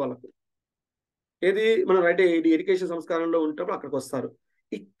 ఆప్షన్ లేదు వాళ్ళకు. ఏది మనం రైట్ ఎడ్యుకేషన్ సంస్కారంలో ఉంటప్పుడు అక్కడికి వస్తారు.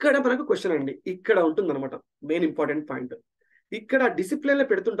 ఇక్కడ మనకు క్వశ్చన్ అండి, ఇక్కడ ఉంటుంది అనమాట మెయిన్ ఇంపార్టెంట్ పాయింట్. ఇక్కడ డిసిప్లిన్ లో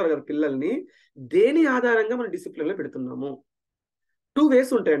పెడుతుంటారు కదా పిల్లల్ని, దేని ఆధారంగా మనం డిసిప్లిన్ లో పెడుతున్నాము? 2 ways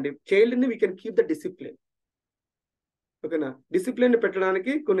ఉంటాయండి. చైల్డ్ ని we can keep the discipline, ఓకేనా. డిసిప్లిన్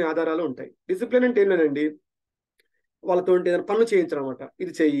పెట్టడానికి కొన్ని ఆధారాలు ఉంటాయి. డిసిప్లిన్ అంటే ఏంటండి, వాళ్ళతో ఏదైనా పనులు చేయించడం అనమాట.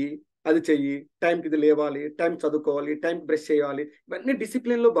 ఇది చెయ్యి, అది చెయ్యి, టైంకి ఇది లేవాలి, టైం చదువుకోవాలి, టైం బ్రష్ చేయాలి, ఇవన్నీ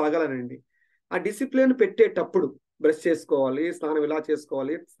డిసిప్లిన్ లో భాగాలనండి. ఆ డిసిప్లిన్ పెట్టేటప్పుడు బ్రష్ చేసుకోవాలి, స్నానం ఇలా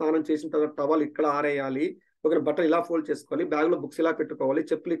చేసుకోవాలి, స్నానం చేసిన తర్వాత టవల్ ఇక్కడ ఆరేయాలి, ఒక బట్టలు ఇలా ఫోల్డ్ చేసుకోవాలి, బ్యాగ్ లో బుక్స్ ఇలా పెట్టుకోవాలి,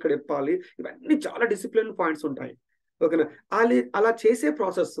 చెప్పులు ఇక్కడ ఎప్పాలి, ఇవన్నీ చాలా డిసిప్లిన్ పాయింట్స్ ఉంటాయి, ఓకేనా. అలా చేసే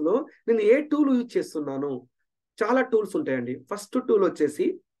ప్రాసెస్ లో నేను ఏ టూల్ యూజ్ చేస్తున్నాను? చాలా టూల్స్ ఉంటాయండి. ఫస్ట్ టూల్ వచ్చేసి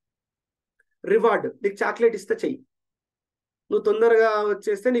రివార్డ్. నీకు చాక్లెట్ ఇస్తే చెయ్యి, నువ్వు తొందరగా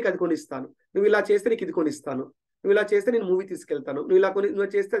వచ్చేస్తే నీకు అది కొనిస్తాను, నువ్వు ఇలా చేస్తే నీకు ఇది కొనిస్తాను, నువ్వు ఇలా చేస్తే నేను మూవీ తీసుకెళ్తాను, నువ్వు ఇలా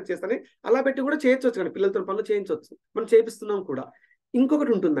నువ్వు చేస్తే అది చేస్తాను, అలా పెట్టి కూడా చేయొచ్చు కానీ పిల్లలతో పనులు చేయించవచ్చు, మనం చేపిస్తున్నాం కూడా.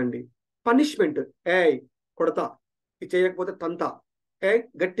 ఇంకొకటి ఉంటుందండి పనిష్మెంట్, కొడతా, ఇది చేయకపోతే తంతా,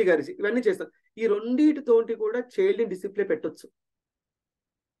 గట్టిగా అరిచి, ఇవన్నీ చేస్తాం. ఈ రెండింటితోటి కూడా చైల్డ్ని డిసిప్లిన్ పెట్టొచ్చు.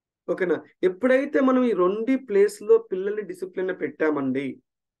 ఓకేనా? ఎప్పుడైతే మనం ఈ రెండు ప్లేస్లో పిల్లల్ని డిసిప్లిన్ పెట్టామండి,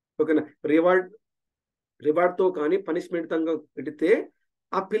 ఓకేనా, రివార్డ్తో కానీ పనిష్మెంట్తో పెడితే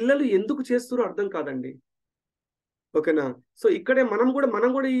ఆ పిల్లలు ఎందుకు చేస్తారో అర్థం కాదండి. ఓకేనా? సో ఇక్కడే మనం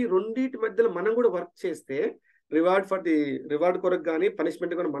కూడా ఈ రెండింటి మధ్యలో మనం కూడా వర్క్ చేస్తే రివార్డ్ కొరకు కానీ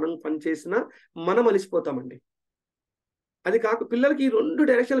పనిష్మెంట్ కూడా మనం పని చేసినా మనం అలిసిపోతామండి. అది కాక పిల్లలకి ఈ రెండు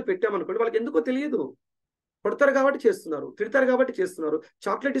డైరెక్షన్లు పెట్టామనుకోండి, వాళ్ళకి ఎందుకో తెలియదు, కొడతారు కాబట్టి చేస్తున్నారు, తిడతారు కాబట్టి చేస్తున్నారు,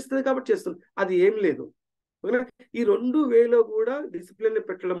 చాక్లెట్ ఇస్తుంది కాబట్టి చేస్తున్నారు, అది ఏం లేదు. ఓకేనా? ఈ రెండు వేలో కూడా డిసిప్లిన్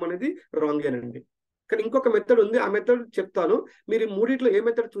పెట్టడం అనేది రాంగేనండి. కానీ ఇంకొక మెథడ్ ఉంది, ఆ మెథడ్ చెప్తాను. మీరు ఈ మూడిట్లో ఏ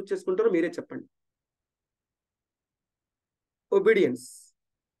మెథడ్ చూస్ చేసుకుంటారో మీరే చెప్పండి. ఒబీడియన్స్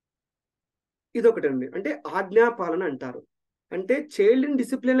ఇదొకటండి, అంటే ఆజ్ఞాపాలన అంటారు. అంటే చైల్డ్ని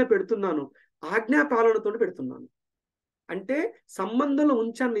డిసిప్లిన్లో పెడుతున్నాను, ఆజ్ఞాపాలనతో పెడుతున్నాను. అంటే సంబంధంలో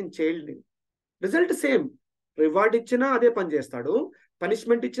ఉంచాను నేను చైల్డ్ని. రిజల్ట్ సేమ్, రివార్డ్ ఇచ్చినా అదే పని చేస్తాడు,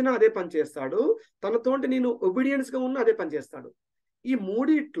 పనిష్మెంట్ ఇచ్చినా అదే పని చేస్తాడు, తనతోటి నేను ఒబీడియన్స్గా ఉన్నా అదే పని చేస్తాడు. ఈ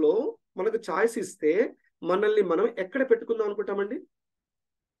మూడిట్లో మనకు చాయిస్ ఇస్తే మనల్ని మనం ఎక్కడ పెట్టుకుందాం అనుకుంటామండి?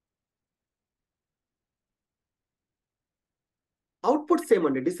 అవుట్పుట్ సేమ్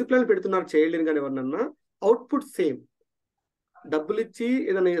అండి. డిసిప్లిన్ పెడుతున్నారు చైల్డ్ని కానీ ఎవరినన్నా, అవుట్పుట్ సేమ్. డబ్బులు ఇచ్చి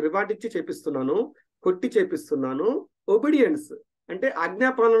ఏదైనా రివార్డ్ ఇచ్చి చేపిస్తున్నాను, కొట్టి చేపిస్తున్నాను. ఒబీడియన్స్ అంటే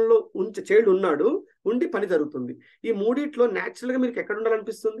ఆజ్ఞాపాలనలో చైల్డ్ ఉన్నాడు, ఉండి పని జరుగుతుంది. ఈ మూడిట్లో న్యాచురల్ గా మీకు ఎక్కడ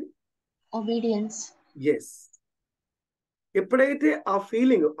ఉండాలనిపిస్తుంది? ఒబీడియన్స్. ఎస్. ఎప్పుడైతే ఆ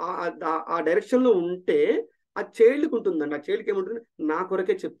ఫీలింగ్ ఆ డైరెక్షన్ లో ఉంటే ఆ చైల్డ్కి ఉంటుందండి. ఆ చైల్డ్కి ఏముంటుంది? నా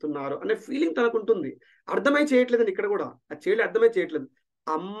కొరకే చెప్తున్నారు అనే ఫీలింగ్ తనకు ఉంటుంది. అర్థమై చేయట్లేదండి ఇక్కడ కూడా, ఆ చైల్డ్ అర్థమై చేయట్లేదు.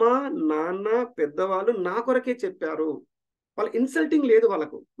 అమ్మ, నాన్న, పెద్దవాళ్ళు నా కొరకే చెప్పారు. వాళ్ళ ఇన్సల్టింగ్ లేదు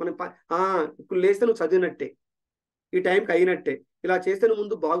వాళ్ళకు. మనం ఇప్పుడు లేస్తే నువ్వు చదివినట్టే, ఈ టైంకి అయినట్టే, ఇలా చేస్తే నువ్వు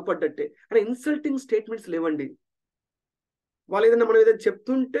ముందు బాగుపడ్డట్టే అనే ఇన్సల్టింగ్ స్టేట్మెంట్స్ లేవండి. వాళ్ళు ఏదైనా మనం ఏదైనా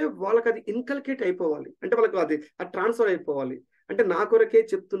చెప్తుంటే వాళ్ళకి అది ఇన్కల్కేట్ అయిపోవాలి, అంటే వాళ్ళకి అది ట్రాన్స్ఫర్ అయిపోవాలి. అంటే నా కొరకే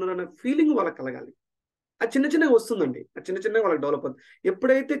చెప్తున్నారు అనే ఫీలింగ్ వాళ్ళకి కలగాలి. అది చిన్న చిన్నగా వస్తుందండి, అది చిన్న చిన్నగా వాళ్ళకి డెవలప్ అవుతుంది.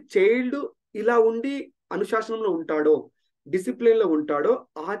 ఎప్పుడైతే చైల్డ్ ఇలా ఉండి అనుశాసనంలో ఉంటాడో, డిసిప్లిన్లో ఉంటాడో,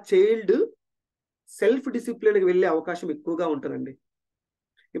 ఆ చైల్డ్ సెల్ఫ్ డిసిప్లిన్కి వెళ్ళే అవకాశం ఎక్కువగా ఉంటుందండి.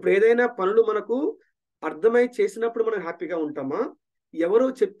 ఇప్పుడు ఏదైనా పనులు మనకు అర్థమై చేసినప్పుడు మనం హ్యాపీగా ఉంటామా? ఎవరో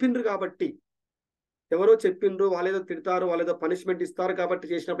చెప్పిండ్రు కాబట్టి, ఎవరో చెప్పిండ్రు, వాళ్ళేదో తిడతారు, వాళ్ళేదో పనిష్మెంట్ ఇస్తారు కాబట్టి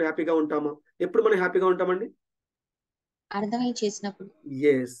చేసినప్పుడు హ్యాపీగా ఉంటామా? ఎప్పుడు మనం హ్యాపీగా ఉంటామండి? అర్థమై చేసినప్పుడు.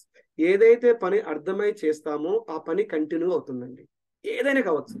 ఎస్. ఏదైతే పని అర్థమై చేస్తామో ఆ పని కంటిన్యూ అవుతుందండి. ఏదైనా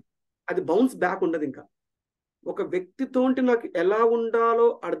కావచ్చు, అది బౌన్స్ బ్యాక్ ఉండదు. ఇంకా ఒక వ్యక్తితోటి నాకు ఎలా ఉండాలో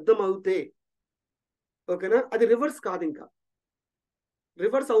అర్థం అవుతే, ఓకేనా, అది రివర్స్ కాదు. ఇంకా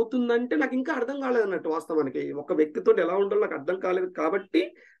రివర్స్ అవుతుందంటే నాకు ఇంకా అర్థం కాలేదు అన్నట్టు. వాస్తవానికి ఒక వ్యక్తితో ఎలా ఉండాలో నాకు అర్థం కాలేదు కాబట్టి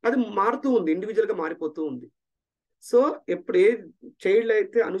అది మారుతూ ఉంది, ఇండివిజువల్గా మారిపోతూ ఉంది. సో ఎప్పుడు ఏ చైల్డ్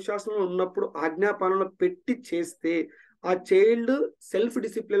అయితే అనుశాసనంలో ఉన్నప్పుడు ఆజ్ఞాపాలనలో పెట్టి చేస్తే ఆ చైల్డ్ సెల్ఫ్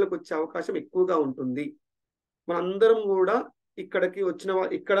డిసిప్లిన్లోకి వచ్చే అవకాశం ఎక్కువగా ఉంటుంది. మనందరం కూడా ఇక్కడికి వచ్చిన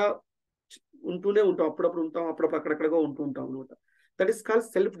ఇక్కడ ఉంటూనే ఉంటాం, అప్పుడప్పుడు ఉంటాం, అప్పుడప్పుడు అక్కడక్కడగా ఉంటూ ఉంటాం అనమాట. That is called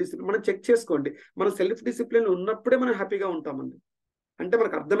self discipline. మనం చెక్ చేసుకోండి, మనం సెల్ఫ్ డిసిప్లిన్ ఉన్నప్పుడే మనం హ్యాపీగా ఉంటామండి. అంటే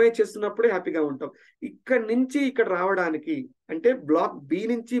మనకు అర్థమై చేస్తున్నప్పుడే హ్యాపీగా ఉంటాం. ఇక్కడ నుంచి ఇక్కడ రావడానికి, అంటే బ్లాక్ బి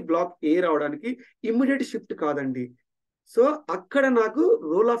నుంచి బ్లాక్ ఏ రావడానికి ఇమ్మీడియట్ షిఫ్ట్ కాదండి. సో అక్కడ నాకు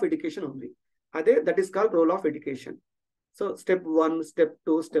రోల్ ఆఫ్ ఎడ్యుకేషన్ ఉంది, అదే that is called role of education. So step 1, step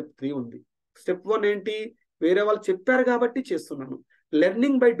 2, step 3 ఉంది. స్టెప్ 1 ఏంటి? వేరే వాళ్ళు చెప్పారు కాబట్టి చేస్తున్నాను.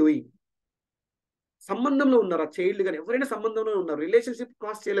 Learning by doing. సంబంధంలో ఉన్నారు ఆ చైల్డ్ కానీ ఎవరైనా సంబంధంలో ఉన్నారు, రిలేషన్షిప్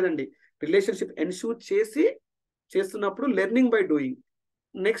క్రాస్ చేయలేదండి, రిలేషన్షిప్ ఎన్షూర్ చేస్తున్నప్పుడు learning by doing.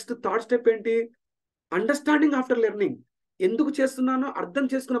 Next third step ఏంటి? Understanding after learning. ఎందుకు చేస్తున్నానో అర్థం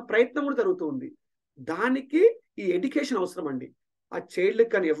చేసుకున్న ప్రయత్నం కూడా జరుగుతుంది. దానికి ఈ ఎడ్యుకేషన్ అవసరం అండి. ఆ చైల్డ్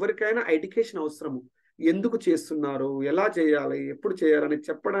కానీ ఎవరికైనా ఎడ్యుకేషన్ అవసరము. ఎందుకు చేస్తున్నారు, ఎలా చేయాలి, ఎప్పుడు చేయాలని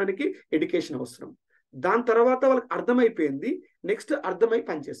చెప్పడానికి ఎడ్యుకేషన్ అవసరం. దాని తర్వాత వాళ్ళకి అర్థమైపోయింది, నెక్స్ట్ అర్థమై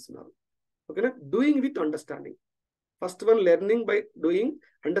పనిచేస్తున్నారు. ఓకేనా? Doing with understanding. First one learning by doing,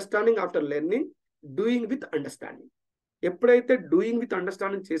 understanding after learning, doing with understanding. ఎప్పుడైతే డూయింగ్ విత్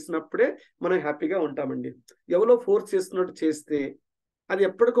అండర్స్టాండింగ్ చేసినప్పుడే మనం హ్యాపీగా ఉంటామండి. ఎవరో ఫోర్స్ చేస్తున్నట్టు చేస్తే అది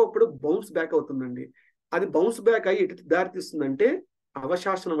ఎప్పటికప్పుడు బౌన్స్ బ్యాక్ అవుతుందండి. అది బౌన్స్ బ్యాక్ అయ్యి ఎటు దారితీస్తుందంటే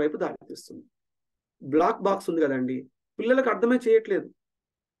అవశాసనం వైపు దారితీస్తుంది. బ్లాక్ బాక్స్ ఉంది కదండి, పిల్లలకు అర్థమే చేయట్లేదు.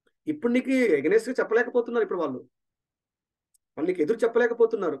 ఇప్పుడు నీకు ఎగనెస్ట్ గా చెప్పలేకపోతున్నారు. ఇప్పుడు వాళ్ళకి ఎదురు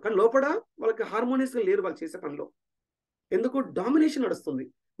చెప్పలేకపోతున్నారు, కానీ లోపల వాళ్ళకి హార్మోనియస్గా లేరు వాళ్ళు చేసే పనిలో. ఎందుకు? డామినేషన్ నడుస్తుంది.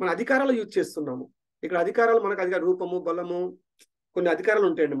 మన అధికారాలు యూజ్ చేస్తున్నాము. ఇక్కడ అధికారాలు మనకు అధికార రూపము, బలము, కొన్ని అధికారాలు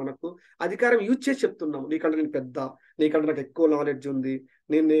ఉంటాయండి మనకు. అధికారం యూజ్ చేసి చెప్తున్నాము, నీకంటే నేను పెద్ద, నీకంటే నాకు ఎక్కువ నాలెడ్జ్ ఉంది,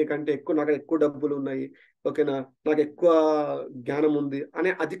 నేను నీకంటే ఎక్కువ, నాకు ఎక్కువ డబ్బులు ఉన్నాయి, ఓకేనా, నాకు ఎక్కువ జ్ఞానం ఉంది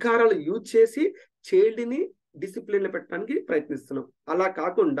అనే అధికారాలు యూజ్ చేసి చైల్డ్ని డిసిప్లిన్ లో పెట్టడానికి ప్రయత్నిస్తున్నాం. అలా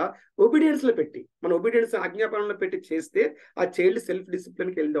కాకుండా ఒబీడియన్స్ లో పెట్టి, మన ఒబీడియన్స్ ఆజ్ఞాపనంలో పెట్టి చేస్తే ఆ చైల్డ్ సెల్ఫ్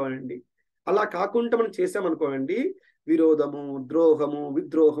డిసిప్లిన్కి వెళ్దామండి. అలా కాకుండా మనం చేసామనుకోండి, విరోధము, ద్రోహము,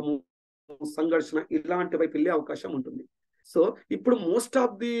 విద్రోహము, సంఘర్షణ ఇలాంటి వైపు వెళ్ళే అవకాశం ఉంటుంది. సో ఇప్పుడు మోస్ట్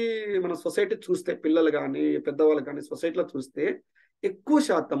ఆఫ్ ది మన సొసైటీ చూస్తే, పిల్లలు కానీ పెద్దవాళ్ళు కానీ సొసైటీలో చూస్తే ఎక్కువ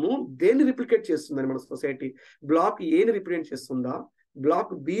శాతము దేన్ని రిప్లికేట్ చేస్తుందని మన సొసైటీ? బ్లాక్ ఏని రిప్రజెంట్ చేస్తుందా,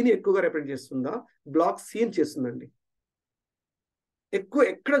 బ్లాక్ బిని ఎక్కువగా రిప్రజెంట్ చేస్తుందా, బ్లాక్ సిని చేస్తుందండి. ఎక్కువ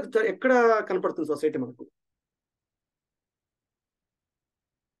ఎక్కడ కనపడుతుంది సొసైటీ మనకు?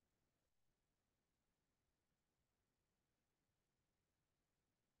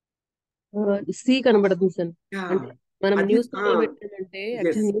 సి కనబడుతుంది సార్. అంటే మనం అది న్యూస్ ఛానల్ పెట్టామంటే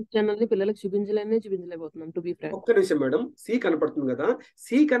యాక్చువల్ న్యూస్ ఛానల్ ని పిల్లలకు చూపించలేకపోతున్నాం, టు బి ఫ్రాంక్. ఒక్క నిమిషం మేడం, సి కనపడుతుంది కదా,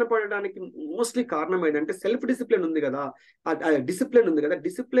 సి కనపడడానికి మోస్ట్లీ కారణం ఏంటంటే సెల్ఫ్ డిసిప్లిన్ ఉంది కదా, డిసిప్లిన్ ఉంది కదా,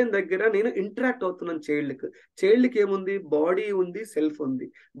 డిసిప్లిన్ దగ్గర నేను ఇంటరాక్ట్ అవుతున్నాను చైల్డ్కి ఏముంది? బాడీ ఉంది, సెల్ఫ్ ఉంది.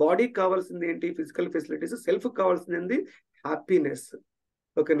 బాడీకి కావాల్సింది ఏంటి? Physical facilities. సెల్ఫ్ కావాల్సింది హ్యాపీనెస్,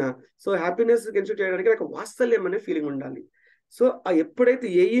 ఓకేనా. సో హ్యాపీనెస్ ఎన్షూర్ చేయడానికి నాకు వాత్సల్యం అనే ఫీలింగ్ ఉండాలి. సో ఎప్పుడైతే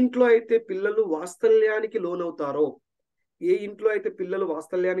ఏ ఇంట్లో అయితే పిల్లలు వాత్సల్యానికి లోనవుతారో, ఏ ఇంట్లో అయితే పిల్లలు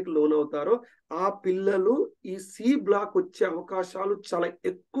వాత్సల్యానికి లోనవుతారో ఆ పిల్లలు ఈ సి బ్లాక్ వచ్చే అవకాశాలు చాలా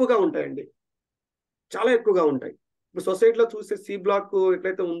ఎక్కువగా ఉంటాయండి, చాలా ఎక్కువగా ఉంటాయి. ఇప్పుడు సొసైటీలో చూసే సి బ్లాక్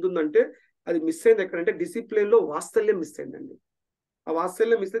ఎట్లయితే ఉంటుందంటే అది మిస్ అయింది ఎక్కడంటే డిసిప్లిన్ లో వాత్సల్యం మిస్ అయిందండి. ఆ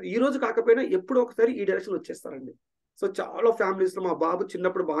వాత్సల్యం మిస్ అయింది. ఈ రోజు కాకపోయినా ఎప్పుడో ఒకసారి ఈ డైరెక్షన్ వచ్చేస్తారండి. సో చాలా ఫ్యామిలీస్ లో మా బాబు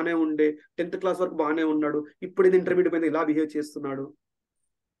చిన్నప్పుడు బాగానే ఉండే, 10th క్లాస్ వరకు బాగానే ఉన్నాడు, ఇప్పుడు ఇది ఇంటర్మీడియట్ మీద ఇలా బిహేవ్ చేస్తున్నాడు.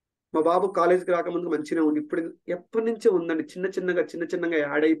 మా బాబు కాలేజీకి రాకముందు మంచిగా ఉంది, ఇప్పుడు ఎప్పటి నుంచే ఉందండి, చిన్న చిన్నగా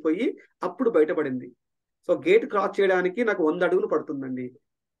యాడ్ అయిపోయి అప్పుడు బయటపడింది. సో గేట్ క్రాస్ చేయడానికి నాకు 100 అడుగులు పడుతుందండి.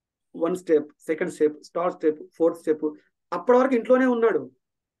 1 step, 2nd step, third step, 4th step. అప్పటి వరకు ఇంట్లోనే ఉన్నాడు,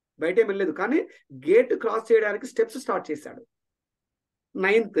 బయట వెళ్ళలేదు. కానీ గేట్ క్రాస్ చేయడానికి స్టెప్స్ స్టార్ట్ చేశాడు.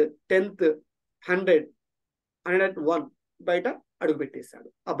 9th, 10th, 100, 101 బయట అడుగు పెట్టేశాడు.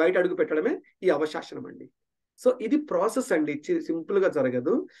 ఆ బయట అడుగు పెట్టడమే ఈ అవశాసనం అండి. సో ఇది ప్రాసెస్ అండి, సింపుల్ గా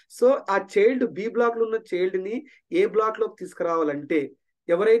జరగదు. సో ఆ చైల్డ్ బి బ్లాక్ లో ఉన్న చైల్డ్ ని ఏ బ్లాక్ లోకి తీసుకురావాలంటే,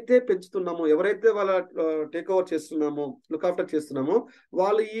 ఎవరైతే పెంచుతున్నామో, ఎవరైతే వాళ్ళ టేక్ ఓవర్ చేస్తున్నామో, లుక్ ఆఫ్టర్ చేస్తున్నామో,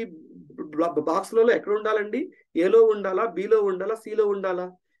 వాళ్ళు ఈ బాక్స్లలో ఎక్కడ ఉండాలండి? ఏలో ఉండాలా, బిలో ఉండాలా, సిలో ఉండాలా?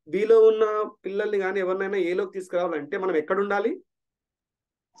 బిలో ఉన్న పిల్లల్ని కానీ ఎవరినైనా ఏలోకి తీసుకురావాలంటే మనం ఎక్కడ ఉండాలి?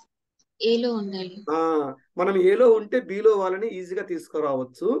 ఏలో ఉండాలి. మనం ఏలో ఉంటే బిలో వాళ్ళని ఈజీగా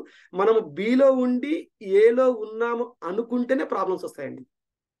తీసుకురావచ్చు. మనం బిలో ఉండి ఏలో ఉన్నాము అనుకుంటేనే ప్రాబ్లమ్స్ వస్తాయండి.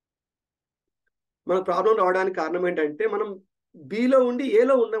 మనకు ప్రాబ్లం రావడానికి కారణం ఏంటంటే మనం బిలో ఉండి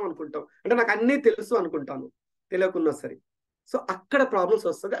ఏలో ఉన్నాం అనుకుంటాం, అంటే నాకు అన్నీ తెలుసు అనుకుంటాను, తెలియకున్నా సరే. సో అక్కడ ప్రాబ్లమ్స్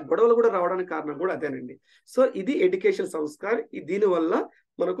వస్తుంది, గొడవలు కూడా రావడానికి కారణం కూడా అదేనండి. సో ఇది ఎడ్యుకేషన్ సంస్కార్. దీనివల్ల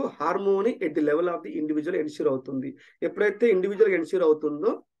మనకు harmony at the level of the individual ensure అవుతుంది. ఎప్పుడైతే ఇండివిజువల్ ఎన్ష్యూర్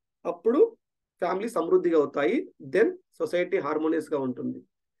అవుతుందో అప్పుడు ఫ్యామిలీ సమృద్ధిగా అవుతాయి, దెన్ సొసైటీ హార్మోనియస్ గా ఉంటుంది.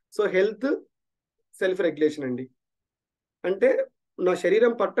 సో హెల్త్, సెల్ఫ్ రెగ్యులేషన్ అండి. అంటే నా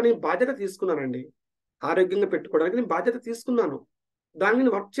శరీరం పట్ల నేను బాధ్యత తీసుకున్నానండి, ఆరోగ్యంగా పెట్టుకోవడానికి నేను బాధ్యత తీసుకున్నాను, దాన్ని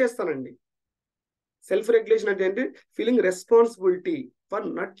నేను వర్క్ చేస్తానండి. సెల్ఫ్ రెగ్యులేషన్ అంటే ఏంటి? Feeling responsibility for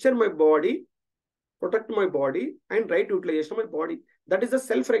nurture my body, protect my body and right utilisation my body. That is the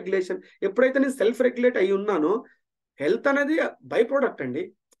self regulation. ఎప్పుడైతే నేను సెల్ఫ్ రెగ్యులేట్ అయి ఉన్నానో, హెల్త్ అనేది బై ప్రోడక్ట్ అండి.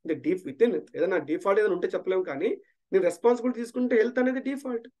 అంటే విత్ ఇన్ ఏదైనా డిఫాల్ట్ ఏదైనా ఉంటే చెప్పలేము, కానీ నేను రెస్పాన్సిబిలిటీ తీసుకుంటే హెల్త్ అనేది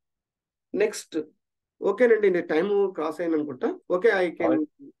డిఫాల్ట్. నెక్స్ట్, ఓకేనండి, నేను టైం క్రాస్ అయింది అనుకుంటా. Okay, I can.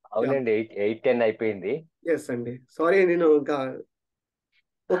 అవునండి, 8:10 అయిపోయింది. ఎస్ అండి, సారీ, నేను ఇంకా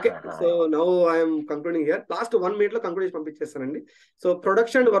okay. So now I'm concluding here. Last 1 minute లో కంక్లూడ్ చేసి పంపించేస్తానండి. సో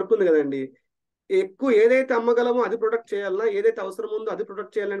ప్రొడక్షన్ వర్క్ ఉంది కదండి, ఎక్కువ ఏదైతే అమ్మగలమో అది ప్రొడక్ట్ చేయాలన్నా, ఏదైతే అవసరం ఉందో అది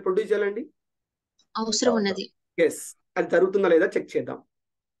ప్రొడక్ట్ చేయాలని, ప్రొడ్యూస్ చేయాలండి, అవసరం ఉన్నది. ఎస్, అది జరుగుతుందా లేదా చెక్ చేద్దాం.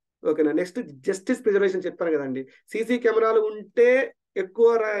 ఓకేనా. నెక్స్ట్ జస్టిస్ ప్రిజర్వేషన్ చెప్పాను కదండి. సీసీ కెమెరాలు ఉంటే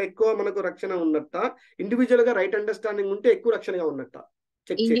ఎక్కువ మనకు రక్షణ ఉన్నట్ట, ఇండివిజువల్ గా రైట్ అండర్స్టాండింగ్ ఉంటే ఎక్కువ రక్షణగా ఉన్నట్ట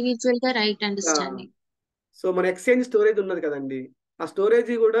చెక్ ఇండివిజువల్ గా రైట్ అండర్స్టాండింగ్. సో మన ఎక్స్చేంజ్ స్టోరేజ్ ఉన్నది కదండి, ఆ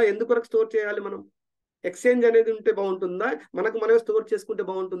స్టోరేజ్ కూడా ఎందుకు స్టోర్ చేయాలి మనం? ఎక్స్చేంజ్ అనేది ఉంటే బాగుంటుందా, మనమే స్టోర్ చేసుకుంటే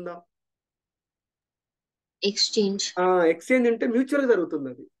బాగుంటుందా? ఎక్స్చేంజ్ అంటే మ్యూచువల్ గా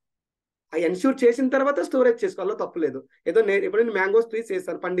జరుగుతుంది. అది ఎన్ష్యూర్ చేసిన తర్వాత స్టోరేజ్ చేసుకోవాలో తప్పులేదు. ఏదో ఎప్పుడైనా మ్యాంగోస్ ట్రీస్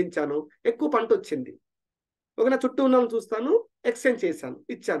చేశాను, పండించాను, ఎక్కువ పంట వచ్చింది, ఒక నా చుట్టూ ఉన్న చూస్తాను, ఎక్స్చేంజ్ చేశాను,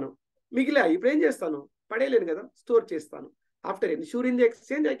 ఇచ్చాను, మిగిలా ఇప్పుడు ఏం చేస్తాను, పడేయలేను కదా, స్టోర్ చేస్తాను. After ensuring the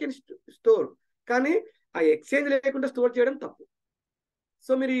exchange I can store, కానీ ఆ ఎక్స్చేంజ్ లేకుండా స్టోర్ చేయడం తప్పు.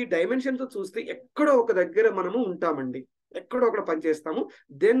 సో మీరు ఈ డైమెన్షన్తో చూస్తే ఎక్కడో ఒక దగ్గర మనము ఉంటామండి, ఎక్కడో ఒకటి పని చేస్తాము.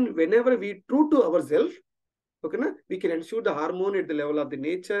 Then when ever we true to our self, ఓకేనా, we can ensure the hormone at the level of the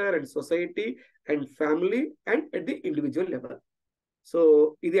nature and society and family and at the individual level. So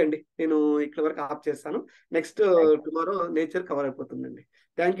ఇది అండి, నేను ఇక్కడ వరకు ఆఫ్ చేస్తాను. నెక్స్ట్ టుమారో నేచర్ కవర్ అయిపోతుందండి.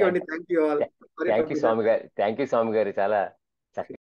 Thank you అండి, thank you all. Thank you స్వామి గారు, thank you స్వామి గారు, చాలా చక్కగా